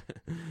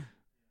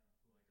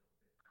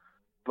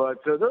 But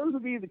so those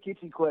would be the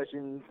kitschy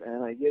questions,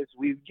 and I guess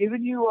we've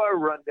given you our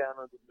rundown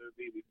of the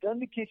movie. We've done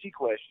the kitschy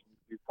questions.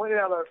 We've pointed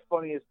out our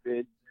funniest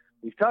bits.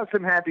 We've talked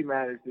some Happy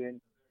Madison.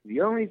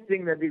 The only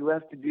thing that'd be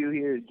left to do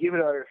here is give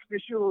it our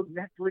official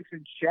Netflix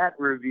and chat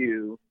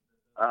review.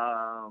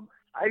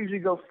 I usually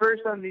go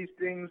first on these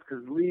things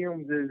because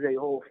Liam's is a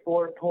whole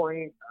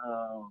 4-point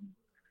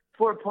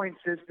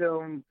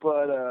system,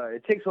 but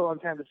it takes a long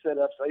time to set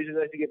up, so I usually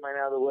like to get mine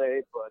out of the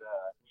way. But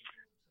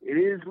it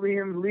is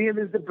Liam.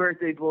 Liam is the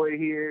birthday boy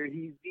here.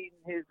 He's eating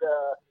his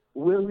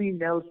Willie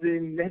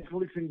Nelson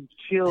Netflix and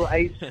chill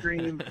ice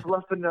cream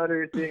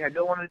fluff-a-nutter thing. I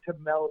don't want it to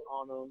melt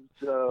on him.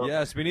 So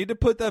yes, we need to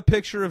put that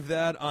picture of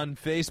that on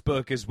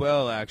Facebook as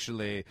well.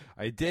 Actually,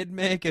 I did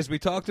make, as we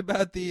talked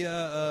about,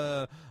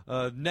 the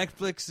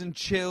Netflix and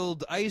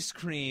chilled ice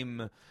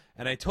cream.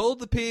 And I told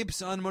the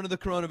peeps on one of the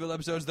Coronaville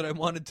episodes that I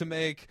wanted to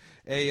make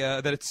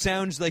that it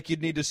sounds like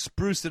you'd need to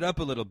spruce it up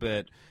a little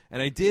bit.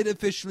 And I did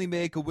officially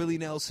make a Willie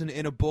Nelson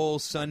in a bowl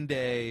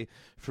sundae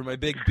for my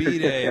big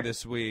B-Day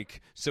this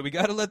week. So we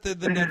got to let the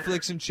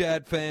Netflix and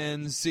chat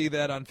fans see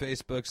that on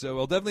Facebook. So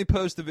I'll definitely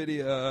post the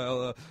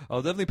video.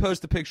 I'll definitely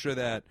post a picture of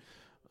that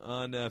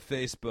on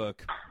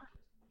Facebook.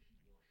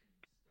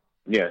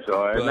 Yeah,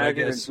 so I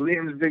imagine it's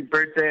Liam's big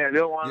birthday. I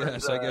don't want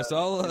I guess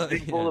I'll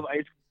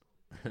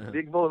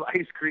big bowl of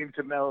ice cream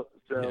to melt.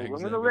 So yeah, exactly.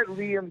 I'm going to let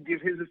Liam give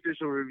his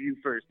official review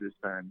first this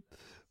time.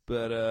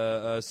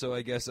 But so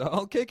I guess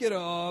I'll kick it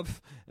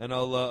off, and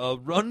I'll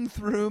run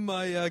through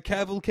my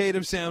cavalcade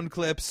of sound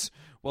clips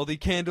while the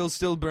candle's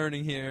still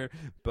burning here.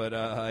 But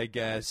I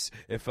guess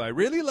if I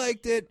really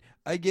liked it,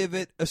 I give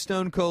it a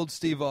Stone Cold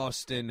Steve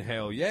Austin,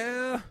 hell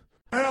yeah.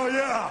 Hell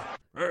yeah.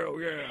 Hell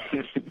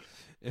yeah.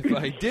 If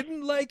I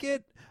didn't like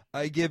it,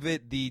 I give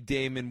it the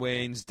Damon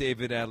Wayans,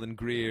 David Alan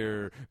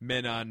Grier,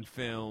 Men on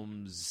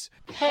Films.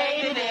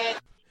 Hated it.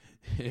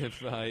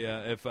 If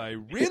I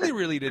really,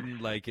 really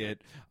didn't like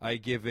it, I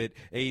give it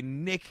a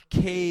Nick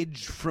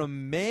Cage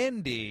from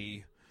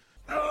Mandy.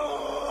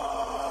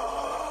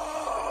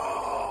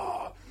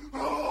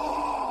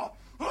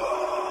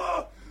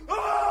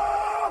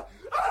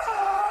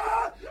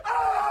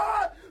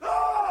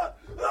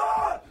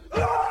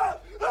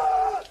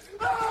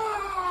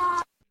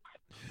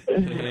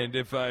 And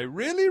if I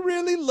really,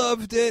 really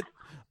loved it,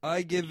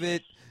 I give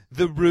it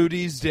the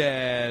Rudy's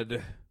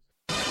Dad.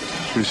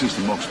 This is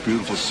the most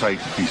beautiful sight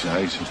these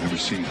eyes have ever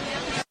seen.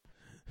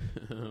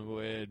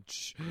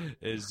 Which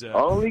is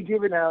only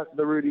giving out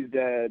the Rudy's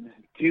Dad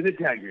to the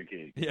Tiger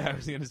King. Yeah, I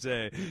was gonna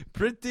say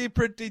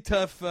pretty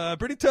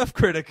tough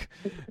critic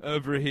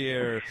over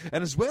here,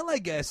 and as well, I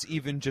guess,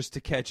 even just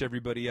to catch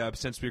everybody up,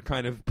 since we're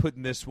kind of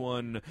putting this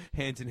one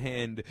hand in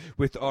hand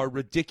with our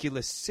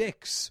Ridiculous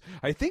 6.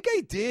 I think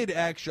I did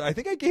actually. I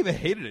think I gave a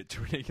hated it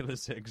to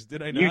Ridiculous 6.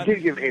 Did I not? You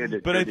did give hated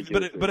it,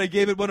 but I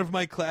gave it one of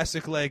my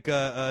classic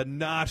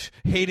not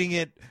hating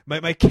it,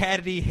 my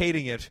caddy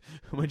hating it,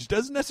 which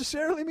doesn't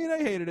necessarily mean I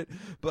hated it,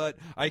 but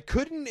I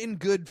couldn't in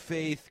good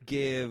faith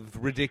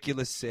give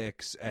Ridiculous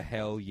 6 a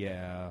hell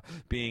yeah.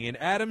 Being an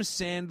Adam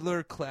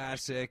Sandler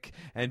classic,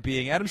 and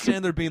being Adam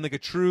Sandler being like a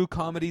true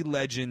comedy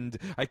legend,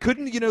 I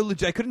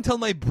couldn't tell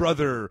my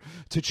brother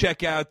to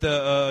check out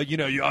the,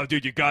 oh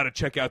dude, you gotta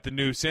check out the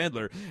new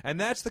Sandler. And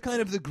that's the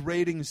kind of the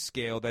grading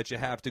scale that you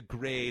have to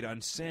grade on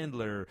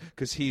Sandler,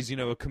 because he's, a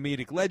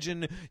comedic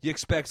legend. You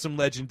expect some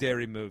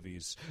legendary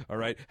movies, all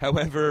right?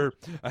 However,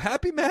 a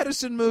Happy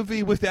Madison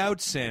movie without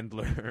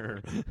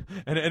Sandler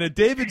and a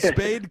David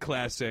Spade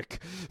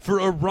classic for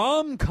a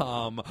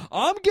rom-com,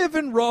 I'm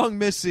giving Wrong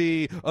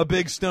Missy a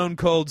big Stone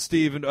Cold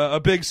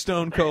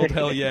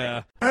hell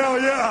yeah.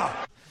 Hell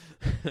yeah.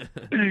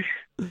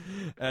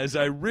 As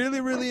I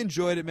really, really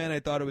enjoyed it, man. I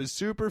thought it was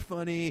super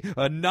funny.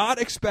 Not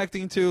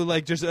expecting to,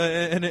 like, just,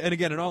 and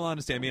again, in all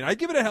honesty, I mean, I'd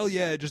give it a hell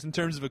yeah, just in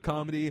terms of a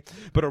comedy,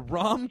 but a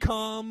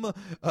rom-com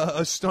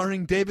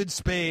starring David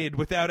Spade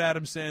without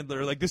Adam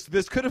Sandler, like,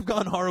 this could have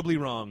gone horribly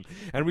wrong.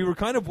 And we were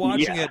kind of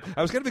watching it.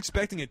 I was kind of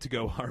expecting it to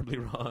go horribly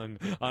wrong,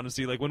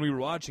 honestly, like, when we were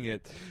watching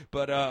it.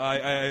 But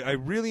I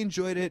really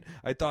enjoyed it.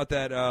 I thought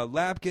that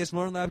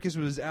Lauren Lapkus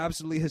was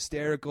absolutely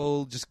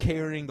hysterical, just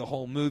carrying the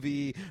whole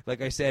movie.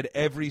 Like I said,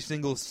 every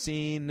single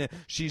scene,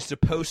 she's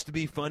supposed to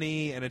be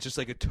funny, and it's just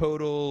like a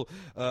total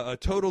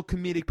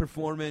comedic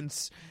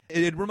performance.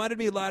 It reminded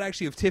me a lot,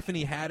 actually, of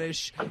Tiffany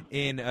Haddish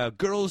in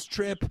Girls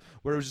Trip,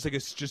 where it was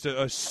just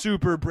a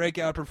super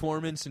breakout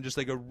performance and just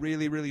like a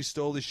really, really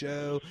stole the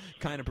show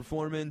kind of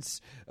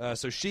performance.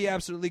 So she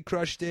absolutely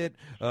crushed it,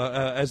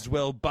 as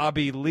well.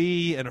 Bobby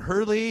Lee and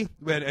Hurley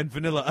and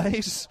Vanilla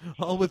Ice,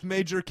 all with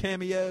major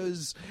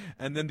cameos,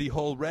 and then the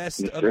whole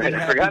rest of the Happy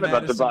I forgot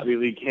about Madison. the Bobby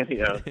Lee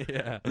cameo.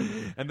 Yeah,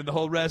 and then the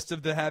whole rest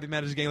of the Happy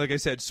Madison gang. Like I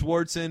said,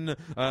 Swartzen.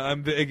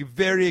 I'm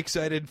very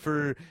excited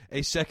for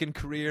a second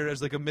career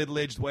as like a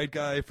middle-aged white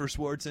guy for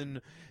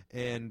Swartzen.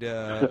 And,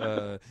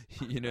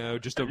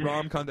 just a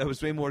rom-com that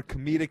was way more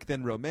comedic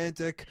than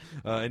romantic.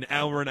 An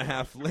hour and a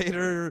half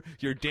later,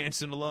 you're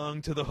dancing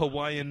along to the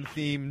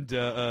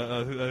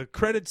Hawaiian-themed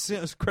credit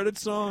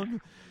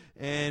song.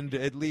 And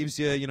it leaves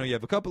you, you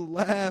have a couple of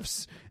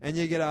laughs, and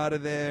you get out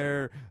of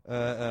there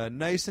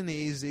nice and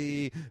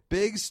easy.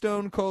 Big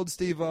Stone Cold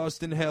Steve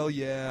Austin, hell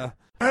yeah.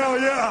 Hell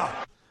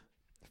yeah!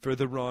 For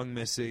the wrong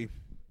Missy.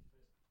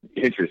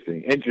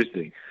 Interesting.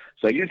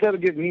 So I guess that'll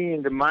get me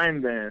into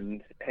mine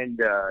then. And,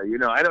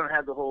 I don't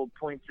have the whole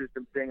point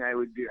system thing I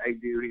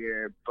do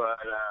here, but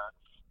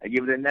I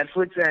give it a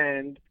Netflix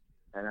end,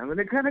 and I'm going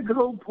to kind of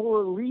go pull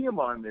a Liam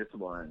on this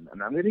one.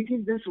 And I'm going to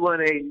give this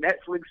one a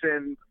Netflix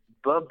end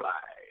bye-bye.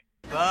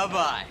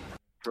 Bye-bye.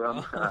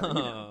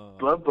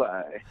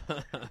 Bye-bye.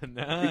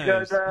 Nice.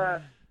 Because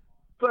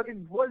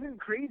fucking wasn't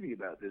crazy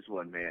about this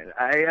one, man.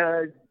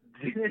 I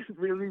didn't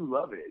really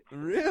love it.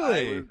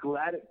 Really?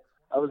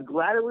 I was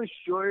glad it was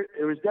short.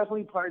 There was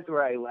definitely parts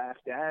where I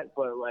laughed at,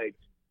 but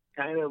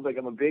kind of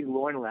I'm a big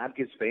Lauren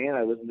Lapkus fan.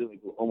 I listen to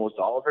almost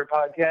all of her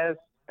podcasts,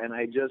 and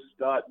I just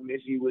thought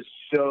Missy was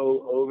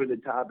so over the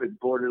top and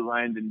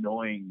borderline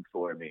annoying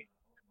for me.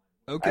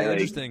 Okay,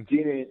 interesting.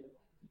 Didn't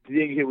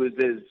think it was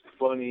as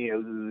funny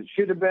as it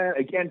should have been.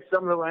 Again,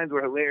 some of the lines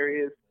were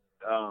hilarious.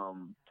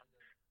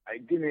 I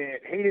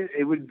didn't hate it.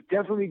 It would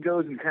definitely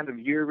goes in kind of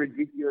your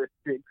ridiculous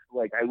six.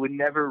 I would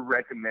never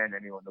recommend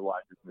anyone to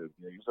watch this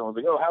movie. If someone's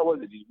like, "Oh, how was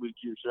it?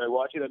 Should I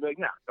watch it?" I'd be like,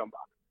 "No, don't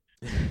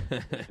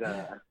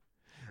bother."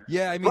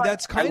 Yeah, I mean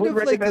that's kind of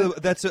like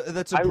that's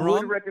a. I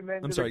would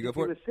recommend. I'm sorry, go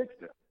for it. Six,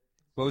 though.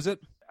 What was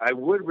it? I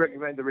would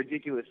recommend the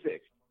Ridiculous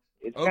Six.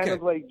 It's kind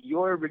of like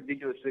your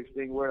Ridiculous Six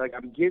thing, where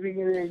I'm giving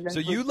it a. Netflix. So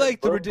you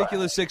like the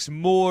Ridiculous Six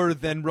more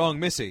than Wrong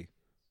Missy?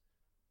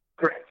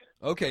 Correct.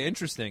 Okay,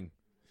 interesting.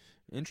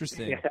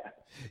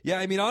 Yeah,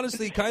 I mean,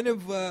 honestly, kind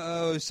of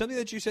something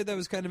that you said that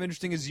was kind of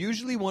interesting is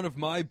usually one of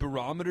my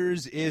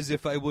barometers is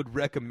if I would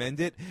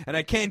recommend it. And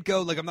I can't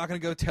go, I'm not going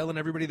to go telling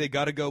everybody they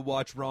got to go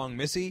watch Wrong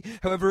Missy.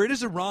 However, it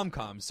is a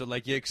rom-com, so,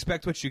 you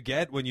expect what you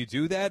get when you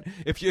do that.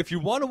 If you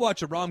want to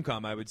watch a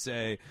rom-com, I would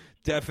say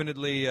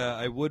definitely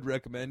I would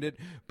recommend it.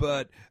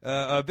 But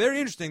very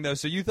interesting, though.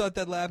 So you thought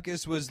that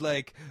Lapkus was,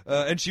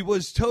 and she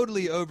was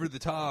totally over the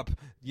top,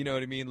 you know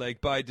what I mean,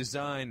 by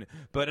design.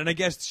 And I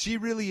guess she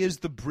really is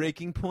the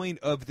breaking point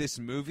of this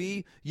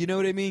movie, you know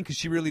what I mean? Because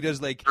she really does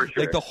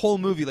the whole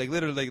movie,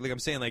 literally, I'm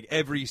saying,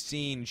 every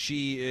scene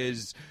she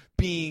is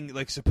being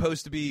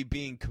supposed to be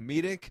being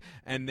comedic,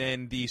 and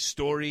then the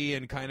story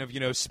and kind of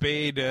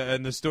Spade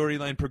and the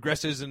storyline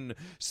progresses, and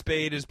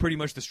Spade is pretty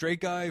much the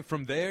straight guy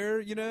from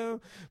there,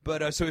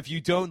 But so if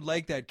you don't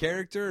like that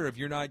character, or if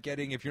you're not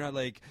getting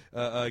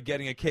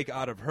a kick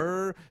out of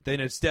her, then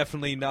it's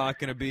definitely not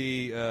going to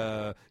be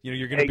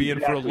you're going to be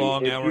in for a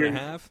long hour and a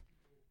half.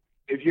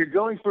 If you're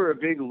going for a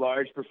big,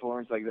 large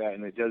performance like that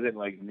and it doesn't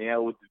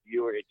nail with the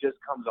viewer, it just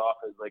comes off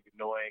as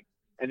annoying.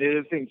 And the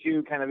other thing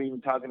too, kind of even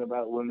talking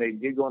about when they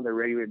did go on their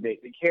regular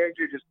date, the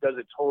character just does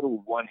a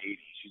total 180.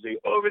 She's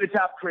over the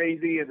top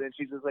crazy, and then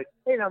she's just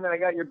 "Hey, no man, I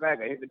got your back.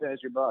 I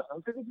hypnotized your boss.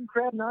 I'm cooking some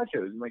crab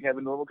nachos and have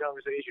a normal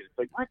conversation."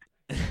 It's what?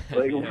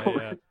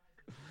 Yeah.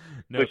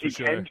 No, but she for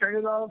sure. can turn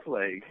it off,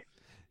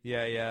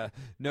 Yeah.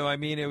 No, I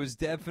mean, it was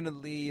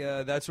definitely,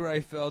 that's where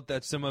I felt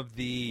that some of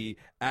the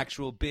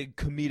actual big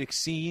comedic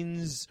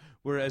scenes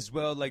were as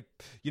well,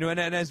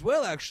 and as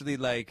well, actually,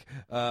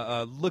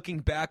 looking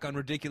back on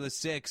Ridiculous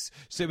Six.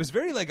 So it was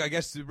very, I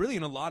guess, really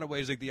in a lot of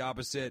ways, the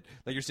opposite,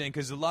 like you're saying,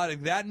 because a lot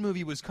of that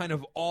movie was kind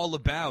of all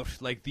about,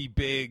 the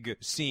big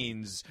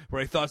scenes,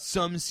 where I thought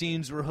some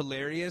scenes were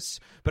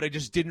hilarious, but I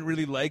just didn't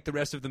really like the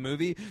rest of the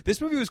movie.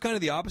 This movie was kind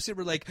of the opposite,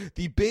 where,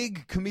 the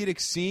big comedic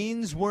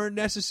scenes weren't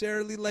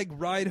necessarily,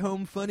 ride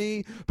home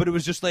funny, but it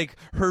was just,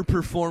 her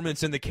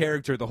performance and the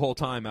character the whole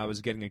time I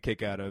was getting a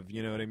kick out of,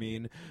 you know what I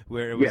mean?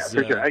 Where it was,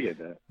 yeah, for sure, I get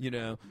that.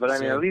 But I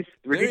mean, at least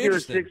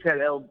Ridiculous Six had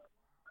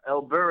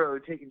El Burro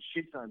taking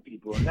shits on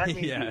people. And that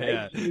makes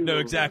yeah. No,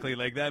 exactly.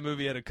 Like, that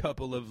movie had a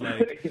couple of,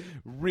 like,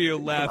 real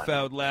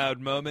laugh-out-loud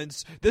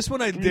moments. This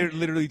one I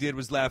literally did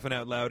was laughing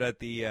out loud at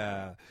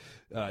the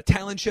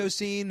talent show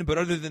scene, but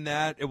other than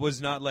that, it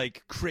was not,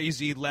 like,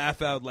 crazy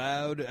laugh out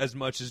loud as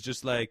much as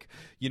just, like,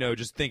 you know,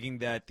 just thinking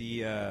that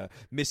the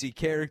Missy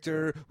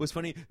character was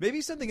funny.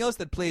 Maybe something else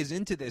that plays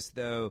into this,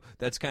 though,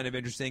 that's kind of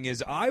interesting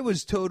is I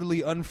was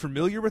totally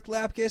unfamiliar with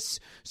Lapkus,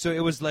 so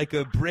it was like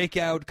a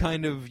breakout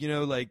kind of, you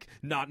know, like,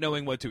 not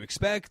knowing what to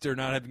expect or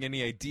not having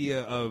any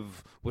idea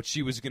of what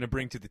she was going to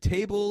bring to the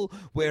table,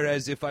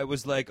 whereas if I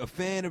was, like, a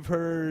fan of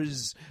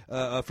hers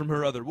from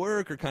her other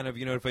work, or kind of,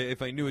 you know,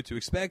 if I knew what to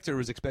expect or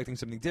was expecting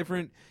something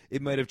different,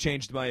 it might have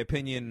changed my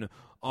opinion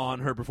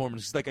on her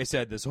performance. Like I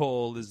said, this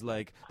whole is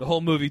like the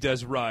whole movie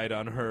does ride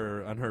on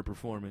her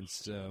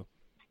performance. So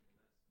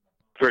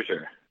for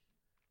sure.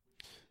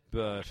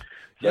 But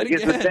yet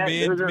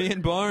again, me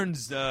and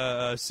Barnes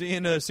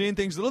seeing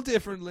things a little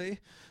differently,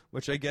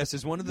 which I guess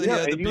is one of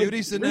the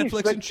beauties of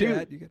Netflix and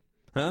chat.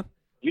 Huh?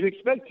 You'd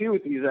expect too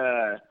with these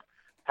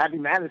Happy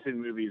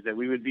Madison movies that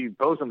we would be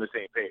both on the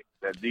same page,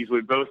 that these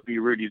would both be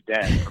Rudy's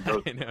dads. I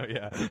know,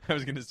 yeah. I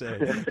was going to say,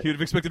 you'd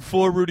have expected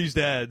 4 Rudy's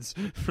dads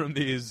from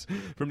these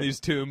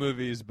 2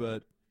 movies,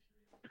 but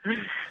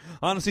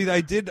honestly,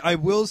 I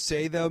will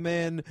say, though,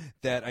 man,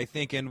 that I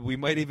think, and we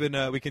might even,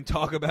 we can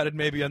talk about it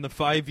maybe on the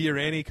 5-year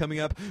Annie coming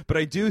up, but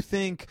I do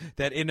think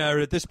that in our,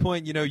 at this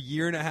point, you know,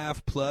 year and a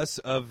half plus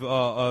of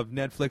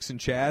Netflix and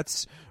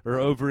chats, or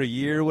over a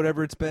year,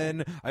 whatever it's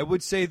been, I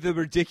would say The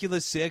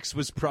Ridiculous Six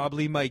was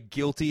probably my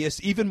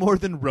guiltiest, even more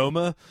than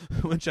Roma,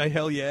 which I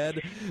hell yeah.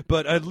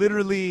 But I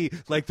literally,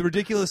 like, The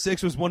Ridiculous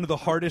Six was one of the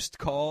hardest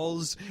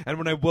calls, and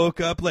when I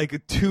woke up,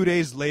 like, 2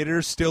 days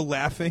later, still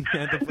laughing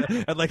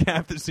at like,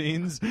 half the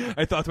scenes,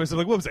 I thought to myself,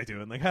 like, what was I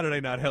doing? Like, how did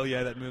I not hell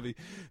yeah that movie?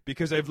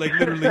 Because I've, like,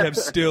 literally have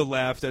still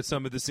laughed at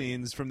some of the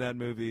scenes from that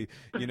movie,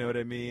 you know what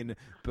I mean?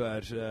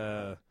 But,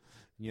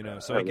 you know,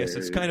 so I guess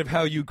it's kind of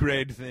how you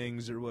grade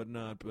things or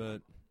whatnot,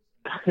 but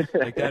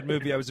like that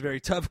movie, I was a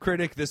very tough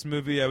critic. This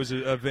movie, I was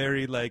a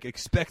very, like,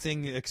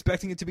 expecting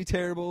it to be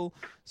terrible.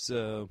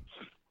 So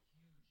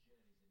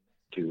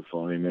too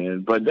funny,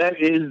 man. But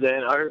that is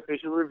then our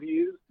official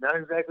reviews. Not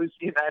exactly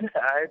seeing eye to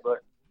eye,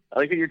 but I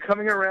like that you're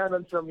coming around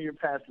on some of your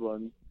past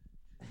ones.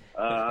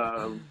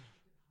 So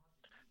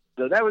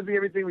that would be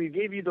everything. We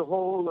gave you the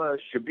whole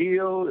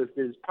spiel. If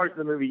there's parts of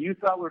the movie you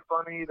thought were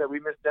funny that we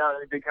missed out,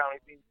 any big comedy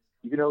scenes,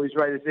 you can always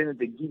write us in at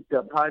the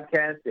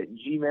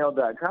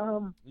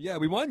geekeduppodcast@gmail.com. Yeah,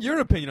 we want your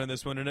opinion on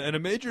this one, and a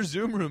major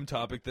Zoom room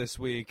topic this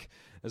week,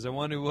 as I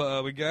want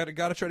to, we got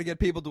to try to get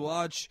people to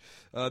watch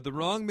The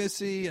Wrong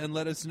Missy and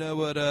let us know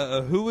what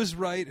who was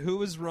right, who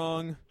was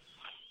wrong.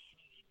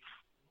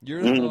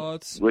 Your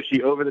thoughts? Was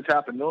she over the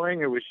top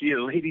annoying, or was she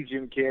a lady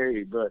Jim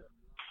Carrey? But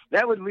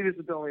that would leave us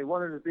with only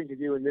one other thing to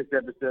do in this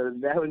episode,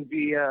 and that would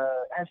be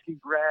asking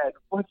Brad,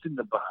 what's in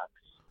the box?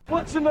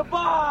 What's in the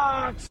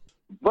box?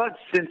 But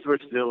since we're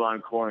still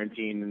on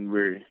quarantine and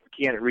we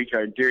can't reach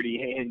our dirty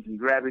hands and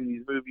grabbing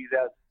these movies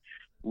out,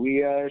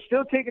 we are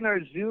still taking our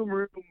Zoom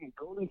room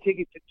golden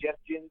ticket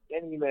suggestions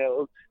and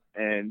emails.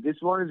 And this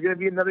one is going to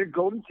be another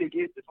golden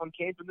ticket. This one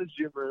came from the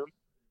Zoom room.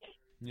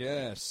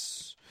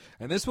 Yes.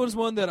 And this one's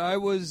one that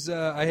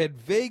I had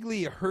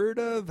vaguely heard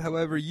of.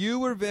 However, you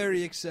were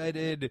very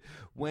excited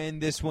when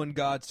this one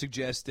got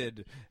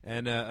suggested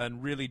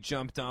and really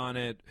jumped on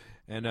it.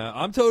 And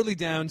I'm totally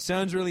down.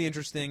 Sounds really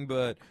interesting,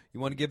 but you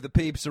want to give the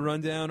peeps a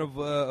rundown of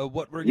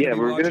what we're going to be watching? Yeah,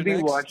 we're going to be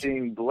next?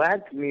 watching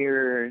Black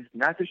Mirror,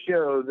 not the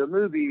show, the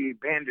movie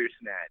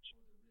Bandersnatch.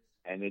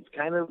 And it's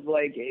kind of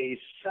like a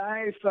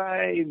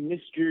sci-fi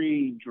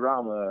mystery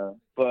drama.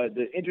 But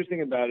the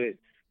interesting about it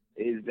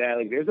is that,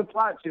 like, there's a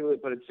plot to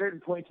it, but at certain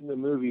points in the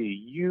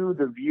movie, you,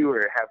 the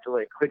viewer, have to,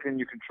 like, click on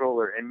your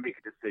controller and make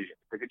a decision.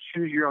 It's like a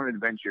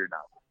choose-your-own-adventure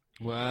novel.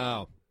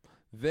 Wow.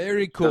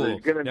 Very cool.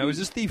 So now, is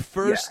this the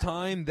first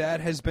time that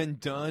has been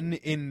done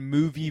in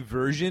movie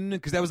version?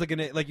 Because that was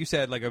like you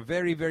said, like a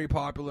very, very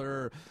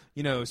popular,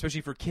 you know, especially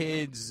for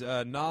kids,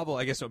 novel.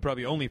 I guess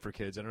probably only for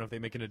kids. I don't know if they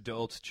make an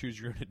adult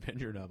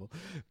choose-your-own-adventure novel.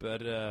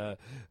 But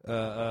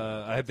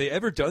have they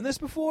ever done this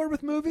before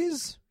with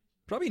movies?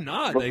 Probably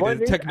not. Like,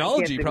 the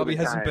technology probably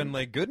hasn't been,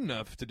 like, good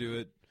enough to do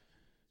it.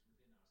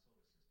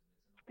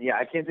 Yeah,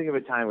 I can't think of a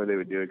time where they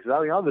would do it. Because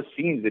all the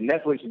scenes, the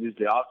Netflix is just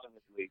the awesome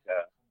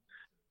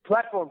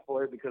platform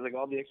for it, because, like,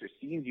 all the extra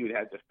scenes you would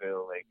have to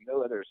fill, like,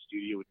 no other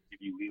studio would give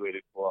you leeway to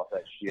pull off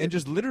that shit. And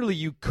just literally,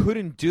 you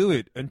couldn't do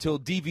it until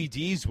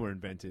DVDs were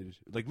invented.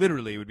 Like,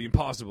 literally, it would be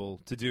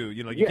impossible to do.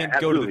 You know, you can't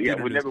go to the theater. Yeah,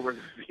 it would never work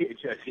with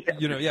VHS. Yeah,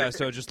 you know, yeah.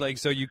 So just like,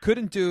 so you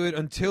couldn't do it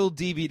until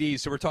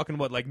DVDs. So we're talking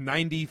what, like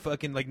 98 by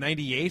the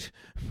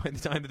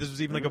time that this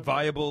was even like a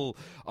viable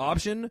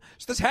option.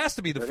 So this has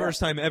to be the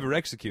first time ever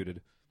executed.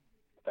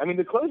 I mean,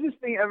 the closest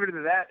thing ever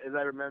to that, as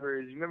I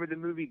remember, is you remember the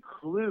movie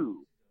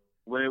Clue.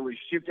 When it was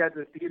shipped out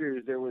to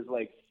theaters, there was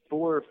like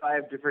 4 or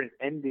 5 different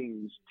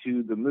endings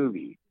to the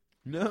movie.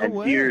 No and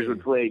way. Theaters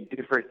would play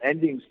different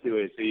endings to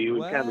it, so it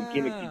was kind of a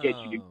gimmick to get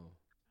you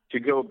to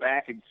go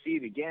back and see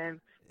it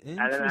again. And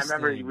then I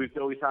remember we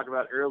always talk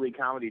about early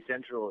Comedy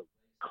Central.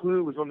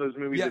 Clue was one of those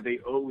movies that they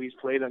always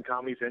played on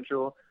Comedy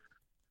Central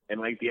in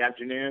like the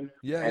afternoon.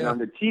 And on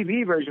the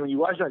TV version, when you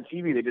watch it on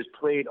TV, they just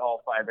played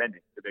all 5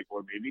 endings to make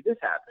more maybe this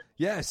happened.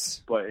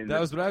 Yes, but that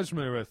was what I was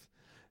familiar with.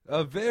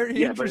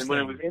 Very interesting. But when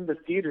it was in the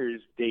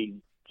theaters,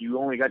 you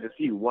only got to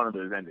see one of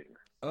those endings.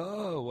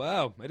 Oh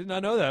wow, I did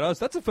not know that. Oh,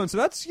 so that's a fun. So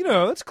that's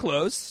that's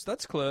close.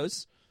 That's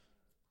close.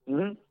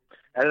 Mm-hmm.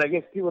 And I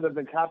guess people that have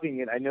been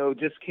copying it, I know,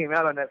 just came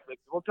out on Netflix.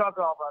 We'll talk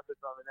all about this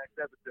on the next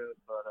episode,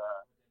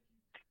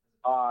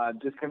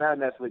 but just came out on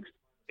Netflix.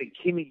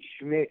 Kimmy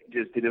Schmidt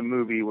just did a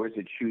movie where it's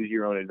a choose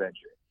your own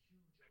adventure.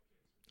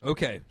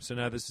 Okay, so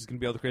now this is going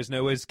to be all the crazy.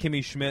 Now, is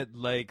Kimmy Schmidt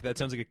like, that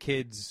sounds like a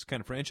kid's kind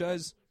of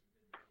franchise?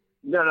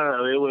 No.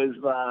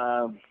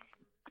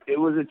 It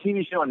was a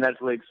TV show on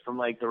Netflix from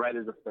like the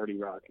writers of 30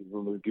 Rock. It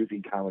was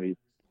goofy comedy.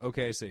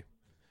 Okay, I see.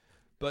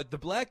 But the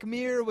Black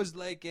Mirror was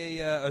like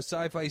a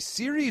sci-fi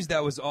series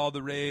that was all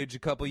the rage a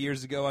couple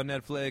years ago on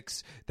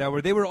Netflix.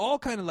 They were all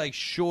kind of like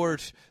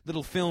short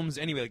little films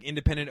anyway, like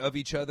independent of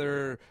each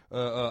other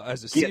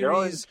as a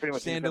series,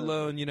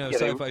 standalone,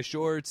 sci-fi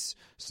shorts.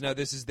 So now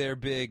this is their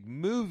big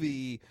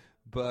movie,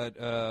 but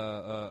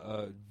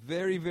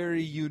very,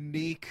 very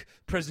unique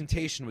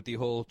presentation with the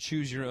whole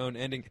choose your own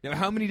ending. Now,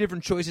 how many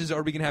different choices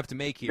are we going to have to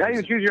make here? Not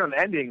even choose your own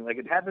ending. Like,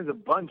 it happens a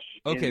bunch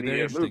in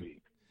the movie.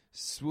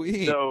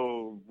 Sweet.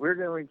 So we're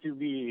going to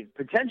be,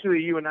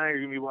 potentially you and I are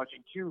going to be watching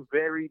 2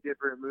 very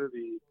different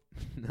movies.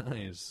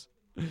 Nice.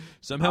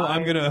 Somehow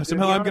I'm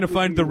gonna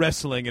find the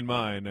wrestling in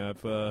mine.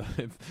 If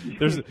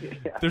there's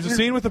a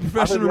scene with a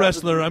professional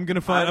wrestler, I'm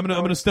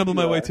gonna stumble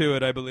my way to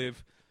it, I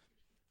believe.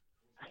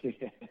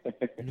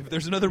 If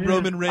there's another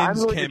Roman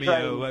Reigns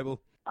cameo, I will.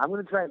 I'm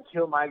going to try and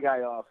kill my guy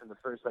off in the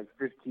first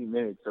 15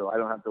 minutes, so I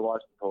don't have to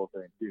watch the whole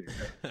thing too.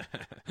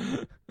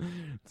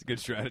 It's a good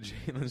strategy.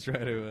 Let's try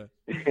to.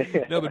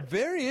 No, but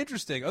very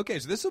interesting. Okay,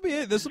 so this will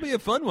be a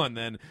fun one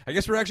then. I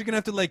guess we're actually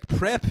going to have to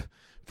prep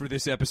for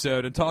this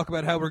episode and talk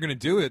about how we're going to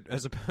do it,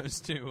 as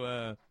opposed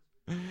to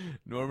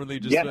normally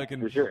just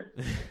for sure.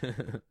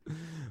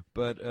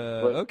 But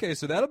okay,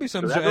 so that'll be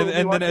something.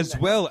 And then as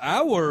well,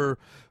 our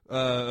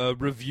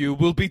review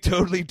will be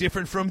totally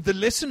different from the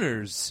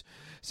listeners'.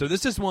 So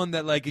this is one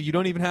that you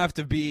don't even have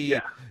to be,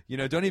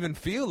 don't even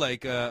feel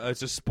like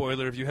it's a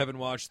spoiler if you haven't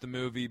watched the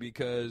movie,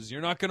 because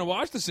you're not going to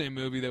watch the same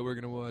movie that we're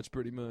going to watch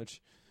pretty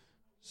much.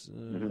 So.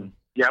 Mm-hmm.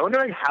 Yeah, I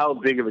wonder how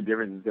big of a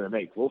difference it's going to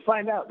make. We'll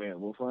find out, man.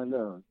 We'll find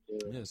out.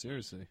 Yeah,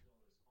 seriously.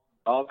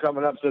 All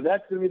coming up. So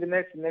that's going to be the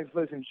next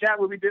listen chat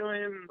we'll be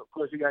doing. Of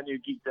course, we got new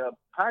Geeked Up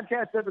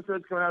podcast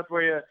episodes coming out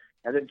for you.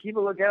 And then keep a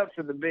lookout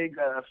for the big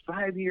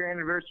 5-year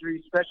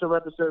anniversary special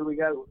episode we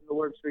got in the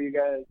works for you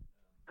guys.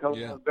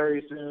 Coming up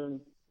very soon.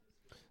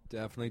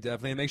 Definitely.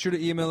 And make sure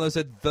to email us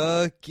at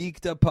the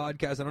Geeked Up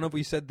Podcast. I don't know if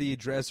we said the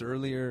address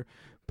earlier,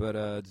 but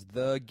it's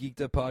the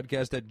Geeked Up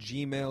Podcast at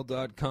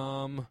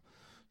gmail.com.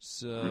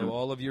 So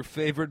all of your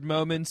favorite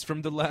moments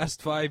from the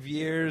last 5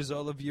 years,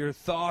 all of your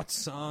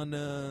thoughts on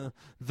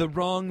the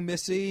wrong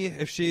Missy,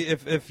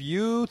 if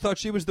you thought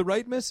she was the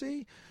right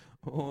Missy,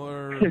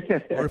 or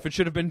if it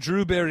should have been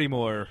Drew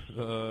Barrymore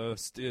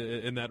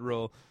in that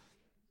role.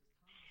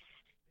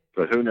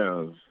 But who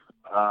knows?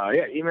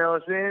 Email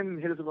us in,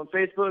 hit us up on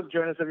Facebook,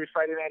 join us every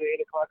Friday night at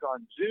 8 o'clock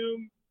on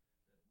Zoom.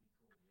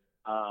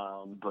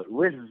 But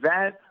with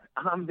that,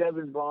 I'm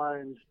Devin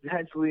Barnes,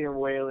 that's Liam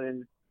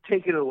Whalen.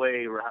 Take it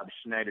away, Rob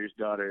Schneider's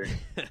daughter.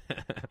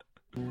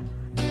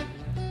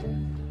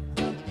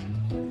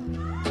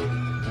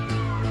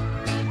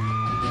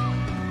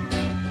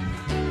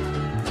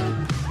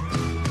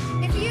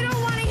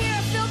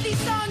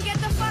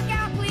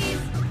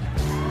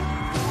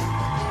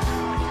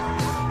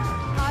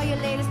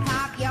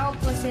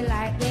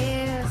 Like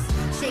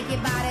this, shake your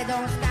body,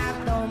 don't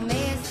stop, don't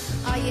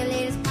miss. All you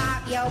ladies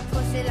pop your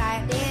pussy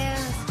like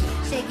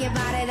this. Shake your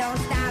body, don't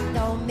stop,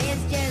 don't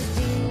miss. Just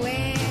do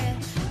it,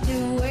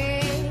 do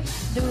it,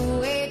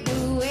 do it,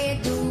 do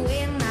it, do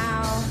it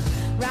now.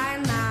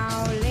 Right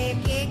now,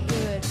 lick it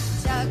good.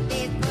 Suck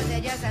this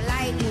pussy just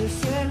like you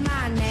should.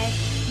 My neck,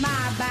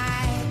 my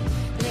back,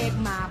 lick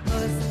my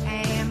pussy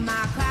and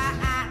my cry.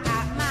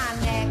 My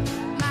neck,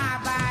 my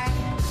back,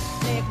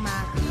 lick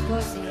my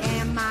pussy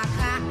and my cry.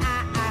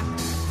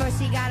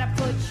 First you gotta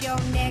put your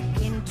neck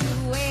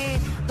into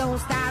it. Don't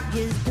stop,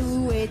 just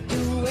do it,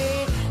 do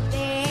it.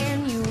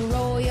 Then you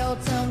roll your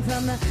tongue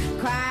from the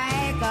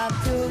crack up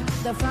to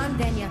the front.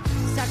 Then you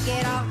suck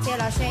it off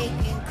till I shake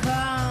and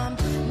come.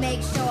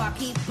 Make sure I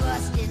keep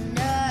busting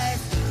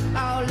nuts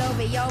all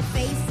over your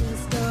face and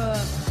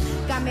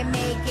stuff. Got me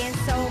making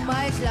so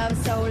much love,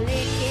 so lick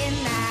it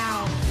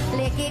now.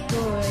 Lick it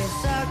good.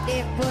 Suck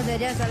this pussy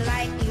just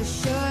like you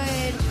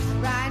should.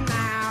 Right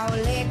now,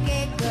 lick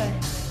it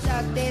good.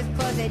 Suck this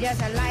pussy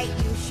just like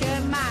you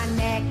should. My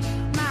neck,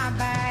 my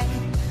back,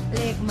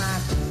 lick my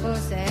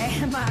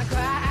pussy, my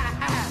cry.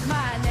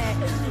 My neck,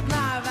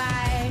 my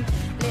back,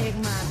 lick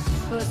my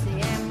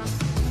pussy and my.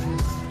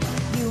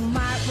 You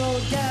might roll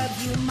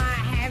dubs, you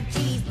might have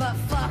cheese, but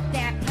fuck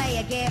that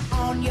player, get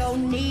on your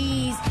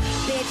knees.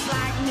 Bitch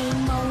like me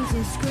moans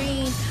and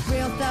scream.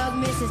 Real thug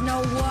misses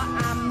know what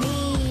I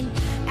mean.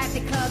 At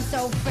the club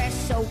so fresh,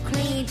 so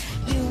clean.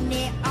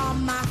 Unit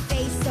on my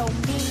face so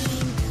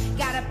mean.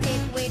 Gotta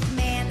pick which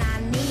man I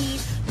need.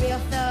 Real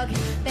thug,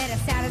 better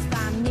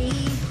satisfy me.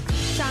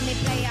 Try me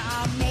player,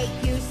 I'll make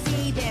you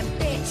see. Them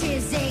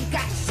bitches ain't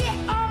got shit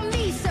on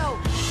me. So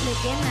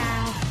lick it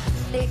now,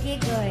 lick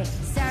it good.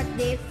 Suck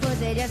this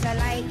pussy just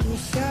like you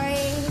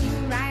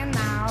should. Right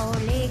now,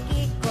 lick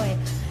it good.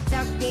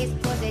 Suck this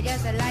pussy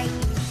just like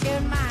you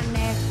should. My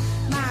neck,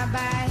 my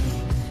back,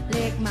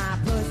 lick my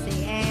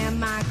pussy and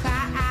my cock.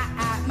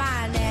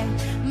 My neck,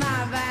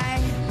 my back,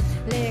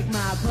 lick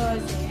my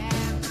pussy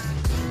and my...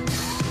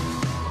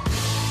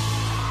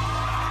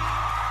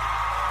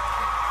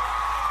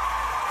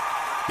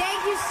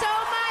 Thank you so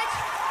much.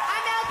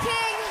 I'm El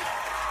King.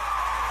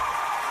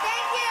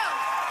 Thank you.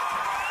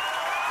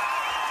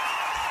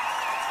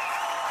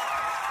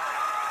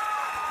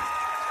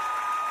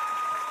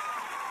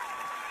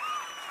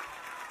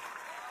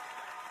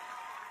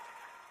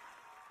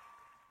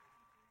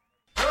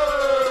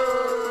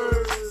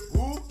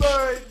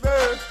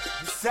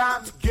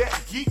 Time to get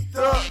geeked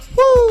up.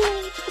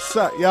 Woo! What's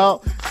up,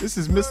 y'all? This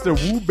is Mr.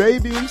 Woo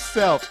Baby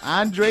himself,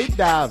 Andre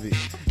Davi.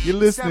 You're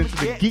listening to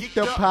the Geeked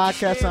Up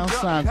Podcast on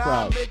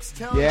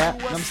SoundCloud. Yeah,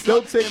 and I'm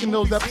still taking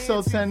those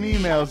episode 10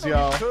 emails,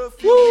 y'all.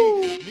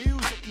 Woo!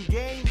 Music and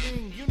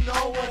gaming, you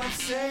know what I'm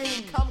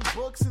saying. Comic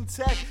books and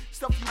tech,